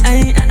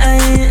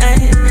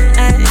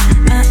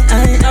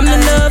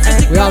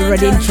 We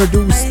already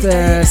introduced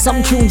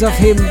some tunes of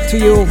him to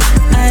you.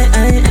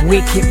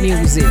 Wicked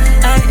music.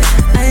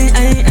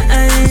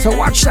 So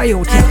watch that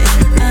you can.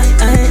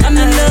 I'm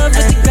in love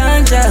with the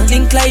ganja.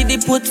 Think like they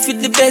put for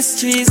the best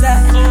trees.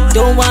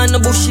 Don't want no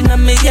bush in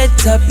me head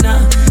top now.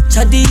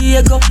 Chaddy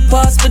go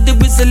pass for the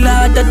whistle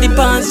that the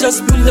pants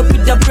just pull up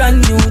with a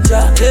brand new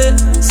job.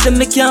 Say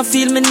me can't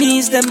feel my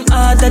knees them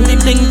hard. And they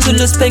bling to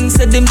the spank,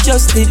 said them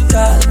just did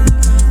call.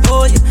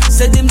 Oh yeah,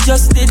 said them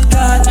just did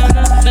call.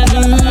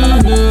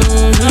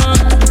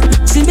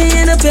 See me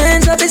in a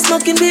Benz, I be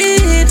smoking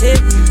weed.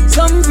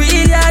 Some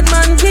real hard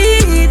man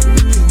greed.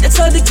 That's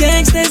how the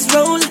gangsters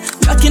roll.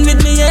 Rockin'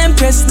 with me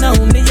Empress now,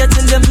 me I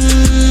tell them.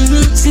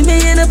 See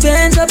me in a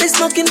Benz, I be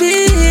smoking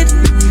weed.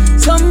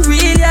 Some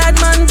real hard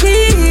man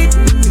greed.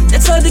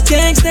 That's how the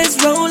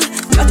gangsters roll.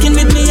 Rockin'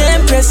 with me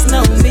Empress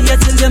now, me I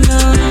tell them.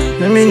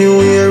 Let me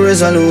New Year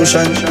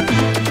resolution.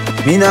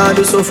 Me nah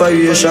do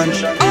sufferation.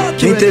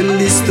 Me tell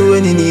this to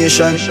any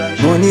nation.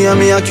 Money and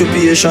me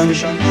occupation.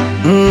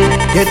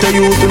 Get a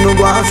youth to no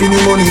go and feel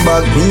me money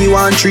back. Me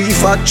want 3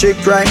 fat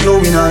check right now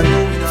in hand.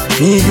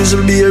 Me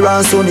usually be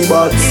around Sony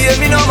box. Hear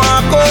me no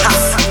Marcos.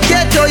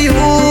 Get a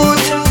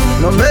youth,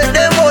 no make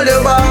them hold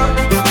you back.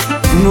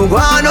 No go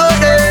on out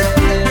there.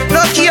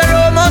 No care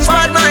how much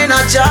bad mind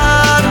a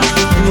job.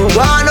 No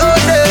go on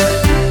out there.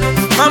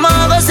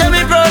 Mama go say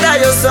me proud of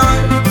your son.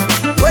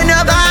 When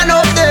you gone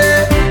up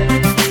there.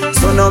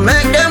 So no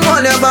make them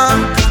hold you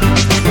back.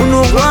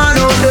 No go on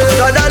out there.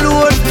 God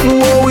alone,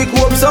 no we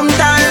go up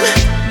sometime.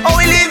 How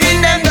we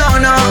living them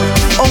down now.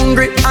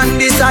 Hungry and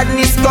the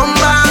sadness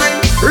combine.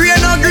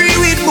 Rain agree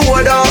with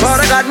both of us.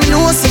 But God me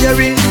know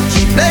steering.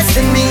 Keep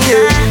blessing me,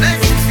 yeah.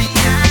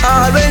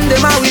 All when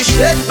them a wish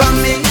death for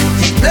me.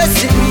 Keep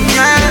blessing me,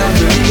 yeah.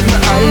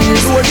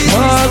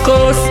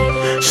 Marcos,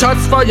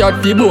 shots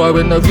fired the boy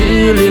when the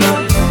feeling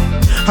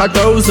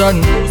 1,000.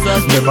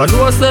 Never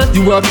know that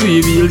you are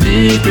free real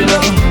deep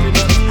enough.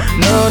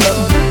 No.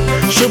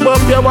 Shoot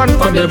up your one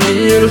for the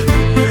wheel.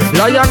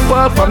 Lion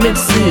paw for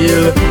mix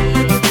seal.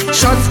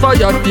 Shots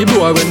fired the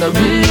boy when the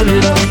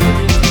feeling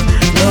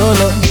No.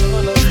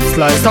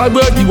 Slice of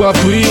bread you are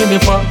free me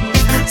for.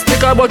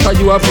 Stick of butter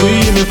you are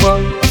free me for.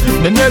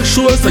 The next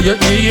show so you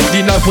eat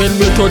dinner when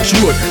we touch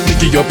road.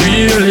 Make you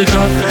feel it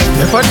up.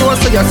 Never know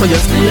so you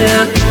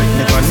scared.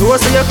 Never know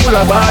so you full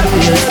of bad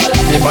ways.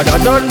 Never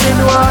done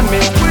didn't want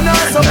me.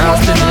 Now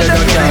still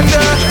you can't.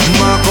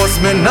 Marcus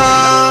me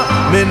nah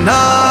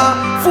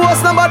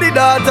force nobody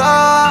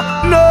daughter.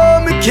 No,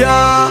 me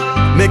can't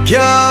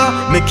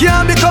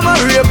become a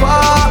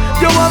raper.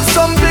 You have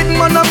some big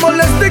man and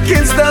molest the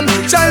kids them.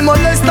 Child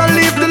molest and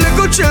leave the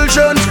little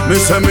children. Me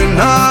say me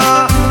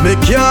nah, me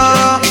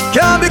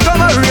can't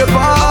become a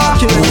raper.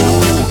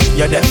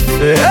 Yeah, them.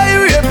 Hey,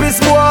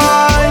 rapist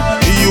boy,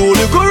 you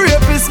little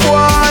rapist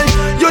boy.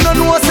 You don't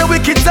know say we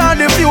kids are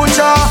the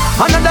future,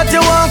 and that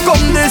you want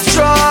come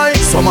destroy.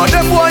 Some of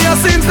them boy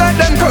seems like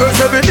them curse.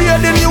 Every day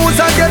the news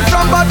I get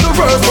from bad to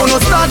worse.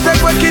 Gonna start take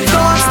when kids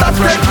don't start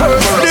take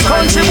curse. The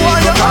country boy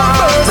you can't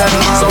burst.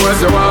 So as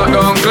you walk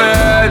down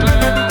Glade,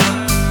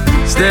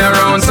 stay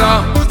around,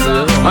 sir.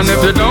 And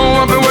if you don't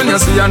happy when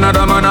you see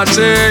another man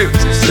achieve,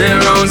 stay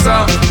around,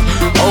 sir.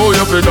 Oh,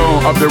 if you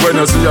don't happy when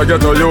you see a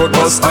ghetto youth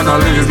bus and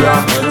a leave, yeah.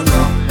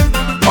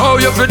 Oh,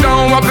 if you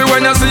don't happy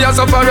when you see a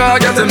sufferer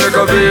get him make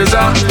a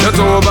visa. You're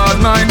too bad,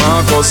 man.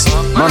 Marcus,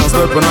 man, I'm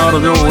stepping out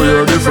of you,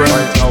 you're different.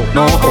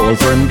 No old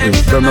friend,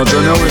 if them not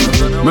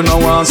genuine. Me no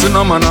want see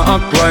no man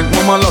act like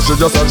mama lash,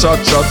 just a chat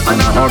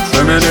and a hot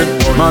feminine.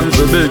 Man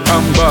for big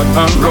and bad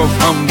and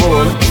rough and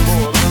bold.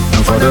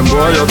 And for them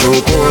boy you're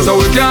too cold. So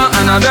we can't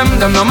honor them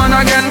no man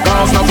again.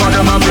 Cause no for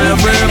them a play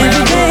me.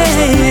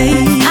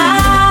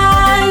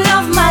 I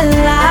love my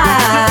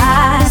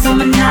life, so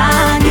me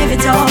nah give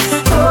it up.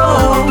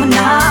 Oh, me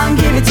nah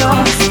give it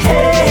up.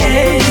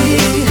 Hey,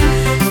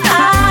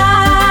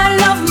 I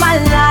love my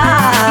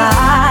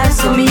life,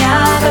 so me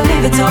I go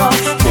live it up.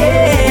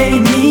 Hey,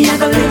 me I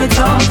go live it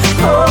up.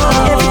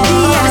 Oh, every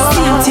day I the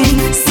same thing,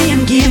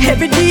 same game.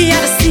 Every day I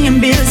the same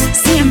bills,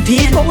 same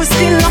pain. But we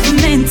still have to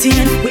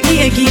maintain. We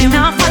here game,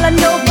 now follow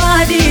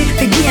nobody.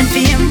 The gain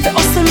fame, the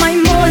hustle my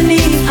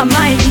money. I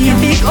might be a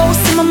big house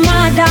to my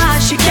mother.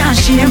 She can't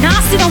share. Now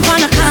sit down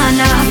on the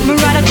corner. Me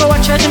rather go to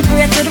church and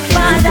pray to the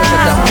Father.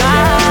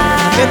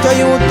 Better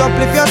you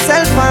uplift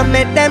yourself and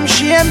make them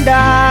shame,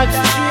 dog.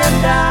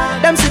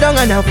 Them sit down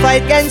and a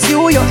fight against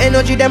you. Your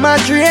energy them a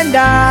drain,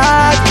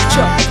 dog.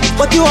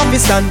 But you have to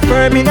stand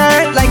firm in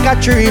earth like a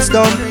tree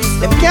stump.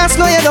 Them can't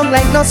slow you down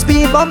like no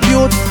speed bump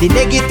you. The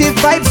negative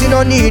vibes you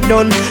don't need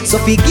none. So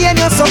if you gain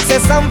your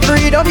success and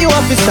freedom, you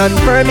have to stand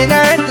firm in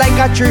earth like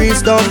a tree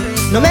stump.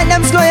 No make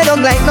them slow you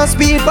down like no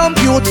speed bump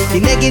you.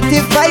 The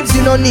negative vibes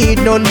you don't need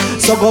none.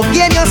 So go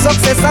gain your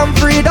success and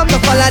freedom, no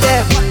follow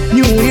them.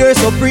 New Year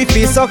so free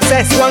for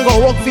success. One go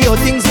work for your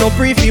things, no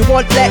free for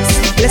what less.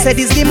 Blessed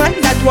is the man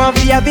that want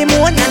to have him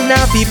own and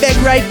not be beg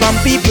right from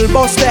people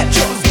bust step.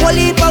 Whole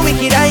heap of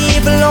wicked and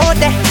evil out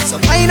there. So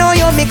find out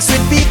you mix with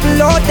people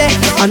out there.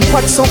 And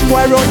put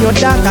somewhere around your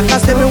data,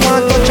 cause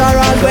everyone touch her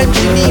all when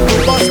she need to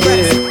bust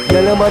press.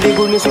 Girl, nobody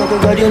good, me swear to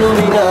God, you know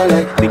me not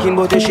like. Thinking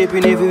about the shape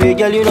in every way,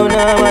 girl, you know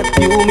now man.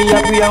 You, me,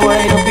 a prayer,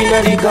 wind up in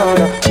the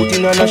corner.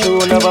 Putting on a show,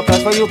 never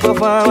pass for your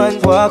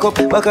performance. Walk up,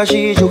 back a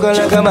she, choke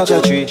like a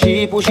maca tree.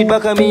 She push it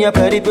back at me,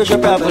 apply the pressure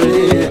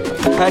properly.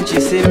 And she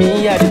say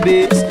me at the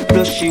base.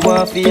 Plus she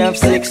want to have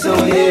sex, so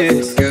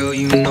yes. Girl,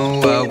 you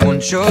know I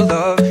want your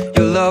love.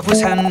 Your love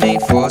was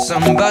handmade for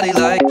somebody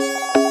like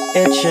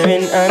Ed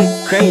Sheeran and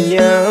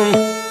Cranium.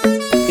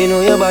 You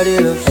know your body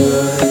look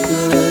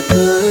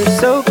good,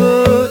 so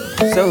good,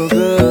 so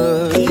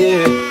good,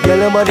 yeah. Girl,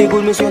 your body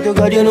good, me swear to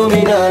God, you know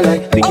me not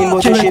like. Thinking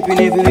about your shape in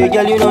every way,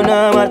 girl, you know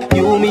normal.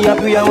 You, me, a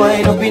prayer,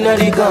 wind up in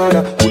the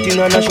corner. Putting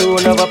on a show,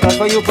 never pass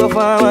for your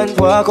performance.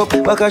 Walk up,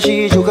 back a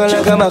she, choke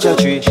like a maca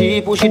tree.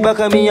 She push it back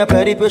at me,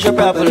 apply the pressure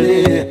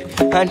properly.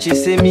 And she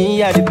say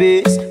me at the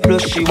base.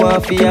 Plus she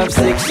want to have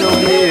sex, so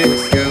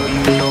yes. Girl,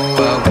 you know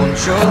I want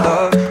your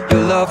love.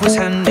 Your love was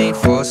handmade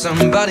for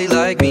somebody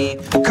like me.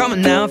 Come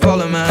on now,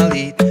 follow my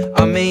lead.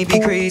 I may be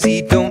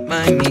crazy, don't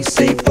mind me.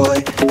 Say,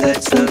 boy,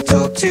 let's not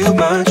talk too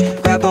much.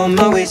 Grab on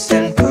my waist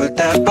and put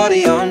that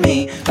body on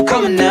me.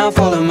 Come on now,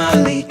 follow my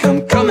lead.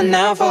 Come on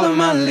now, follow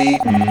my lead.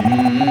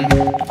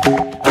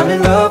 I'm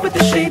in love with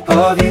the shape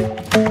of you.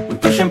 We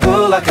push and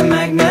pull like a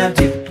magnet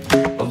do.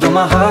 Although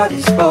my heart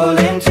is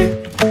falling too.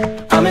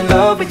 I'm in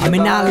love with you.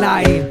 I'm not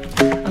lying.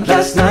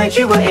 Last night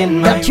you were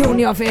in my the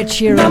tune of Ed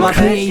Sheeran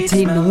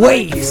creating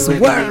waves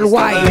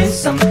worldwide.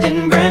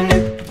 Something brand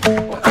new.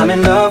 I'm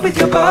in love with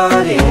your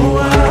body.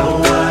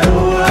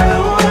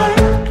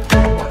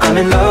 I'm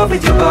in love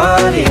with your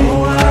body.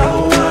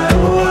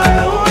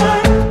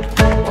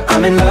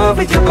 I'm in love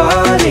with your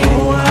body.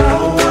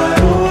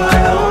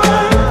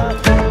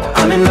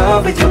 I'm in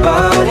love with your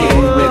body.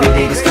 Every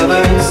day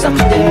discovering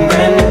something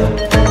brand new.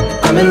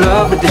 I'm in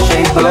love with the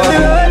shape of you. The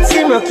road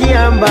seem rocky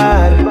and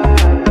bad.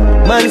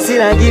 Man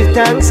still I give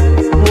thanks.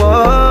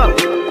 Whoa.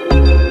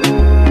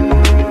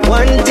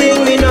 One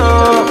thing we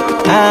know,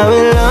 I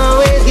will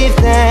always give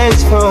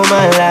thanks for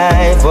my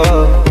life.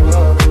 Oh.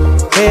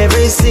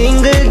 Every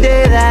single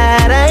day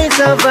that I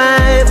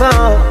survive.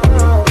 Oh.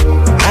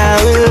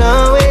 I will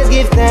always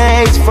give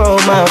thanks for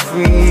my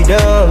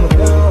freedom.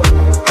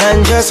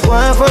 And just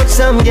want for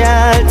some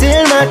girl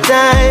till my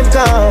time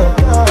come.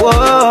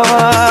 Whoa.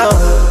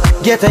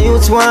 Get a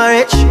youth one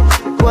rich.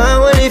 One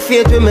only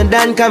faith with me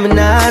done coming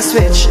now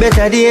switch.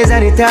 Better days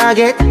on the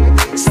target.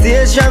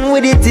 Still strong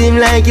with the team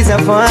like it's a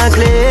fun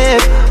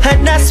clip.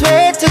 And I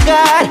swear to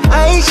God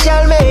I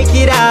shall make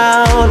it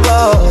out.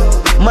 Whoa.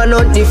 Man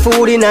out the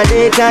food in a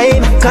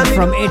daytime. Come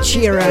from Ed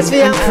Sheeran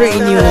and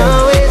Cranium.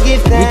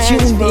 We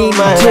tuned in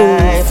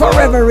to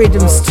Forever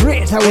Rhythm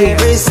straight away.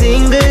 Every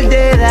single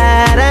day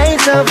that I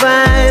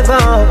survive,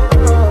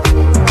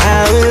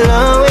 I will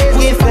always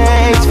give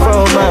thanks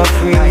for my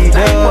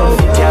freedom.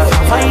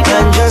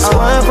 And just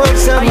one for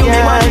some time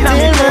till my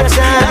time.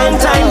 Long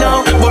time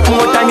now, but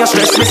more time you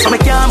stress me so me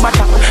can't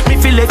batter. Me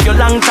feel like you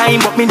long time,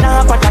 but me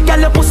nah batter. Girl,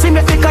 your pussy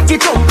make me cocky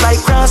jump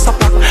like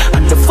grasshopper.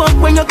 And the fuck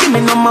when you give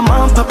me no my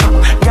mom papa.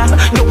 Girl,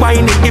 you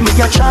whine it, give me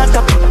your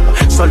charter.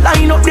 So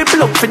line up the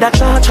block for that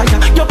charger.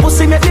 Your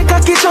pussy make me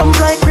cocky jump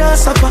like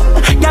grasshopper.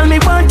 Girl, me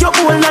want your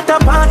whole not a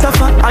part of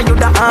her. Are you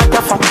the heart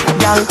of her?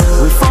 Girl,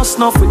 we fuss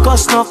enough, we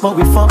cuss enough, but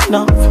we fuck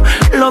enough.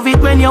 Love it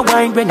when you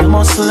whine, when you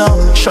muscle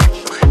up. Shut.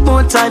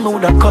 More time I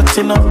woulda cut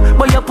enough,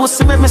 but your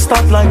pussy make me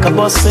stop like a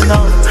bus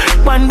enough.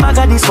 One bag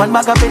of this, one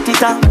bag of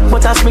petita.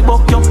 But as me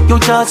buck you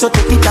just so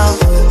take it out.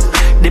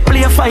 They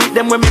play a fight,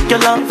 them will make you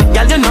laugh.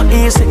 Girl, you not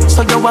easy,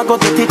 so you a go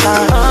get it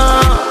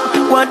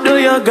out. What do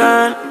you,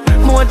 girl?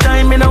 More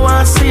time me no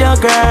want see a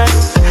girl.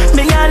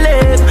 Me a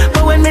live,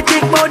 but when me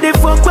think about the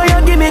fuck where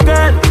you give me,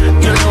 girl,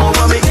 you know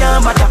what me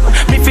can't batter.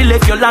 Me feel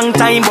like you long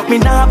time, but me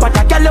nah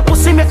batter. Girl, your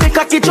pussy make me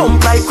cocky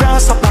jump like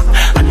grasshopper.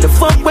 And the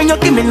fuck when you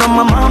give me no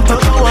my mom, you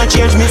don't want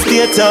change me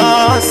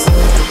status.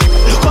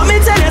 Come me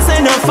tell you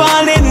say no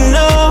fall in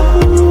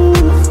love.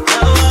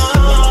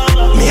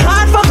 Me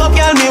heart fuck up,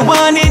 girl, me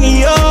wanting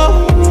you.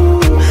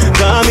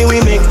 Call me, we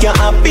make you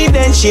happy,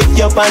 then shift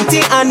your panty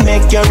and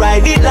make you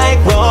ride it like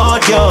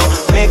rodeo.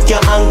 Make you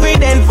angry,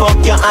 then fuck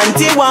your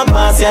auntie, walk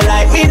past you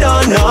like me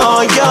don't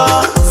know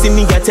you. See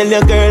me, I tell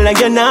your girl like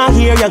you're not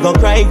here, you go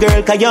cry,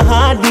 girl, cause your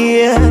heart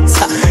beats.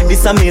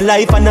 This is me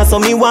life and that's how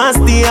me want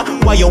stay.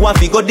 Why you want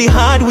to go the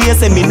hard way?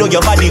 Say me know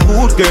your body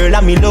good, girl,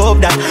 and me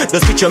love that.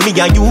 Just picture me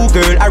and you,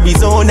 girl,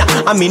 Arizona.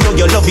 And me know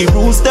you love the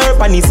rooster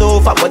on the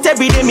sofa. But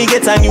every day me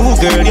get a new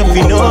girl, you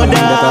feel know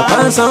that.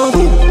 Pass out,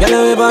 you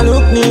never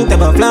look neat,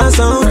 never flash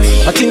out.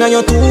 I think on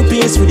your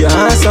two-piece with your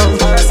ass out.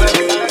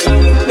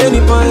 Many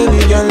pon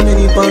any girl,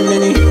 many pon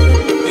many.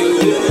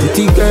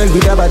 Pretty girl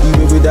with a body,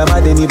 with a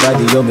mad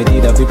anybody. You me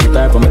need a fi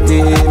prepare for my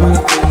team.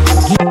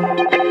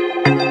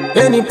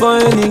 Any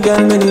pon any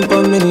girl, many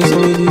pon many. So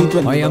we do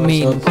it when you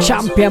mean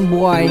champion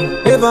boy?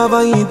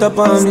 Ever eat up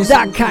on me?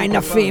 That kind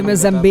of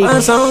famous and big.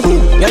 Pass out,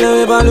 you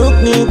never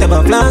look neat,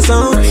 never flash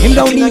out. Him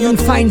don't even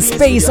find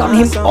space on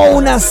him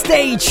own a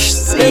stage.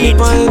 Many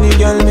pon any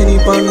girl, many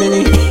pon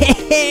many.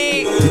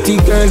 Pretty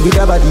girl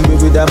with a body,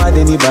 with a mad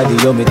anybody.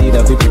 You me need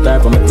a fi prepare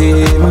for my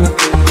team.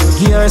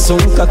 Here some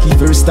cocky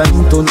first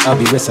time turn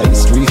Abbey West Side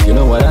Street, you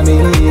know what I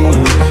mean?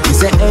 He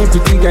said, hey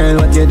pretty girl,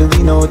 what you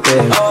doing out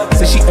there?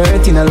 Say she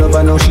hurting a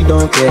lover, now she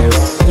don't care.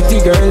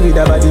 Pretty girl with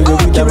a body,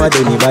 with a mad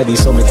anybody.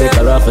 So me take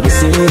her off for the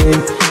scene.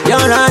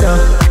 You're right,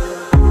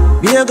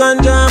 be a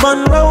ganja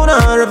man round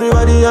her.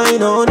 Everybody I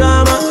know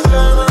drama.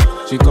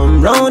 She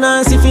come round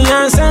and see for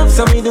herself,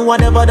 so we do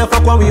whatever the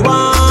fuck what we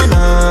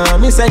wanna.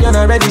 Me say you're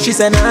not ready, she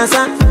say nah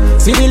son.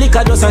 See the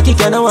liquor just a kick,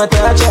 you know what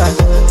touch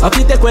her. I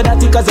fi take with that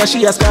cause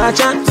she a scratch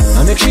her.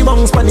 I make she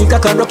bounce panic, I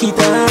can rock it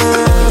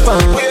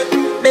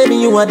up. Baby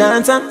you a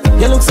dancer,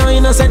 you look so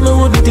innocent, me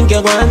wouldn't think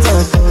you want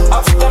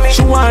her.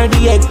 She wore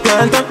the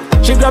eggplant,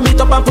 she grab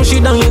it up and push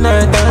it down in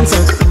her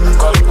dancer.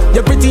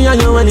 You're pretty and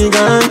you're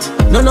elegant.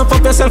 None of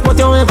up yourself but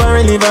you're ever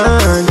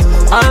relevant.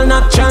 All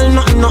natural,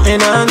 nothing not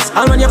enhanced.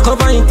 All when you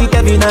cover it, it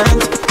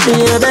evident.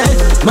 Baby,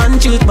 man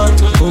cheat but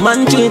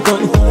woman cheat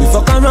on. We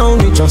fuck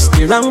around with just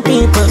the wrong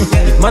people.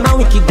 If man a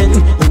wicked then,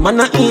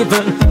 woman a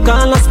evil.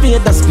 Call a spade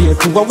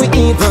to what we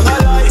evil.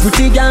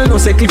 Pretty girl no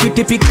say clip it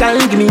typical.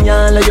 Give me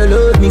all of your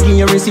love, me give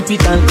you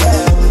reciprocal.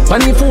 On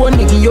the phone,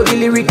 me give you the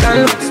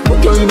lyrical.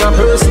 Put you in a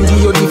person,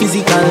 give you the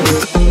physical.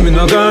 Me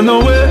not gone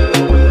nowhere.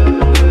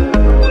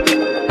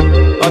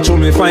 I show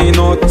me find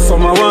out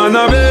some I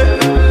wanna be.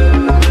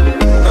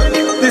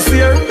 This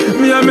year,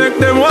 me I make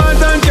them want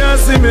and can't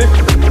see me.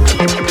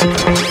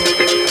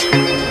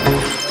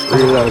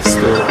 Real life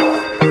story.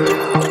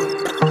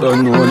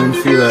 Don't know them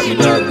feel like me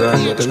dog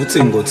gone, but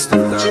everything good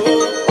still dog.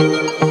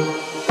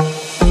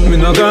 Me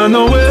not gone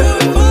nowhere.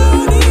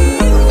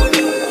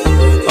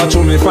 I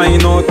show me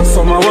find out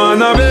some I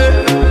wanna be.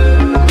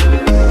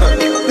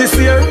 This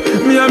year,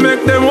 me I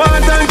make them want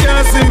and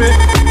can't see me.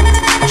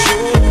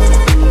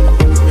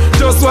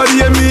 Just what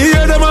you me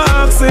hear them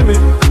asking me.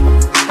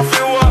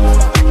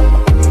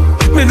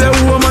 Me the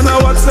woman I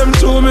watch them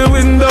through me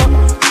window.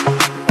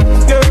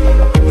 Yeah,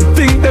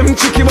 think them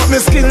tricky but me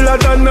skiller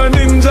than a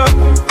ninja.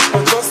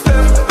 Just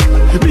them.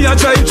 Me a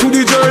drive through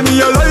the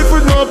journey of life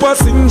with no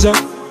passenger.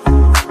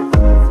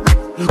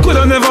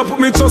 Coulda never put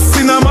me trust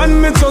in a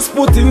man, me just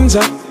put in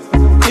ja.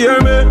 Hear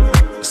me?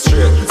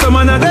 Straight. Some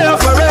man are there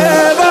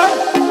forever.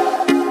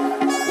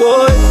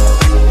 Boy,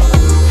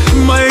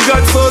 my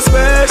God so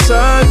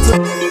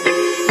special.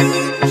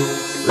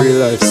 Real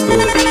life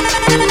story.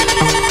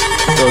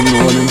 Don't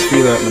know when them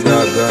feel like my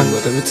dog gone,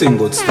 but everything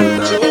good still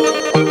dog.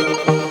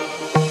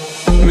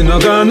 Me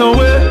not gone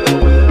nowhere.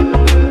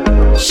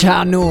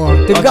 Chano,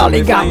 the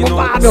Gully Gang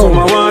Movado.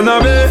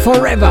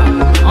 Forever,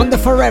 on the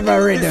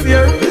Forever Rhythm.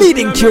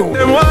 Leading tune.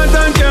 Them want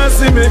and can't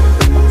see me.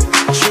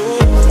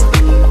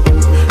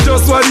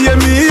 Just what you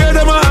me hear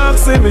them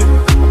asking me.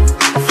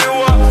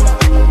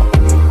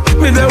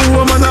 With the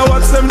woman I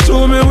watch them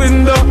through me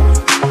window.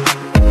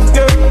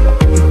 Yeah.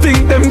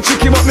 Think them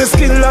tricky but me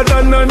skiller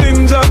than a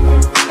ninja.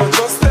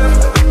 Just them.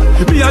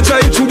 Me a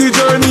drive through the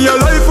journey of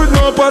life with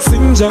no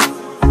passenger.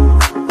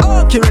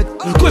 Accurate.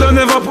 Coulda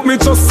never put me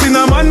trust in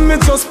a man, me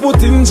just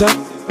put in ja.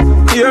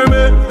 Hear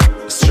me?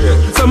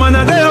 Straight. Some man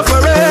are there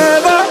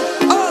forever.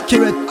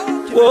 Accurate.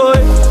 Boy.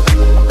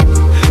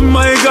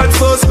 My God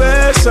so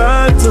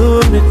special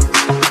to me.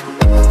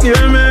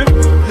 Hear me?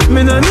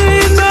 Me no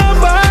need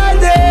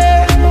nobody.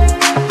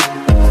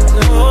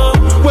 No.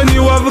 When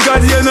you have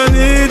God, you no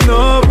need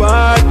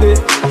nobody.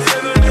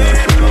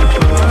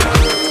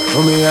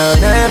 Oh, me I'll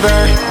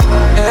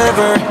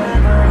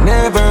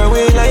never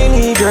will I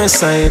leave your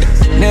side.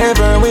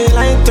 Never will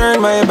I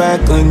turn my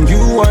back on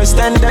you or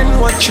stand and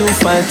watch you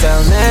fight.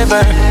 I'll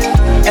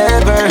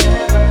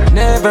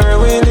never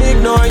will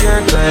ignore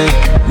your cry.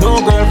 No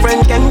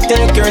girlfriend can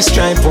take your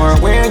stripe or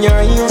wear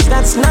your heels,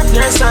 that's not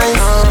your sign.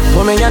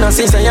 Mommy, you know,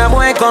 sister, your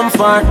boy come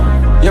far.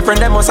 Your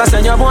friend them must have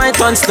said your boy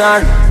turn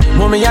star.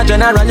 Mommy, a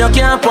general, you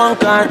can't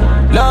punk her.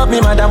 Love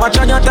me, mother, watch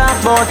on your talk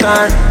about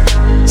her.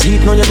 See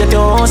it now you get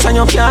your house and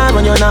your car.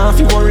 When you're not,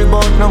 you worry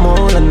about no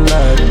more than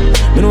that.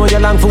 Me know your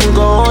long fool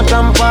go out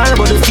and par,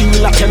 but you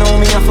feel like you know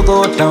me, I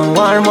forgot and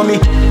war, mommy.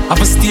 I have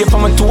to stay for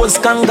my toes,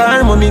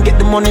 kangar, mommy. Get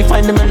the money,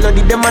 find the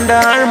melody, them and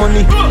the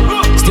harmony.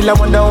 Still I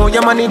wonder how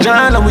your money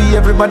drawn. And we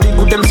everybody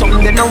good, them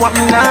something they know what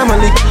me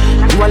normally.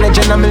 You a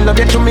legend and me love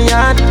you to me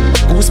heart.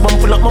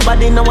 Goosebump full up my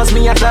body, now was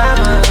me a talk.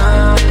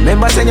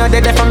 Remember saying you're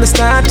dead from the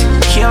start.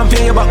 Can't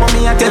pay you back,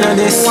 mommy, I tell you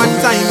this. One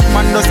time,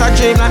 man does a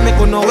dream like me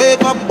could no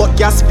wake up. But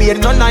gas paid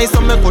no nice,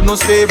 so me could no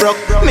stay broke.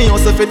 Me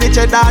also for the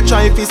cheddar,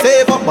 try to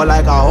save up. But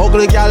like a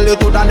ugly girl, you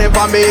coulda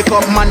never make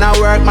up. Man I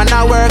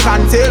work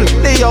until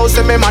the house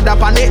in me mother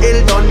pan the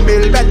hill done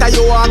bill. Better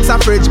you ask a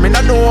fridge, me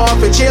no know how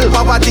to chill.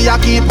 Poverty I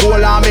keep cool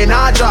and me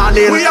not drawn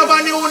in. We have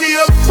a new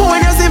name.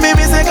 When you see me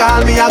say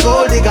call me a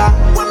gold digger.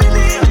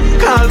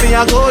 Call me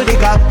a gold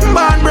digger.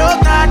 Born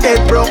broke, not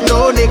dead broke,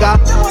 no nigga.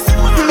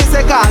 Me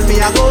say call me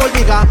a gold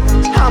digger.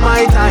 Am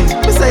my time?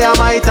 Me say am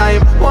my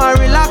time. Want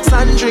relax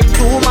and drink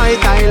to my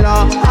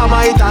Tyler. Am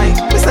my time?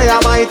 Me say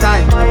am my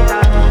time.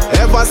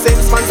 Ever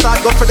since man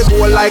start go for the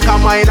goal like a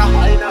miner,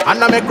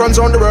 and I make runs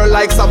round the world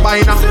like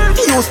Sabina.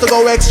 Used to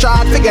go extra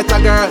to get a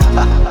girl.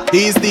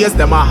 These days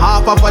them a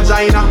half a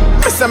vagina.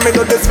 Me say me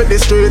do this for the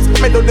streets,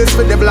 me do this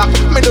for the block,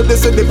 me do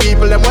this for the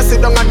people. Them want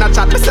sit down and a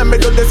chat. Me say me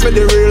do this for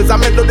the reals,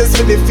 and me do this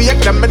for the fake.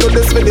 Them me do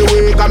this for the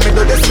week, and me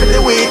do this for the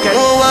weekend.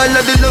 Oh, all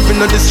of the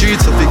loving on the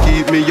streets, so they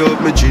keep me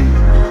up my G.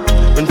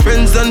 When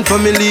friends and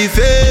family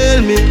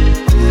fail me,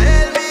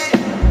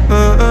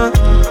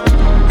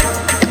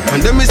 and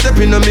then me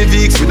stepping on me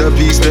Vicks with a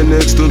beast there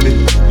next to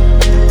me.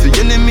 The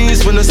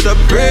enemies wanna stop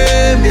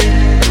praying me.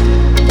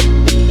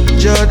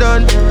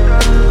 Jordan,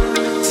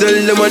 tell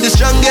them I'm the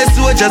strongest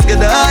soldiers get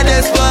the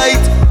hardest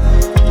fight.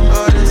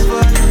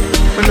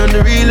 And I'm the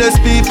realest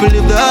people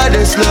live the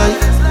hardest life.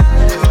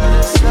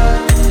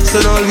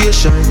 Sun always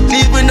shine,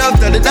 even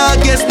after the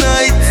darkest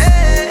night.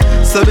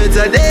 So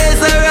better days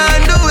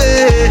around the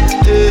way.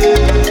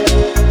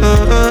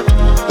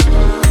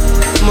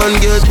 Man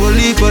get one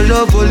leap of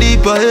love, one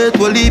leap of hate,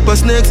 one leap of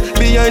snakes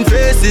behind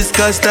faces,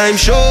 cause time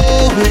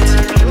show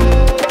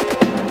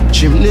it.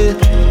 Chimney.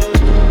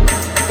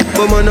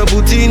 But man a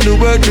put in the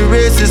work, the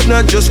race is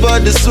not just for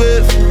the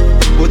swift,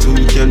 but who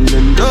can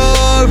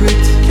endure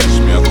it. Cash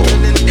me a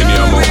count, give me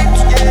a amount.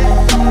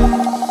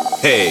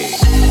 Hey,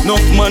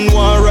 enough man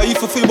want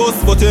rifle for bus,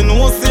 but you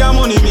know say a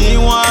money me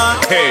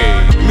want. Hey,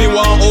 me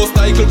want house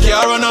cycle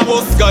car and a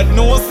bus, God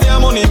knows say a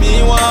money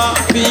me want.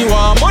 Me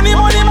want money,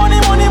 money, money,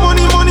 money,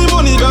 money, money,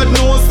 money, God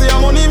knows say a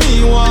money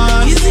me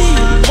want. Easy.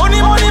 Money,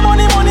 money,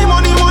 money, money,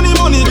 money, money,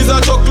 money, this a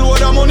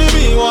truckload of money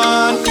me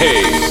want.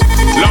 Hey,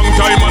 long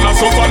time and I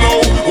suffer now.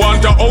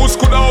 Want a house,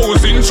 could a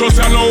house interest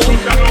you know.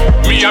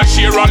 Me a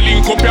share and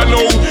link up you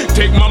know.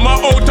 Take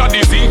mama out of the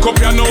zinc up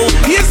you know.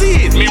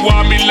 Easy. Me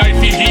want me life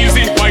be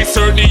easy. By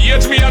certain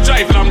age me a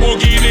drive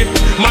Lamborghini.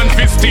 Man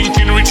fist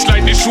thinking rich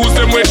like the shoes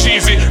them wear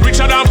cheesy.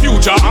 Richer than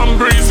future I'm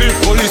breezy.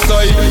 Holy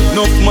side,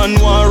 enough man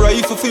want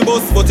rifle fi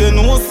bus, but you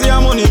know say a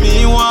money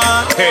me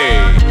want.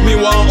 Hey, me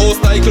want house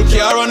cycle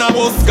car and a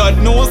bus. God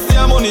knows say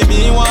a money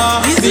me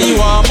want. Me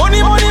want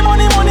money, money,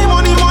 money, money,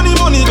 money, money,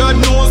 money. God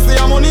knows say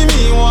a money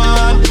me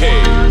want.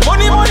 Hey,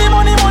 money, money,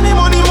 money, money,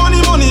 money,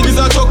 money, money. This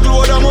a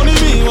truckload of money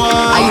me want.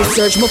 I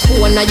search my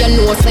phone and you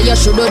know say you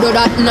shoulda do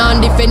that. Nah,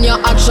 defend your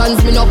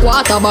actions, me no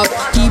quarterback.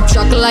 Keep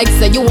track like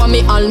say you want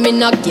me all me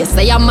knock. Yes,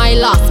 say I'm my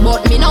last,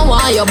 but me no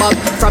want you back.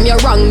 From your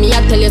wrong, me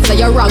I tell you say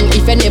you're wrong.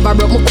 If you never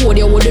broke my code,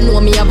 you wouldn't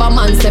know me have a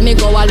man. Say me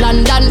go a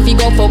London, fi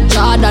go fuck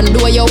Jordan.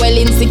 Though you well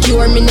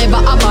insecure, me never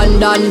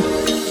abandon.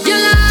 You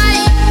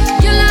lie,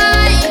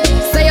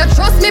 say you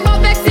trust me, but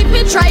vex if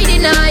me try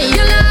deny.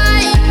 You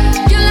lie,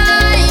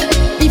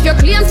 if you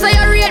claim say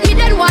you rate me,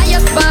 then why you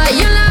spy?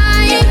 You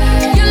lie,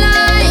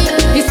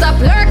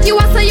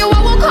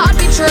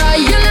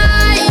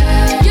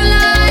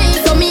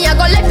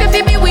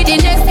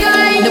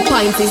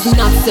 is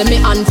not semi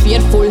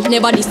unfaithful.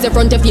 Never this the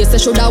front of face, I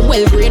shoulda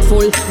well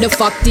grateful. The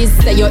fact is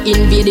that you're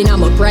invading on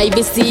my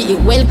privacy. It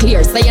well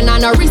clear, say you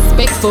not no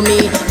respect for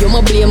me. You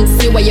ma blame,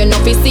 see where you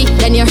not see.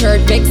 Then you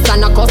hurt, vex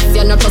and a cuss.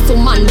 You not trust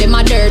woman, them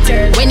a dirt.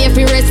 When you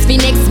feel rest for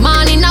next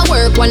morning I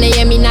work. When I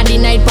hear me na the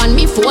night pan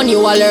me phone, you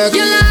alert.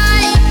 You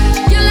lie,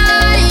 you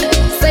lie.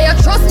 Say you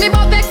trust me,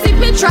 but vex if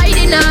me try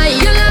deny.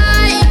 You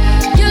lie,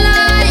 you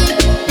lie.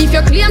 If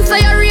you claim say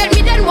you rate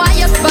me, then why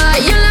you spy?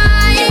 You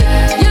lie,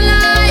 you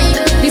lie.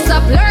 This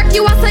a flirt,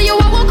 you a say you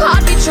a work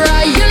hard to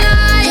try. You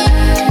lie,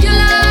 you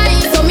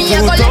lie. So me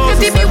a go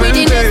let you be with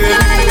the next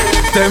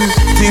life. Them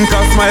think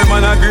I smile,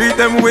 man, I greet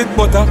them with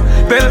butter.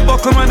 Bell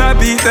buckle, man, I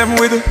beat them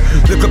with.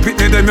 Look up at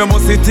them, you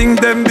must think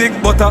them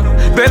big butter.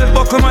 Bell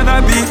buckle, man,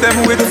 I beat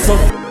them with. So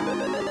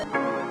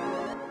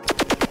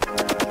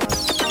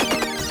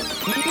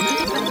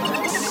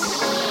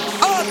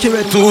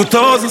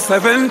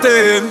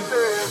 2017.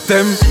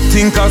 Them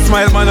think I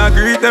smile, man, I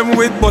greet them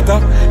with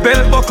butter.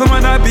 Bell buckle,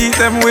 man, I beat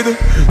them with.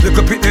 Look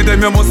up at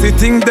them, you must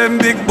think them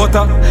big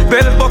butter.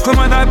 Bell buckle,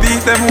 man, I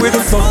beat them with.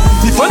 So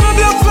if I know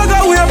the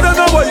flag, we have done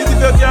about it. If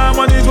you can't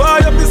manage, why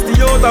you miss the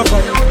out of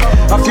fire?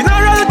 A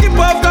funeral keep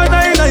after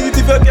 9 night.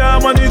 If you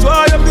can't manage,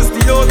 why you miss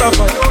the out of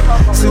fire?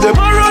 See them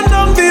a run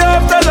down the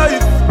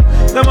afterlife.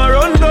 Them a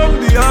run down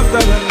the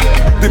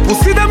afterlife. The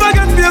pussy them a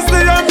get face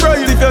they and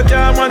bright. If you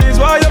can't manage,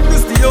 why you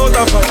miss the out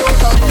of fire?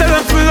 Tell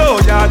them to low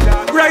yard.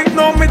 Right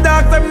now me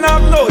dog them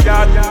not low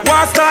yard.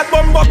 War start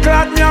bumbo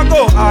clad me a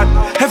go hard.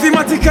 Heavy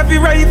matic, heavy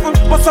rifle.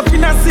 Bust up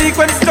in a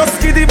sequence, just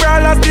give the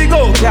brawlers the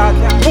go yard.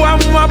 Boy I'm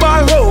a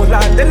ball hold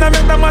lad. Then I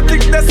make the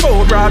matic the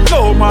so broad.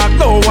 No mark,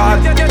 no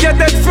ward. Get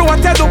dead for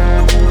what you do.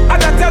 I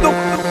that you do.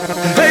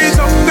 Hey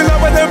jungle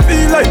where them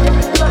feel like.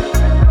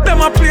 Them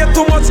a play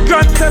too much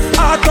Grand Theft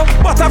Auto.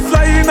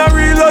 Butterfly in a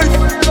real life.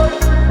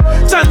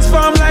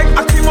 Transform like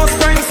Optimus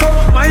Prime. So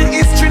my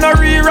history no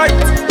rewrite.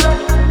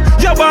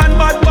 Your born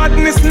bad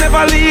badness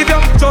never leave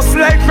you. Just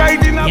like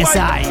riding a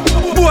bike.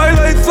 Boy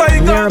like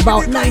flying. We're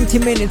about 90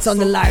 minutes on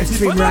the live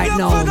stream right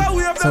now.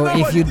 So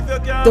if you didn't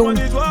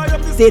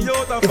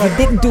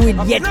do it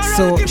yet,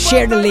 so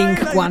share the link.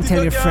 Go and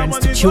tell your friends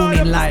to tune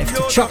in live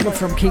to Chocolate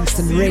from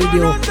Kingston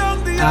Radio.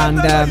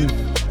 And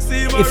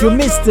if you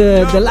missed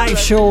the live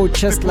show,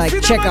 just like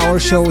check our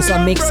shows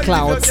on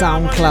Mixcloud,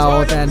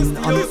 SoundCloud, and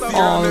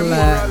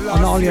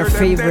on all your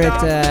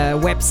favorite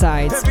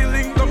websites.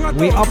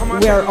 We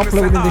are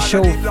uploading the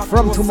show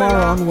from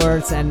tomorrow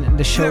onwards, and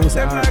the shows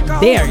are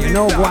there. You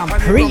know, go and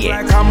pre it.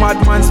 Like a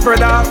madman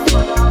spread out.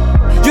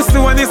 You see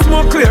when it's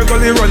more clear,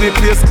 gully run the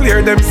place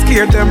clear. Them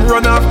scared, them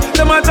run off.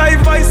 Them a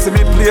drive by, see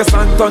me place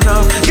and turn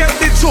off. Get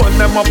the tune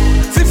them up,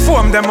 see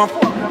form them up.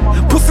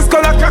 Pussy's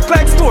color crack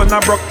like stone a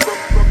broke.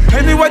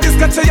 Anyway, this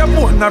catch your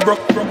bone a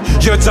broke.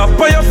 You jump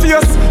by your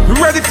face,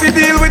 ready to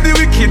deal with the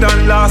wicked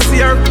and last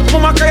year.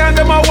 Mama cry and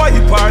them a wipe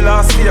her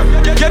last year.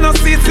 You no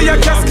see to your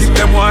casket,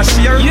 them want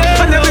share.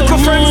 And your little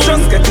friends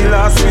just get the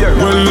last year.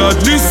 Well,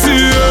 this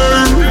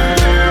year,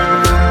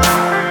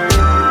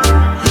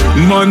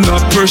 man a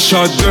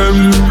pressure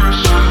them.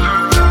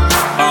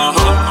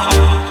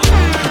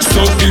 So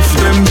if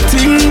them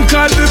think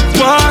of the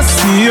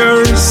past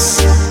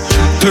years,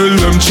 tell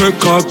them check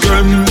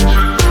again.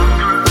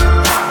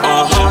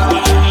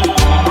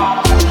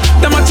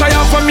 Them a try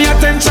out for me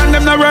attention,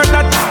 them no work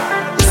that.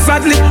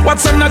 Sadly,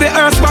 what's under the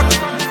earth back?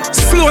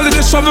 Slowly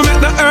the shovel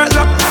make the earth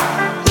lock.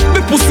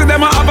 The pussy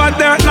them a have a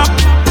dirt knock.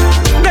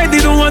 They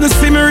didn't wanna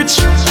see me rich.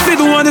 They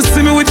don't wanna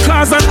see me with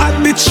cars and hot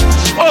bitch.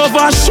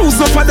 Over shoes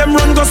up and them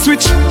run go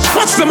switch.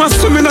 Watch them a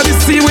swimming on the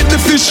sea with the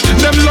fish.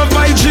 Them love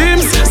my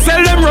dreams,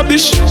 sell them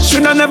rubbish.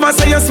 Should I never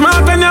say you're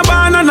smart and you're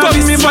born and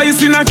novice. Me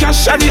voice in a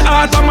cash at the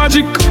art of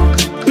magic.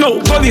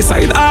 No, police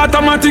side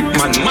automatic.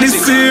 This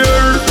year,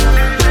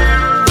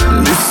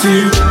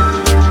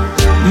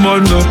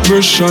 man a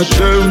pressure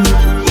them.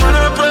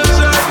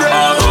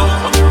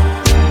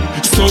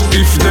 So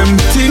if them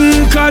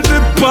think of the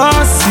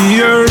past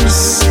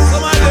years,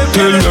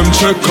 tell them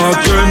check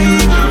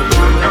again.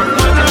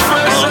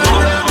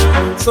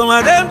 Some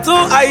of them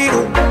too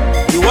idle.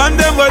 You want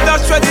them well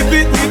that's ready to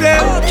beat me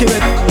them.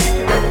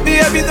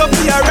 Baby don't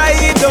be a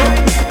ride up.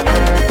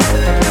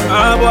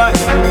 Ah boy.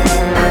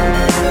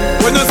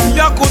 When you see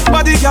a good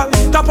body girl,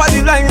 top of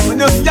the line. When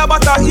you see a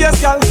butter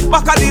ears girl,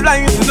 back of the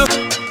line.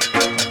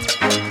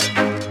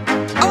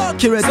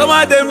 Some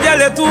of them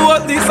girl too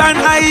hot this and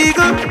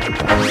idle.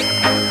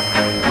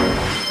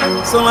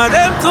 Some of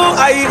them too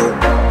idle.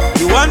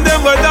 You want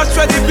them well that's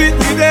ready to beat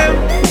me them.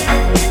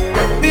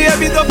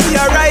 Baby don't be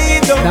a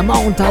ride up. The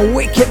amount of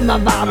wicked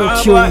Mavado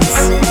tunes.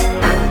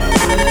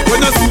 When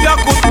you see a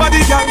good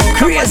body girl,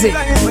 crazy.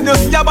 When you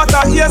see a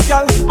butter ears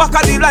girl, back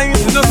of the line.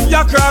 When you see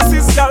a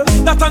crosses girl,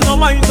 that a no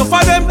mind. No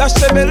for them that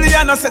she belly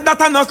and I said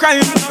that a no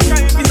crime.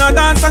 In a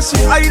dance and she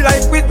high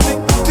like Whitney.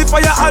 The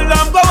fire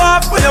alarm go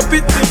off when you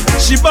pit me.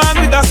 She born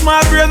with a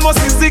small brain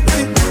must be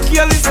sickly.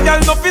 Careless girl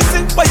no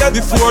fitting fire.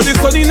 Before the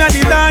sun in a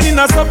the dawn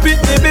in a so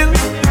pitney bill.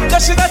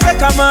 That she that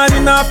take a man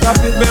in a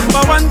profit.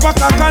 Remember one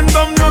pack of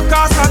condom no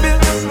cost a bill.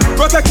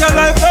 Protect your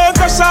life don't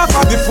crash off.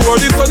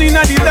 Before the sun in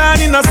a the dawn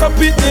in a so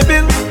pitney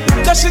bill.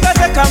 Just she got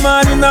take a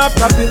man in a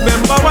profit.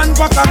 Remember one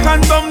pack of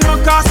condom, no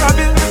cost a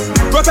bill.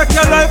 Protect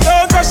your life,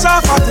 don't rush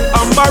off at it.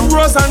 Amber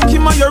Rose and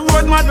Kim on your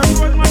road model.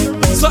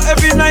 So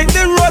every night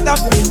the road up.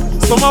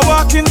 Some are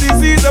walking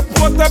disease, a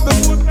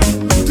portable.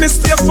 Me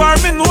stay far,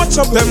 me no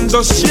chop them.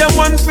 Just share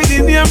one for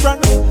the name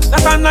brand.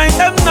 That a night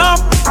them now.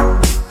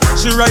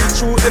 She ride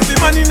through every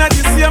man in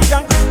the same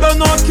gang. Don't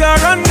know care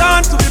and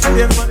gone to the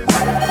plane man.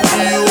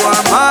 You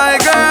are my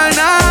girl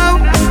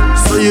now,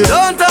 so you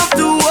don't have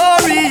to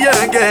worry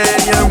again.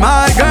 You're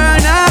my girl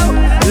now.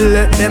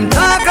 Let them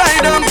talk, I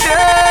don't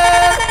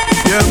care.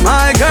 You're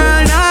my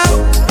girl now,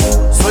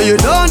 so you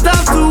don't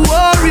have to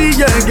worry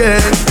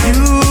again.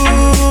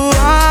 You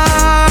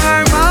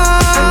are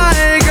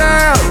my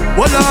girl.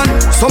 Hold on,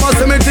 some of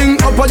them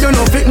think up and you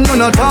no fit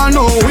none at all.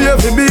 No way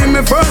fi be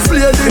me first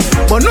lady,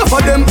 but enough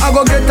of them I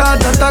go get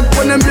heart attack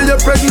when them be you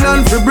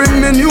pregnant fi bring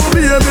me new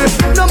baby.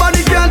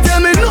 Nobody can tell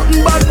me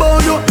nothing bad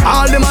about you.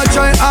 All them a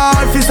try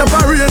hard fi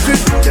separate it.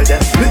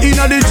 Me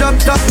inna the job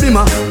top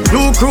dimmer,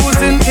 you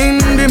cruising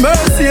in the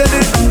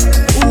Mercedes.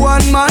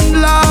 One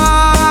man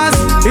lost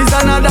is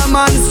another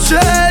man's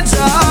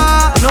treasure.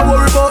 No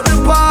worry about the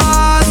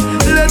past,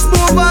 let's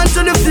move on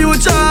to the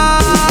future.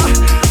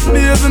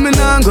 Baby, me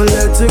nah go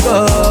let you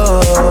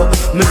go.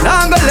 Me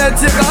nah go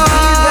let you go.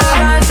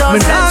 Me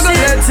nah go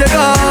let you go.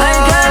 I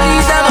can't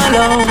leave them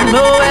alone,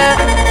 nowhere.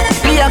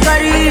 We are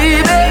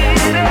Caribbean.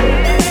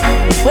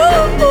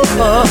 Whoa, whoa,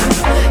 whoa.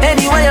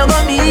 Anywhere you go,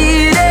 me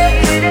there.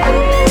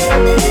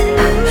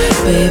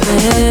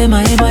 Baby,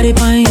 my body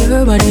on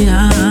your body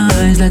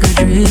nice, like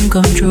a dream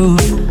come true.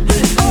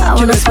 I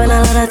wanna spend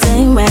a lot of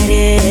time right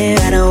here.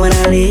 I don't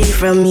wanna leave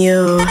from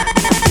you.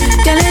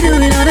 Girl, you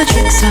doing all the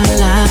tricks I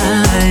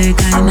like.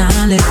 I nah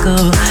let go,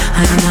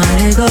 I nah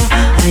let go,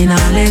 I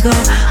nah let go,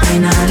 I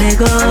nah let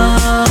go.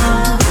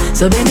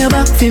 So bend your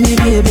back for me,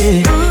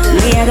 baby.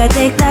 Me, I gotta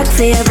take that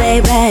for you,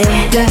 baby.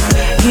 Yeah,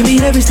 give me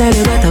every style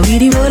you got. We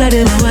the whole of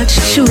them I watch.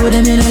 Show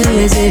them in a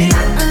lazy.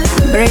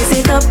 Brace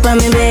it up for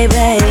me,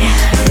 baby.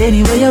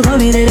 Anywhere you go,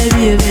 me there,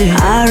 baby.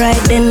 Alright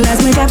then,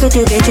 as me drop it,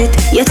 you get it.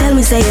 You tell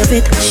me say you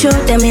fit. Shoot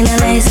them in a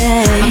lazy.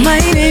 My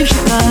name she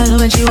call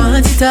when she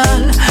wants it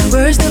all.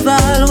 Worst of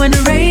all, when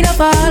the rain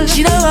fall,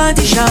 she don't want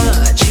it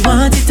short. She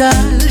want it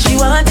all, she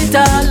want it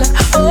all.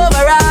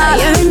 Overall,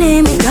 your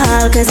name me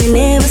call, cause you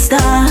never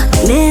stop.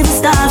 Never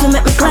stop, you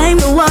make me climb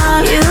the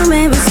wall. You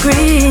make me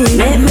scream,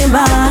 make me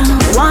ball.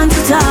 Want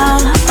it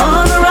all,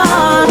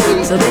 overall.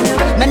 So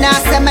me nah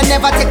say me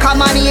never take a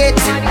man yet,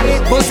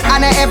 but I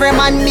know every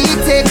man need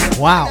it.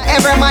 Wow.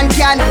 Every man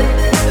can.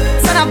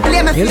 So now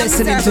blame me. You're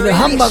listening to the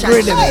Humbug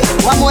Rhythm.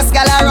 One more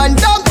gal I run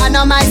down, I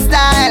know my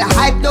style.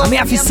 Hype don't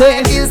have to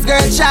say bills,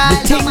 girl child.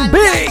 the thing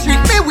big.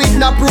 Treat me with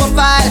no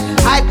profile.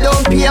 Hype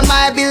don't pay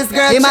my bills,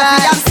 girl child. Him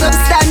have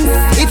substance.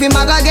 If him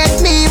a go get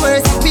me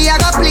worse, if me a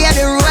go play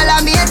the role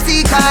of me a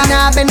seeker.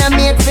 Nah been a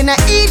mate for no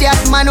idiot,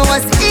 man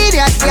was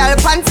idiot. Girl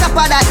pants up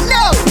of that.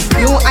 No,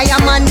 you I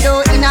am man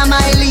though in a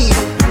my league.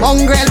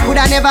 Mongrel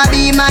coulda never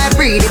be my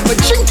breed. If we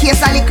drink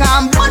case of liquor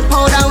and 1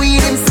 pound of weed,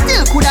 him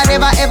still coulda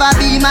never ever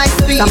be my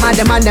speed. Some of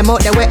them on them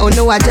out the way, oh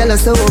no, I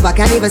jealous over.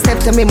 Can't even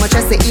step to me much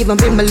as to even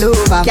be my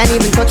lover. Can't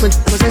even touch me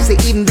much as to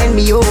even bend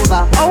me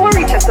over. Oh,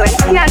 worry just so he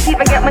can't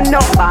even get my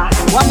number.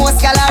 One more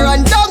gal I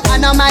run down,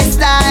 I know my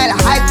style.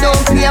 I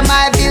don't pay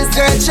my bills,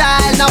 girl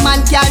child. No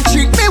man can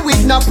trick me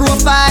with no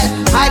profile.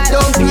 I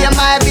don't pay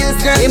my bills,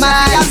 girl child. Him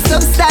have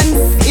substance.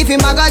 If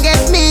him a go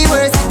get me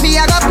worse, if me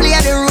a go play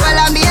the role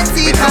of me a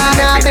seeker.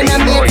 Been a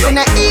mate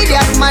in a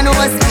idiot, man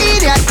was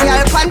idiot.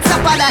 Girl pants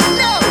up of that.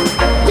 No.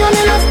 You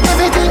me love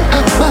everything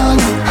about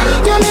you.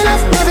 You me love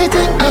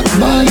everything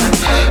about you.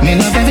 Me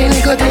love every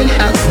little thing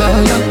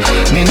about you.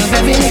 Me love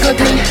every little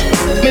thing.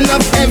 Me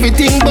love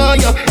everything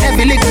about you.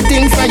 Every little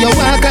thing from your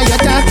walk and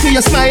your talk to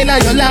your smile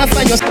and your laugh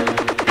and your.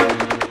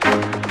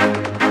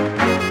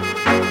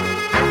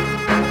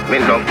 Me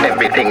love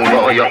everything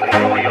about you.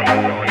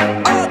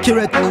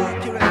 Accurate.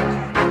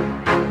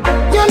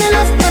 You me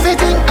love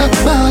everything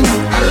about you.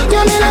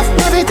 You me love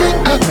everything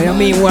about you. You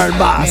mean world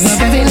boss? Me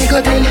love every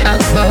little thing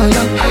about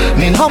you.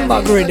 Me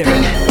Humbug Rhythm.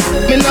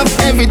 Me love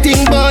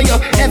everything about you.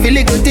 Every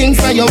little thing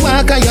from your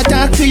walk and your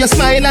talk to your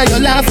smile and your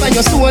laugh and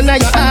your soul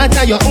and your heart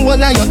and your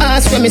whole and your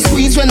ass. When me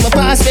squeeze, when me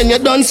pass, when you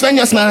dance, when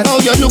you smart. How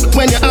you look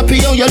when you're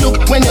happy, how you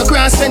look when you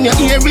cross, when you're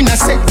here in a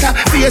sector,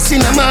 face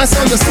in a mask.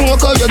 How you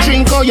smoke, how you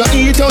drink, how you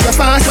eat, how you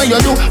fast. What you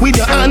do with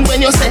your hand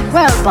when you say,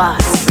 well,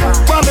 boss.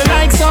 Bubble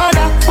like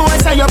soda. Boy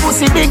say your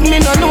pussy big, me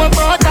no know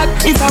about that.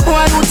 If a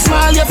boy would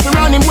smile, you fi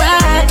run him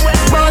wet.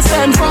 Boss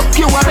and fuck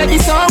you already,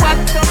 so what?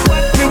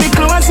 Me be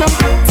close up,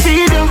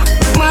 feed you,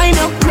 mind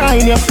up,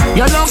 grind you.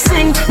 Your love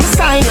sing, me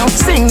sign up,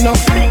 sing no.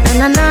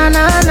 Na na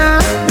na na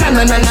na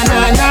na na na na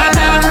na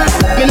na.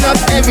 Me love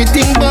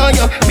everything about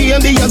you.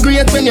 Baby, you're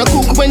great when you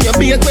cook, when you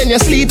bake, when you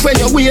sleep, when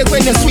you wake,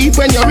 when you sweep,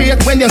 when you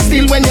rake, when you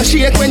still, when you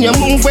shake, when you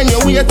move, when you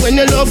wait, when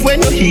you love,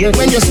 when you hate,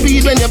 when you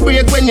speed, when you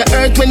break, when you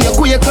hurt, when you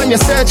quake, when you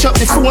search up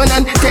the phone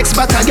and text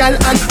back a gal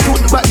and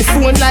put back the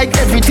phone like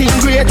everything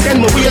great.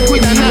 Then me wake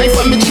with a knife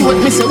and me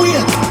throat, me say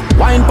wait.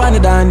 Wine pan the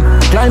dan,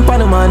 climb pan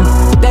the man.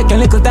 Take a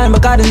little time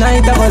because the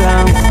night a go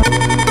long.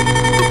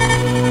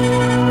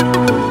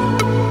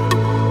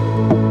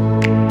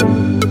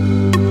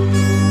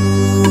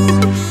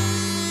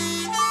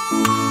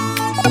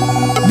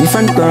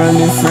 Different girl,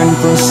 different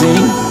pussy.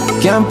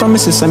 Can't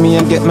promise you me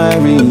I get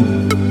married.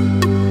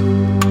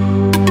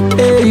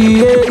 Hey,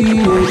 hey,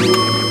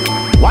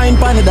 hey. Wine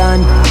pan the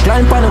dan,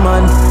 climb pan the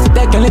man.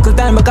 Take a little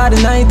time because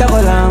the night a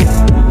go long.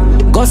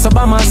 Go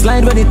Obama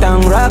slide with the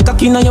tongue. Rock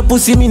cocky on your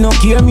pussy, me no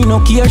care, me no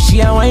care.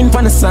 She a wine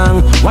pan the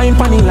song, wine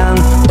pan the long.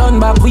 Turn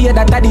back way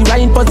that at the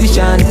right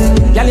position.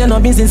 Girl you know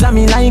business and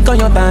me like on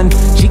your tan.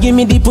 She give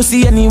me the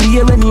pussy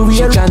anywhere, anywhere.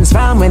 She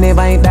transform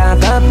whenever I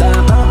dark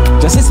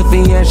up. Just as a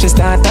fear she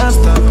start up.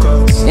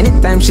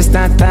 Anytime she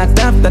start up,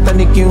 that I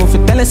make you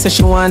feel tell her say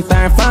she want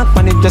her fuck.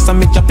 Pan it just a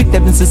me chop it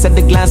up and she said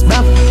the glass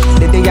broke.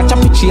 The day I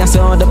chop it she a say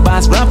all the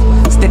pass rough.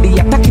 Steady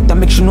attack it and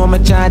make sure no me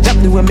charge up.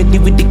 The way me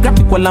deal with the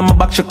graphic while I'm a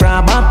back she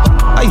crab up.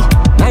 Aye.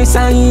 Nice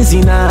and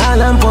easy now,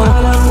 all and pull.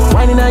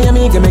 Whining on your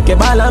make a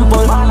ball and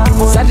pull.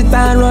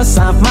 Sagittarius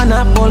half man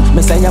a pull.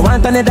 Me say you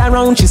want another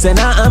round, she say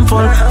nah I'm full.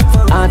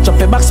 I chop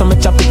your back so me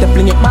chop it up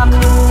in your back.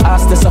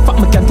 Ask the so fuck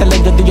me can tell her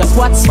you do your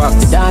squats.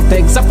 That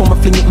takes up when me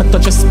fling it, me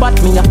touch your spot.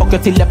 Me a fuck you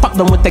till you pop,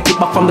 then we take it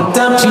back from the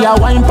top. She a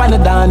wine pan the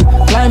dan,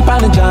 climb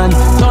pan the john.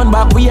 Turn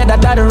back we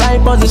that the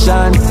right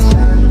position.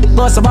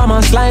 Boss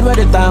Obama slide with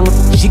the tongue.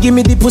 She give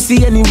me the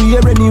pussy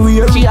anywhere,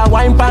 anywhere. She a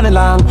wine pan the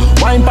long,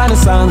 wine pan the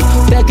song.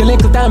 Take a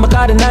little time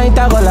because the night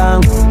a go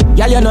long.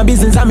 Yeah, you know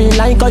business I mean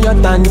like on your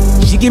tongue.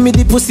 She give me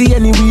the pussy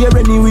anywhere,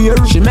 anywhere.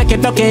 She make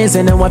it okay,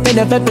 and then what pay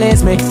the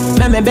place me.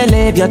 Let me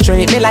believe you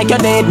treat me like you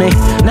did me.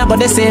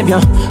 Nobody save you,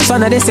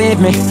 son of they save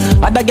me.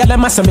 Other girl them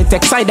must me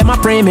take side them a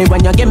pray me.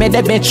 When you give me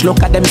the bitch,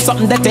 look at them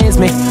something that taste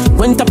me.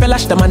 Went up and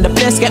lash them and the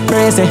place get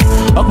crazy.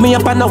 Hug me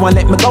up and no one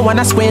let me go and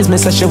I squeeze me.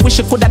 So she wish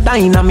she coulda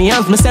died on me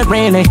hands, me say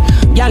really.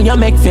 Girl, you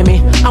make for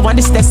me, I want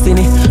this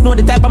destiny. Know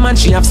the type of man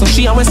she have, so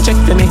she always check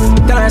for me.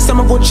 Tell her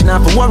some good she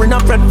not for worry,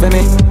 not fret for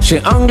me. She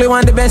hungry,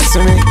 want the best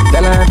for me.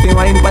 Tell her if you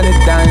wine for the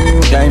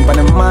time, climb for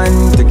the man.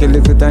 Take a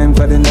little time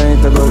for the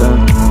night to go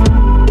down.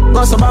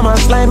 Go Obama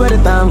slide with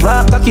the tongue.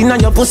 Rock cocky on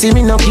your pussy,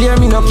 me no clear,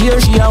 me no clear.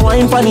 She a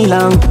wine for the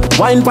long,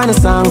 wine for the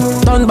song.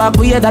 Turn back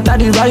way that at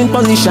the right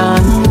position.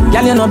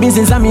 Girl, you know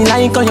business and me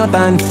like on your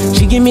tan.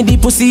 She give me the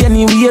pussy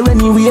anywhere,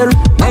 anywhere.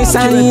 Nice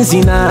and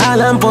easy now,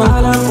 all and pull.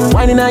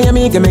 Whining on your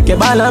make a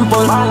ball and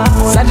pull.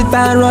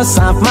 Sagittarius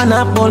half man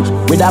a pull.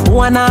 With a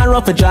bow and a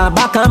rough a draw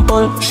back and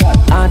pull.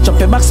 I chop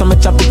your back so me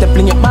chop it up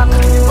in your back.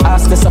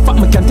 Ask her so fuck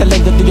me can't tell her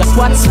you do your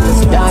squats.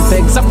 Yeah,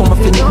 take up on my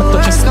fling it, me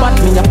touch your spot.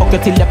 Me a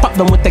pocket till you pop,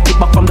 then we take it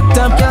back from the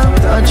top.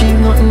 Can't achieve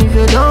nothing if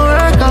you don't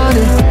work hard.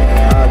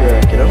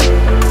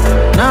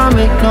 Nah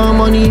make no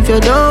money if you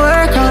don't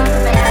work hard.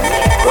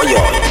 Oh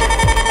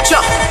yeah,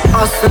 cha.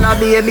 Hustler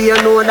baby, you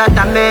know that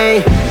I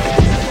may.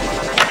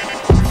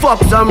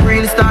 Fuck some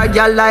real star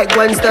girl like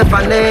Gwen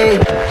Stefani.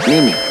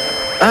 Mimi.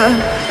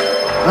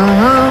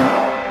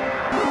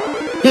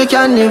 You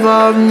can never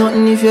have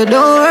nothing if you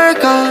don't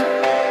work hard.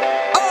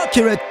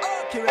 Accurate.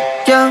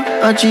 Can't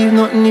achieve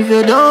nothing if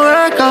you don't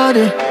work hard.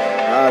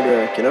 Hard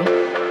work, you know.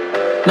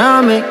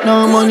 Nah make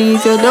no money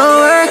if you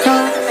don't work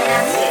hard.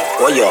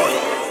 Oh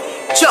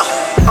yeah, cha.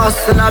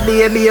 Hustler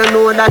baby, you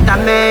know that I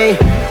may.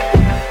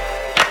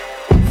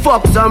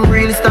 Fuck some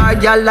real star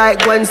girl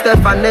like Gwen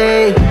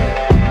Stefani.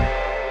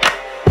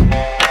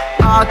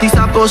 Artists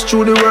across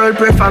through the world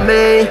pray for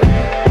me.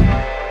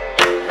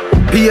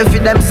 Pay for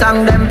them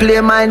song, them play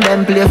mine,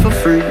 them play for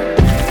free.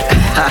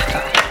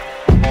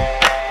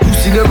 You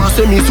see them a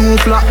say me too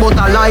flat, but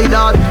I lie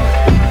that.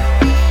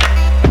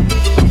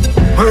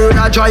 Heard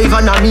a drive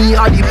and a me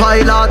a the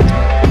pilot.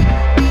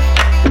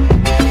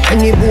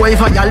 Any boy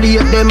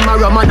violate them,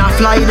 a man a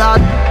fly that.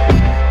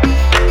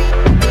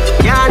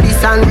 Can't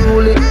this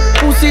unruly,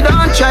 pussy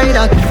don't try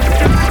that.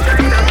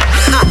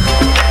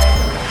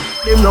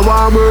 Them no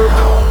want work,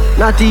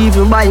 not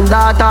even buy him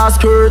daughter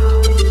skirt.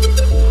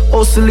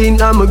 Hustling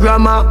and my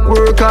grandma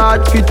work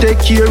hard fi take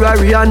care of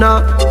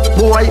Rihanna.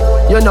 Boy,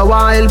 you know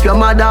why help your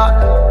mother,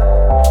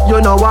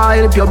 you know why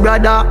help your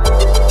brother.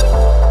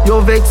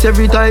 You vex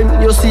every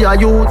time you see a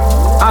youth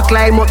I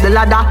climb up the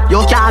ladder.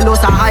 You can't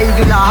just a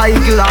higgle,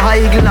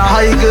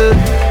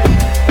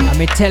 Let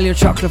me tell you,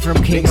 Chocolate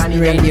from Kingston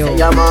Radio.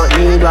 You might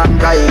need one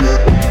bridle.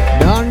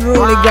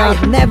 Non-ruly girl,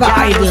 never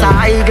idle.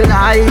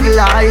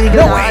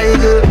 No way.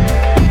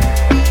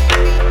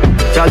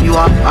 So we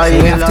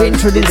have to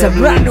introduce a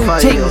brand new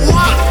thing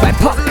by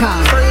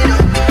Popcorn.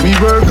 We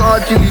work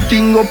hard till the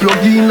thing go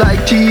plug in like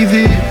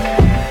TV.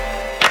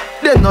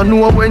 They don't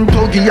know when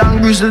Tuggy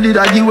and Grizzly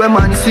that give a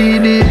man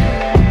CD.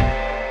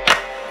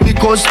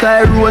 Because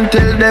Tyrone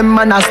tell them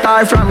man a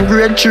star from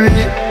grade 3.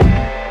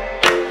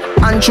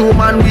 And show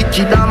man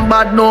wicked and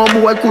bad, no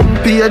boy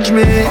couldn't page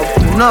me. Up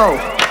to now.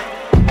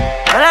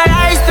 And I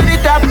rise to the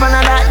top and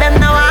I got them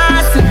now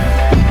I see.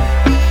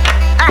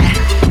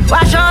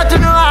 Wash out to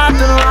the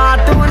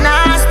heart, too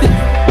nasty.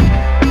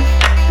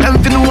 Them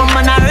fin know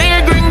man a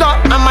real gringo,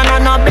 a man a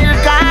no Bill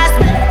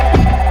Cosby.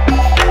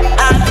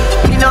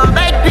 Me no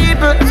beg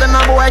people, so no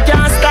boy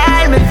can't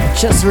style me.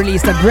 Just just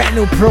released a brand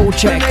new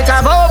project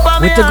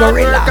with the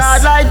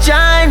Gorillas.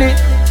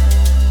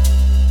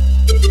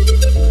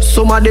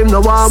 Some of them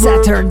no want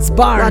work. Saturn's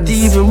Barns. Not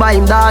even buy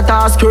him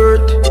daughter's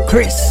skirt.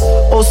 Chris.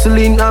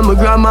 Hustling and my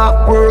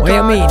grandma work. What do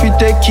you mean? We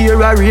take care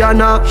of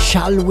Rihanna.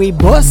 Shall we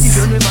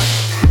bust?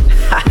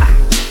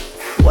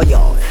 What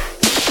y'all? I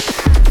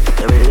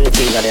mean, you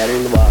think that they're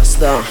in the boss,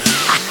 though.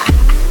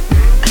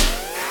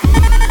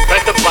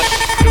 Let the fight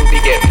to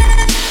begin.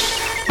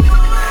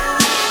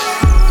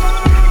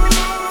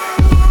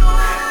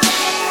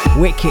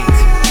 Wicked.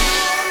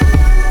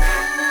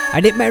 I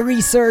did my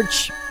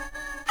research.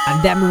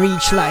 And them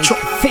reach like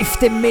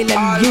 50 million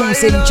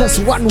views in just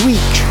 1 week.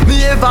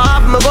 Me ever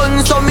have my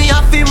gun, so me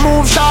have to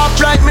move sharp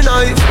like me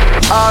knife.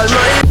 All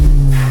my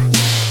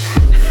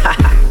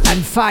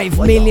and 5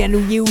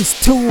 million views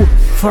too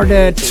for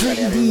the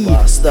 3D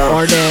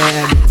or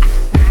the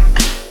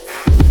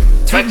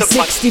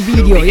 360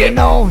 video. You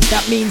know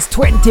that means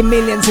 20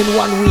 millions in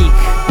 1 week.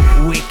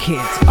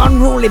 Wicked.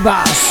 Unruly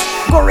Bass.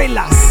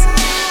 Gorillas.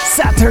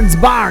 Saturn's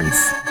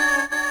Barns.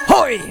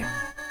 Hoi!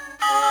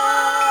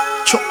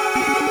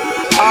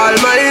 All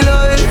my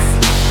life,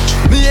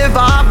 me ever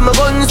have my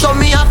gun, so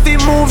me have to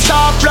move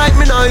sharp like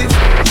me knife.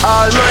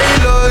 All my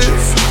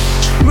life,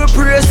 me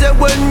pray say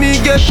when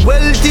me get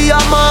wealthy,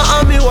 I'm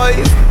and me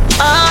wife.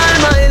 All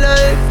my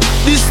life,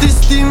 this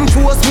thing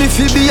force me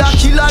to be a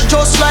killer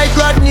just like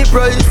Rodney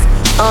Price.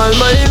 All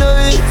my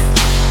life,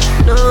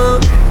 no,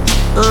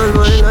 all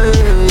my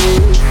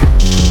life.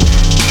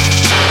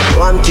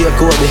 One take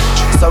Kobe,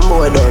 some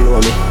boy don't know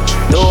me.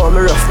 Though I'm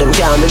rough, them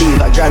can't believe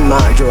a grandma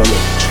draw me.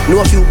 Know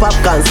a few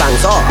popcorn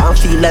songs, and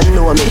feel them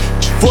know me.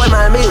 4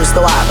 miles me used to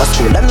walk to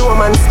school, them know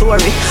man's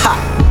story. Ha!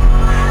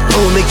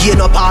 Oh, me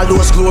gain up all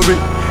those glory.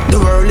 The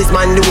world is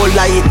mine, the whole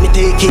life me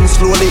taking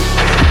slowly.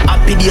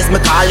 Happy days me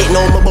call it,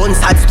 now my bun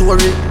sad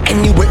story.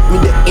 Anyway,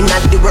 me the in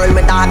at the world,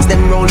 me dogs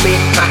them round me.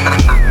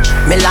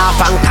 Me laugh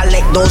and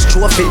collect those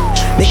trophies.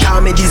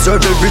 Because me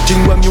deserve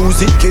everything when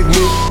music give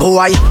me.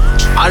 Boy,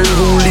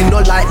 unruly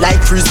no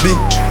like frisbee.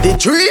 The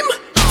dream,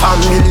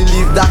 family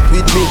live that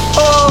with me.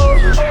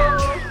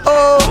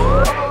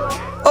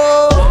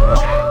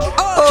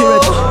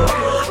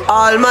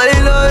 All my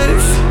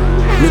life,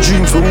 me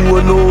dream for who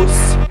knows.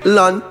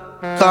 Land,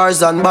 cars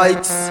and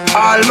bikes.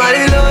 All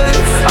my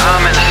life,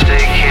 I'm in a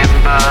staking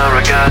bar,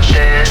 I got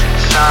debts,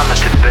 I'm a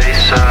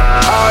debaser.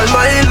 All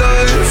my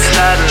life,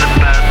 sad in the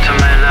bed to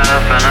my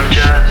love, and I'm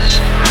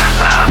just a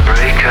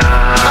heartbreaker.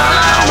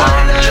 I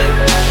want to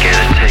get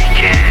it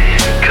taken,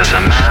 cause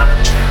I'm out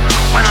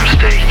when I'm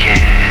staking.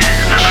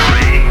 I'm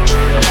free,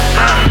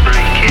 I'm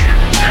breaking.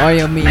 Oh,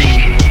 you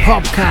mean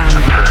Popcorn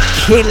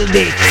killed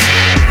it.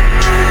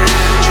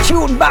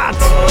 Tune bat.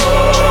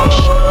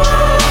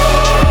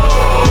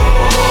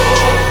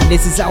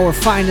 This is our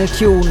final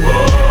tune.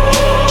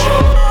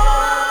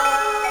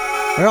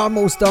 We're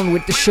almost done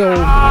with the show.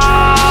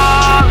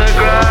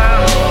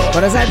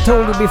 But as I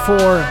told you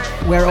before,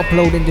 we're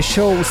uploading the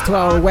shows to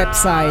our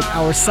website,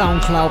 our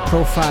SoundCloud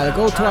profile.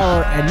 Go to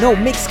our,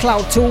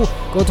 Mixcloud too.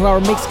 Go to our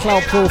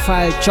Mixcloud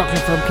profile,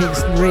 Chocolate from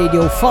Kingston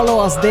Radio. Follow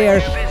us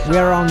there. We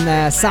are on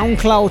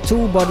SoundCloud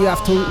too, but you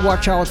have to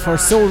watch out for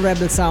Soul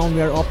Rebel Sound.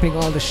 We are upping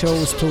all the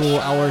shows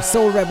to our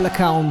Soul Rebel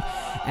account.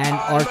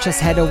 Or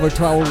just head over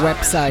to our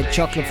website,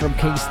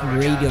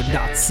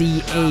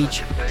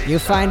 chocolatefromkingstonradio.ch. You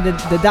find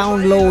the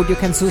download, you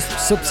can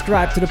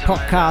subscribe to the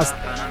podcast,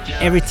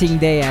 everything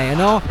there, you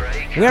know.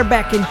 We're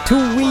back in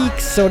 2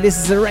 weeks, so this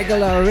is a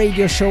regular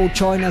radio show.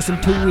 Join us in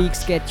 2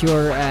 weeks, get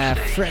your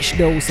fresh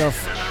dose of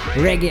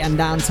reggae and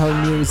dancehall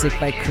music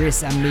by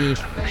Chris and me.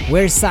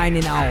 We're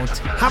signing out.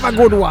 Have a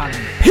good one.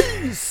 Peace.